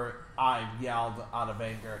remember I yelled out of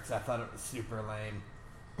anger because I thought it was super lame.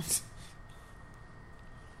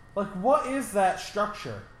 Like, what is that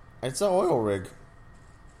structure? It's an oil rig.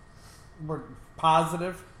 We're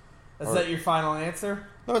positive. Is Or- that your final answer?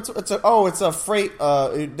 No, it's a freight.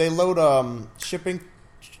 They load shipping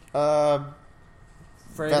Freighters?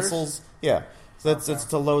 vessels. Yeah, so Okay. it's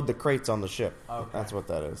to load the crates on the ship. Okay. That's what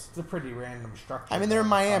that is. It's a pretty random structure. I mean, they're in though,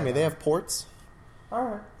 Miami. I They know. have ports. All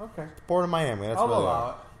right. Okay. Port of Miami. That's I'll where they allow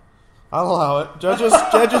are. it. I'll allow it.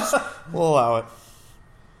 Judges will allow it.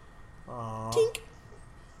 Aww. Tink.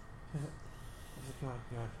 Oh,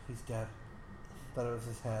 God, he's dead. Thought it was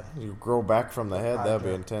his head. You grow back from the head. That'd be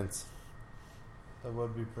Hydra. intense. That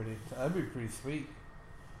would be pretty. That'd be pretty sweet.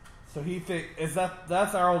 So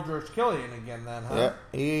that's our old George Killian again then, huh? Yeah,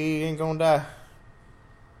 he ain't gonna die.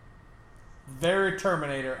 Very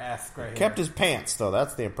Terminator-esque right Kept here. his pants though.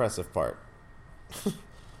 That's the impressive part.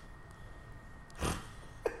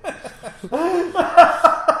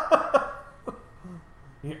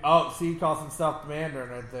 See, he calls himself the Mandarin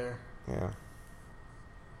right there. Yeah.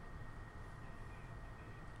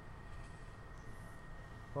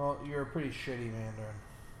 Well, you're a pretty shitty Mandarin.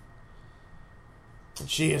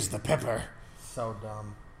 She is the pepper. So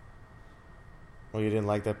dumb. Well, you didn't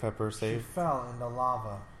like that pepper She save? fell into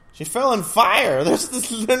lava. She fell in fire.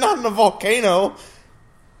 They're not in a volcano.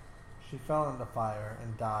 She fell into fire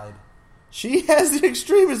and died. She has the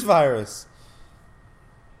extremist virus.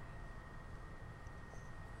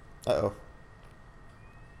 Uh-oh.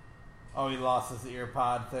 Oh, he lost his ear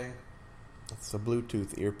pod thing? It's a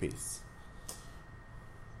Bluetooth earpiece.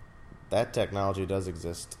 That technology does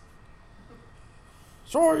exist.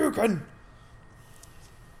 Sure you can.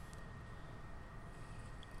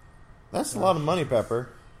 That's a lot of money, Pepper.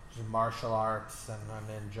 She's martial arts and a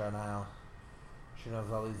ninja now. She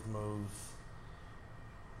knows all these moves.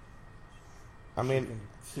 I She mean, can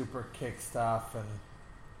super kick stuff and...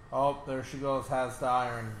 Oh, there she goes, has the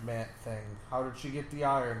Iron Man thing. How did she get the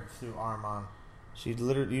Iron Suit arm on? she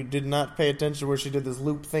literally, you did not pay attention where she did this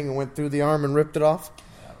loop thing and went through the arm and ripped it off?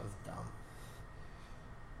 That was dumb.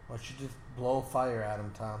 Why don't you just blow fire at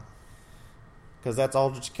him, Tom? Because that's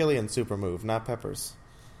Aldrich Killian's super move, not Pepper's.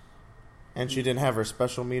 And she didn't have her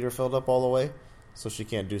special meter filled up all the way, so she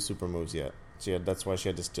can't do super moves yet. That's why she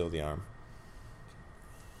had to steal the arm.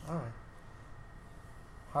 Alright.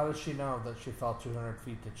 How does she know that she fell 200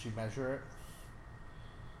 feet? Did she measure it?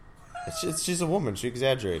 She's a woman. She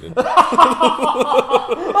exaggerated. Oh,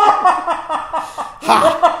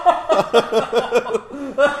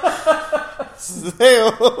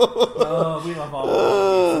 we love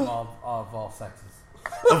all sexes.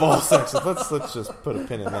 Of all sexes. Let's just put a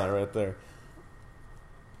pin in that right there.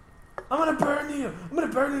 I'm gonna burn you. I'm gonna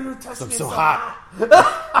burn you to touch I'm me. so hot.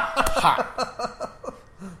 Hot.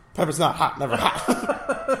 Pepper's not hot. Never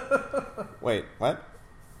hot. Wait, what?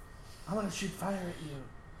 I'm gonna shoot fire at you.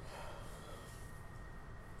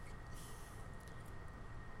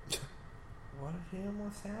 What did he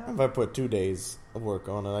almost have? If I put 2 days of work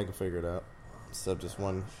on it, I can figure it out. Instead of just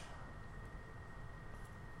one.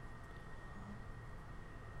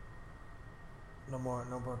 No more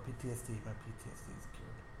PTSD. My PTSD is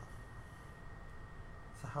cured.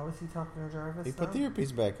 So how is he talking to Jarvis? He put now? the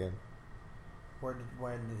earpiece back in. When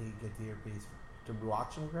did he get the earpiece? Did we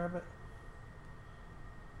watch him grab it?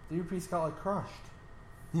 The earpiece got like crushed.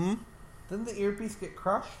 Didn't the earpiece get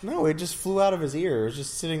crushed? No, it just flew out of his ear. It was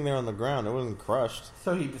just sitting there on the ground. It wasn't crushed.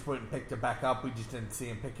 So he just went and picked it back up. We just didn't see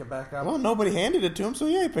him pick it back up. Well, nobody handed it to him, so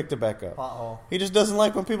yeah, he picked it back up. Plot hole. He just doesn't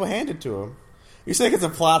like when people hand it to him. You think it's a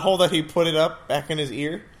plot hole that he put it up back in his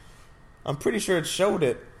ear? I'm pretty sure it showed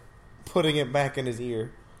it putting it back in his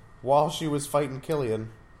ear while she was fighting Killian.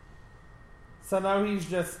 So now he's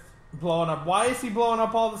just blowing up. Why is he blowing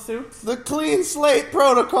up all the suits? The clean slate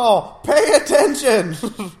protocol. Pay attention.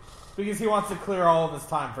 Because he wants to clear all of his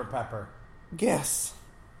time for Pepper. Yes.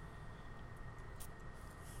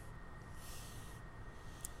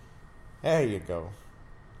 There you go.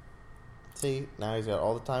 See, now he's got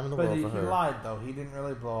all the time in the But world he for her. lied, though. He didn't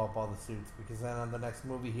really blow up all the suits. Because then on the next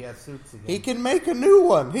movie, he has suits again. He can make a new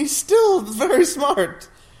one. He's still very smart.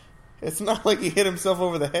 It's not like he hit himself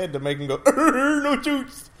over the head to make him go, no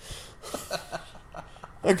suits.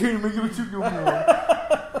 I can't make him a suit no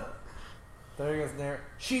more. There he goes there.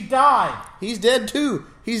 She died! He's dead too.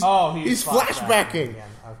 He's flashbacking. Again.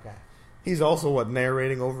 Okay. He's also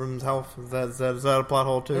narrating over himself. Is that a plot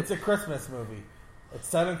hole too? It's a Christmas movie. It's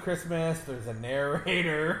set in Christmas. There's a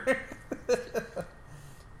narrator.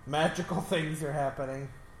 Magical things are happening.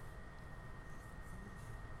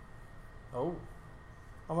 Oh.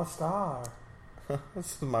 I'm a star.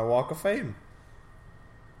 This is my walk of fame.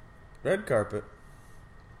 Red carpet.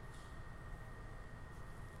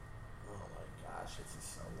 Oh my gosh, this is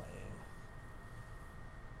so lame.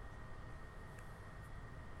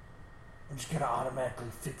 I'm just gonna automatically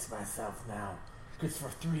fix myself now. Because for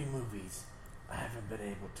 3 movies, I haven't been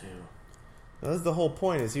able to. That's the whole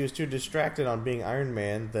point, is he was too distracted on being Iron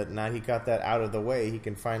Man that now he got that out of the way, he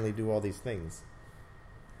can finally do all these things.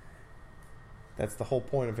 That's the whole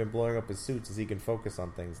point of him blowing up his suits, is he can focus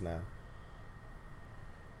on things now.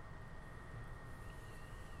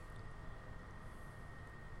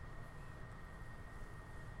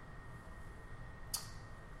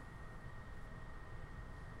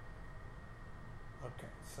 Okay,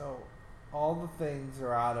 so all the things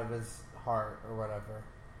are out of his heart or whatever.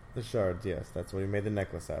 The shards, yes, that's what he made the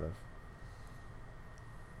necklace out of.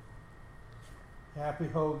 Happy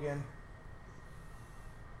Hogan.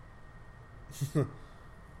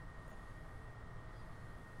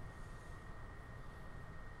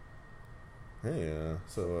 Yeah,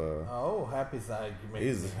 so Oh, happy side. You make me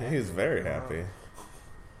happy. he's very happy.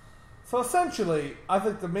 So essentially, I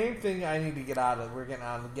think the main thing I need to get out of getting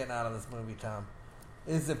out of this movie, Tom,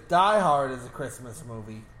 is if Die Hard is a Christmas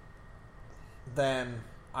movie, then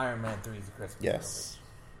Iron Man 3 is a Christmas movie.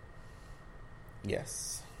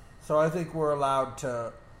 Yes. So I think we're allowed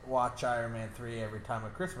to watch Iron Man 3 every time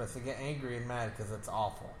at Christmas and get angry and mad because it's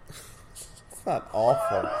awful. It's not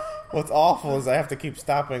awful. What's awful is I have to keep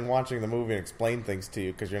stopping watching the movie and explain things to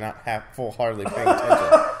you because you're not full-heartedly paying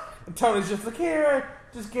attention. And Tony's just like, here,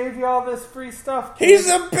 I just gave you all this free stuff. He's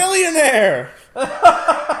a billionaire!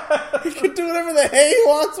 He can do whatever the hell he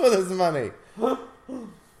wants with his money.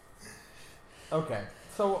 Okay,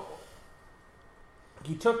 so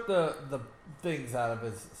he took the things out of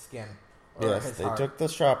his skin. Or Yes, his they heart. took the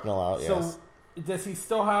shrapnel out, So yes. does he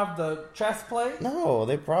still have the chest plate? No,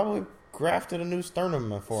 they probably grafted a new sternum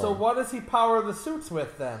for So him. what does he power the suits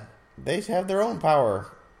with then? They have their own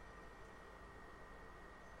power.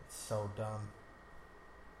 It's so dumb.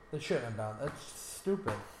 They shouldn't have done that. That's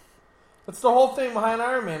stupid. That's the whole thing behind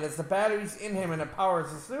Iron Man is the battery's in him and it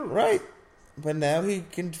powers the suit. Right. But now he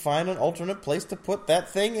can find an alternate place to put that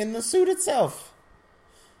thing in the suit itself.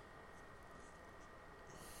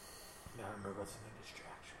 I remember what's a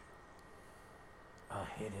distraction. I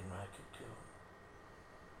hid in my cocoon.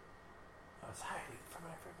 I was hiding from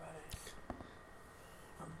everybody.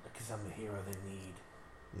 Because I'm the hero they need.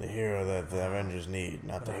 The hero that the Avengers need,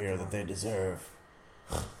 not the hero that they deserve.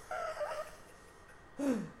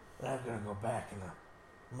 And I'm gonna go back and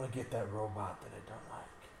I'm gonna get that robot that I don't like.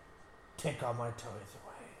 Take all my toys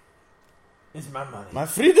away. It's my money. My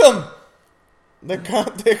freedom! They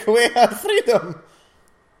can't take away our freedom!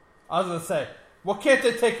 I was going to say, what can't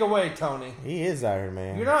they take away, Tony? He is Iron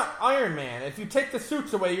Man. You're not Iron Man. If you take the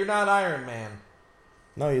suits away, you're not Iron Man.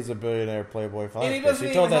 No, he's a billionaire playboy And he philanthropist. doesn't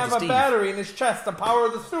He even told that have to a Steve. battery in his chest to power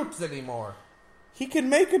the suits anymore. He can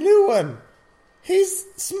make a new one. He's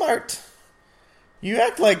smart. You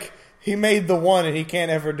act like he made the one and he can't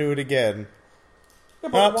ever do it again. Yeah,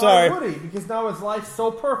 but I'm why sorry. would he? Because now his life's so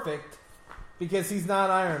perfect because he's not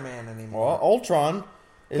Iron Man anymore. Well, Ultron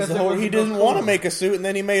is 'Cause the it whole. was He a didn't cool want to one. make a suit, and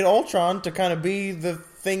then he made Ultron to kind of be the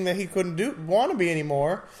thing that he couldn't want to be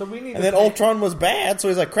anymore. So we need And to then make- Ultron was bad, so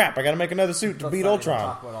he's like, "Crap! I got to make another suit to Let's beat not even Ultron."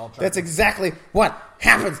 talk about Ultron. That's exactly what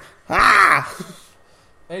happens. Ah!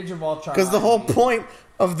 Age of Ultron. Because the whole I mean, point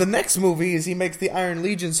of the next movie is he makes the Iron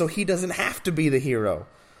Legion so he doesn't have to be the hero.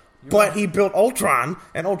 You're But right. he built Ultron,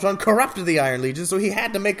 and Ultron corrupted the Iron Legion, so he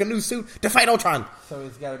had to make a new suit to fight Ultron. So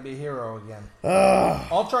he's got to be a hero again. Ugh.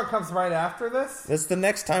 Ultron comes right after this? That's the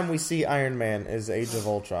next time we see Iron Man is Age of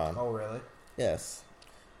Ultron. Oh, really? Yes.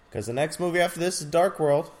 Because the next movie after this is Dark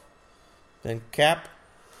World, then Cap,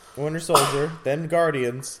 Winter Soldier, then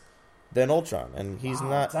Guardians, then Ultron. And he's Wow,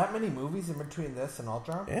 not... that many movies in between this and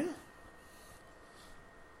Ultron? Yeah.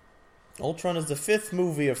 Ultron is the 5th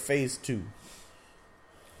movie of Phase 2.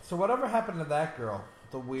 So whatever happened to that girl?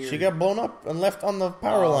 The weird... She got blown up and left on the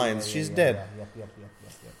power Oh, lines. yeah, She's yeah, dead. Yeah, yep.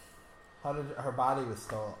 How did her body was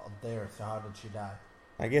still there? So how did she die?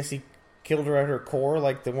 I guess he killed her at her core,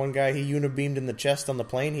 like the one guy he unibeamed in the chest on the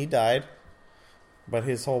plane. He died. But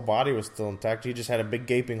his whole body was still intact. He just had a big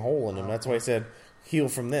gaping hole in him. That's why he said, heal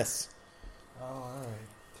from this. Oh, all right.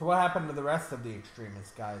 So what happened to the rest of the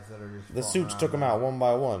extremist guys that are just The floating suits around took him now? out one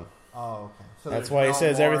by one. Oh, okay. So That's there's why he no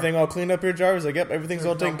says, more- everything all cleaned up here, Jarvis? Like, yep, everything's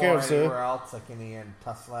all there's taken no care more of, sir. anywhere else, like any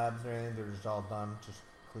test labs or anything. They're just all done, just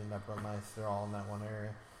cleaned up real nice. They're all in that one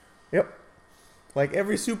area. Yep. Like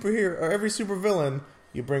every superhero or every supervillain,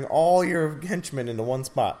 you bring all your henchmen into one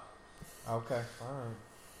spot. Okay, all right.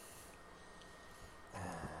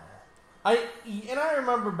 I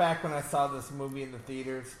remember back when I saw this movie in the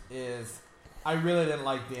theaters is I really didn't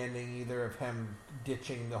like the ending either of him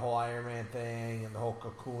ditching the whole Iron Man thing and the whole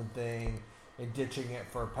cocoon thing and ditching it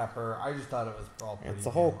for Pepper. I just thought it was all pretty It's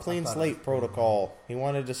the whole dim. I clean thought it slate was pretty protocol. He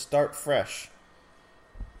wanted to start fresh.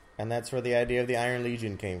 And that's where the idea of the Iron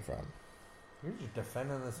Legion came from. dim. You're just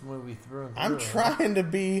defending this movie through and through. I'm huh? trying to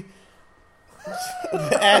be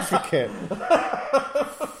the advocate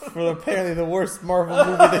for apparently the worst Marvel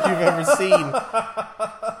movie that you've ever seen.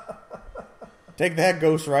 Take that,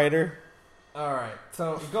 Ghost Rider. All right.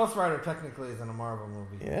 So Ghost Rider technically isn't a Marvel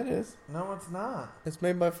movie. Yeah, it is. No, it's not. It's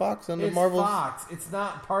made by Fox under It's Marvel's... Fox. It's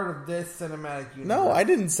not part of this cinematic universe. No, I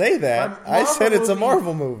didn't say that. By I said it's a movie-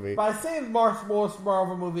 Marvel movie. By saying most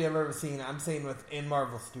Marvel movie I've ever seen, I'm saying within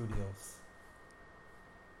Marvel Studios.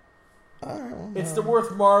 All right, well, It's the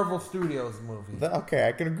worst Marvel Studios movie. okay,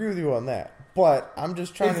 I can agree with you on that. But I'm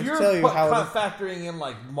just trying If to you're tell you how... factoring in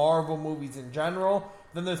like Marvel movies in general,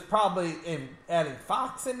 then there's probably in adding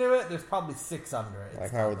Fox into it. There's probably 6 under it. Like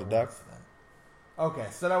It's Howard not the Duck? worst then. Okay,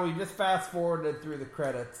 so now we just fast forwarded through the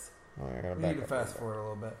credits. Oh, I gotta We back need to up fast a forward a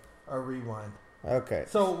little bit or rewind. bit. Okay.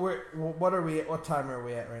 So what are we? What time are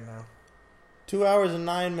we at right now? 2 hours and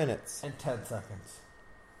 9 minutes. And 10 seconds.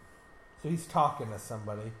 So he's talking to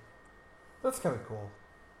somebody. That's kind of cool.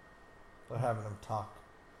 They're having him talk.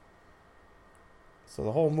 So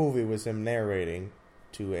the whole movie was him narrating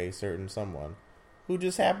to a certain someone who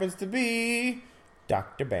just happens to be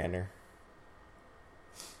Dr. Banner.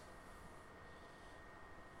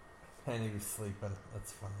 And he was sleeping.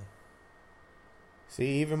 That's funny.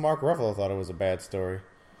 See, even Mark Ruffalo thought it was a bad story.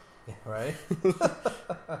 Yeah, right?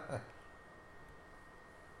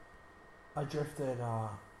 I drifted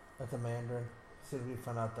at the Mandarin. As soon as we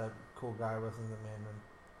found out that cool guy was in the Mandarin.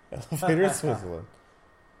 Elevator Switzerland.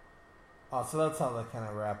 Oh, so that's how they kind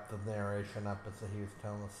of wrapped the narration up, is that he was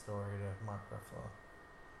telling the story to Mark Ruffalo.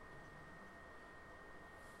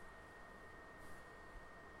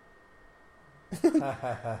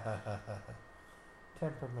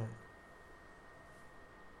 Temperament.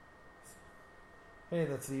 Hey,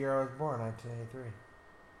 that's the year I was born,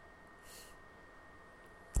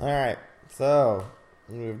 1983. Alright, so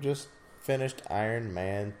we've just finished Iron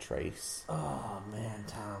Man Trace. Oh man,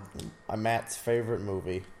 Tom. Matt's favorite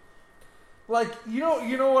movie. Like, you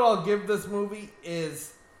know what I'll give this movie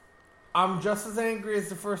is, I'm just as angry as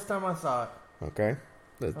the first time I saw it. Okay.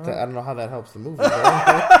 I don't know how that helps the movie. But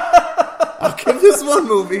okay. I'll give this one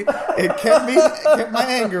movie. It kept my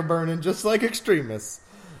anger burning, just like Extremis.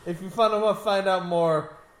 If you want to find out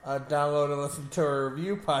more, download and listen to our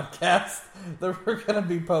review podcast that we're going to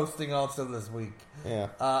be posting also this week. Yeah.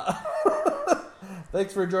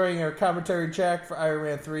 Thanks for joining our commentary check for Iron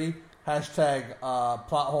Man 3. Hashtag Plot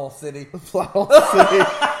Hole City. Plot Hole City.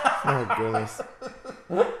 Oh, goodness.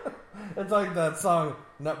 It's like that song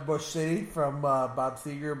Nutbush City from Bob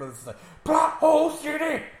Seger, but it's like Plot Hole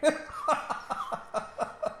City.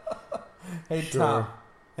 Hey, Sure. Tom.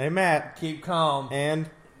 Hey, Matt. Keep calm. And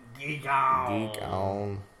Geek on. geek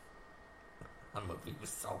on. That movie was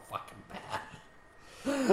so fucking bad.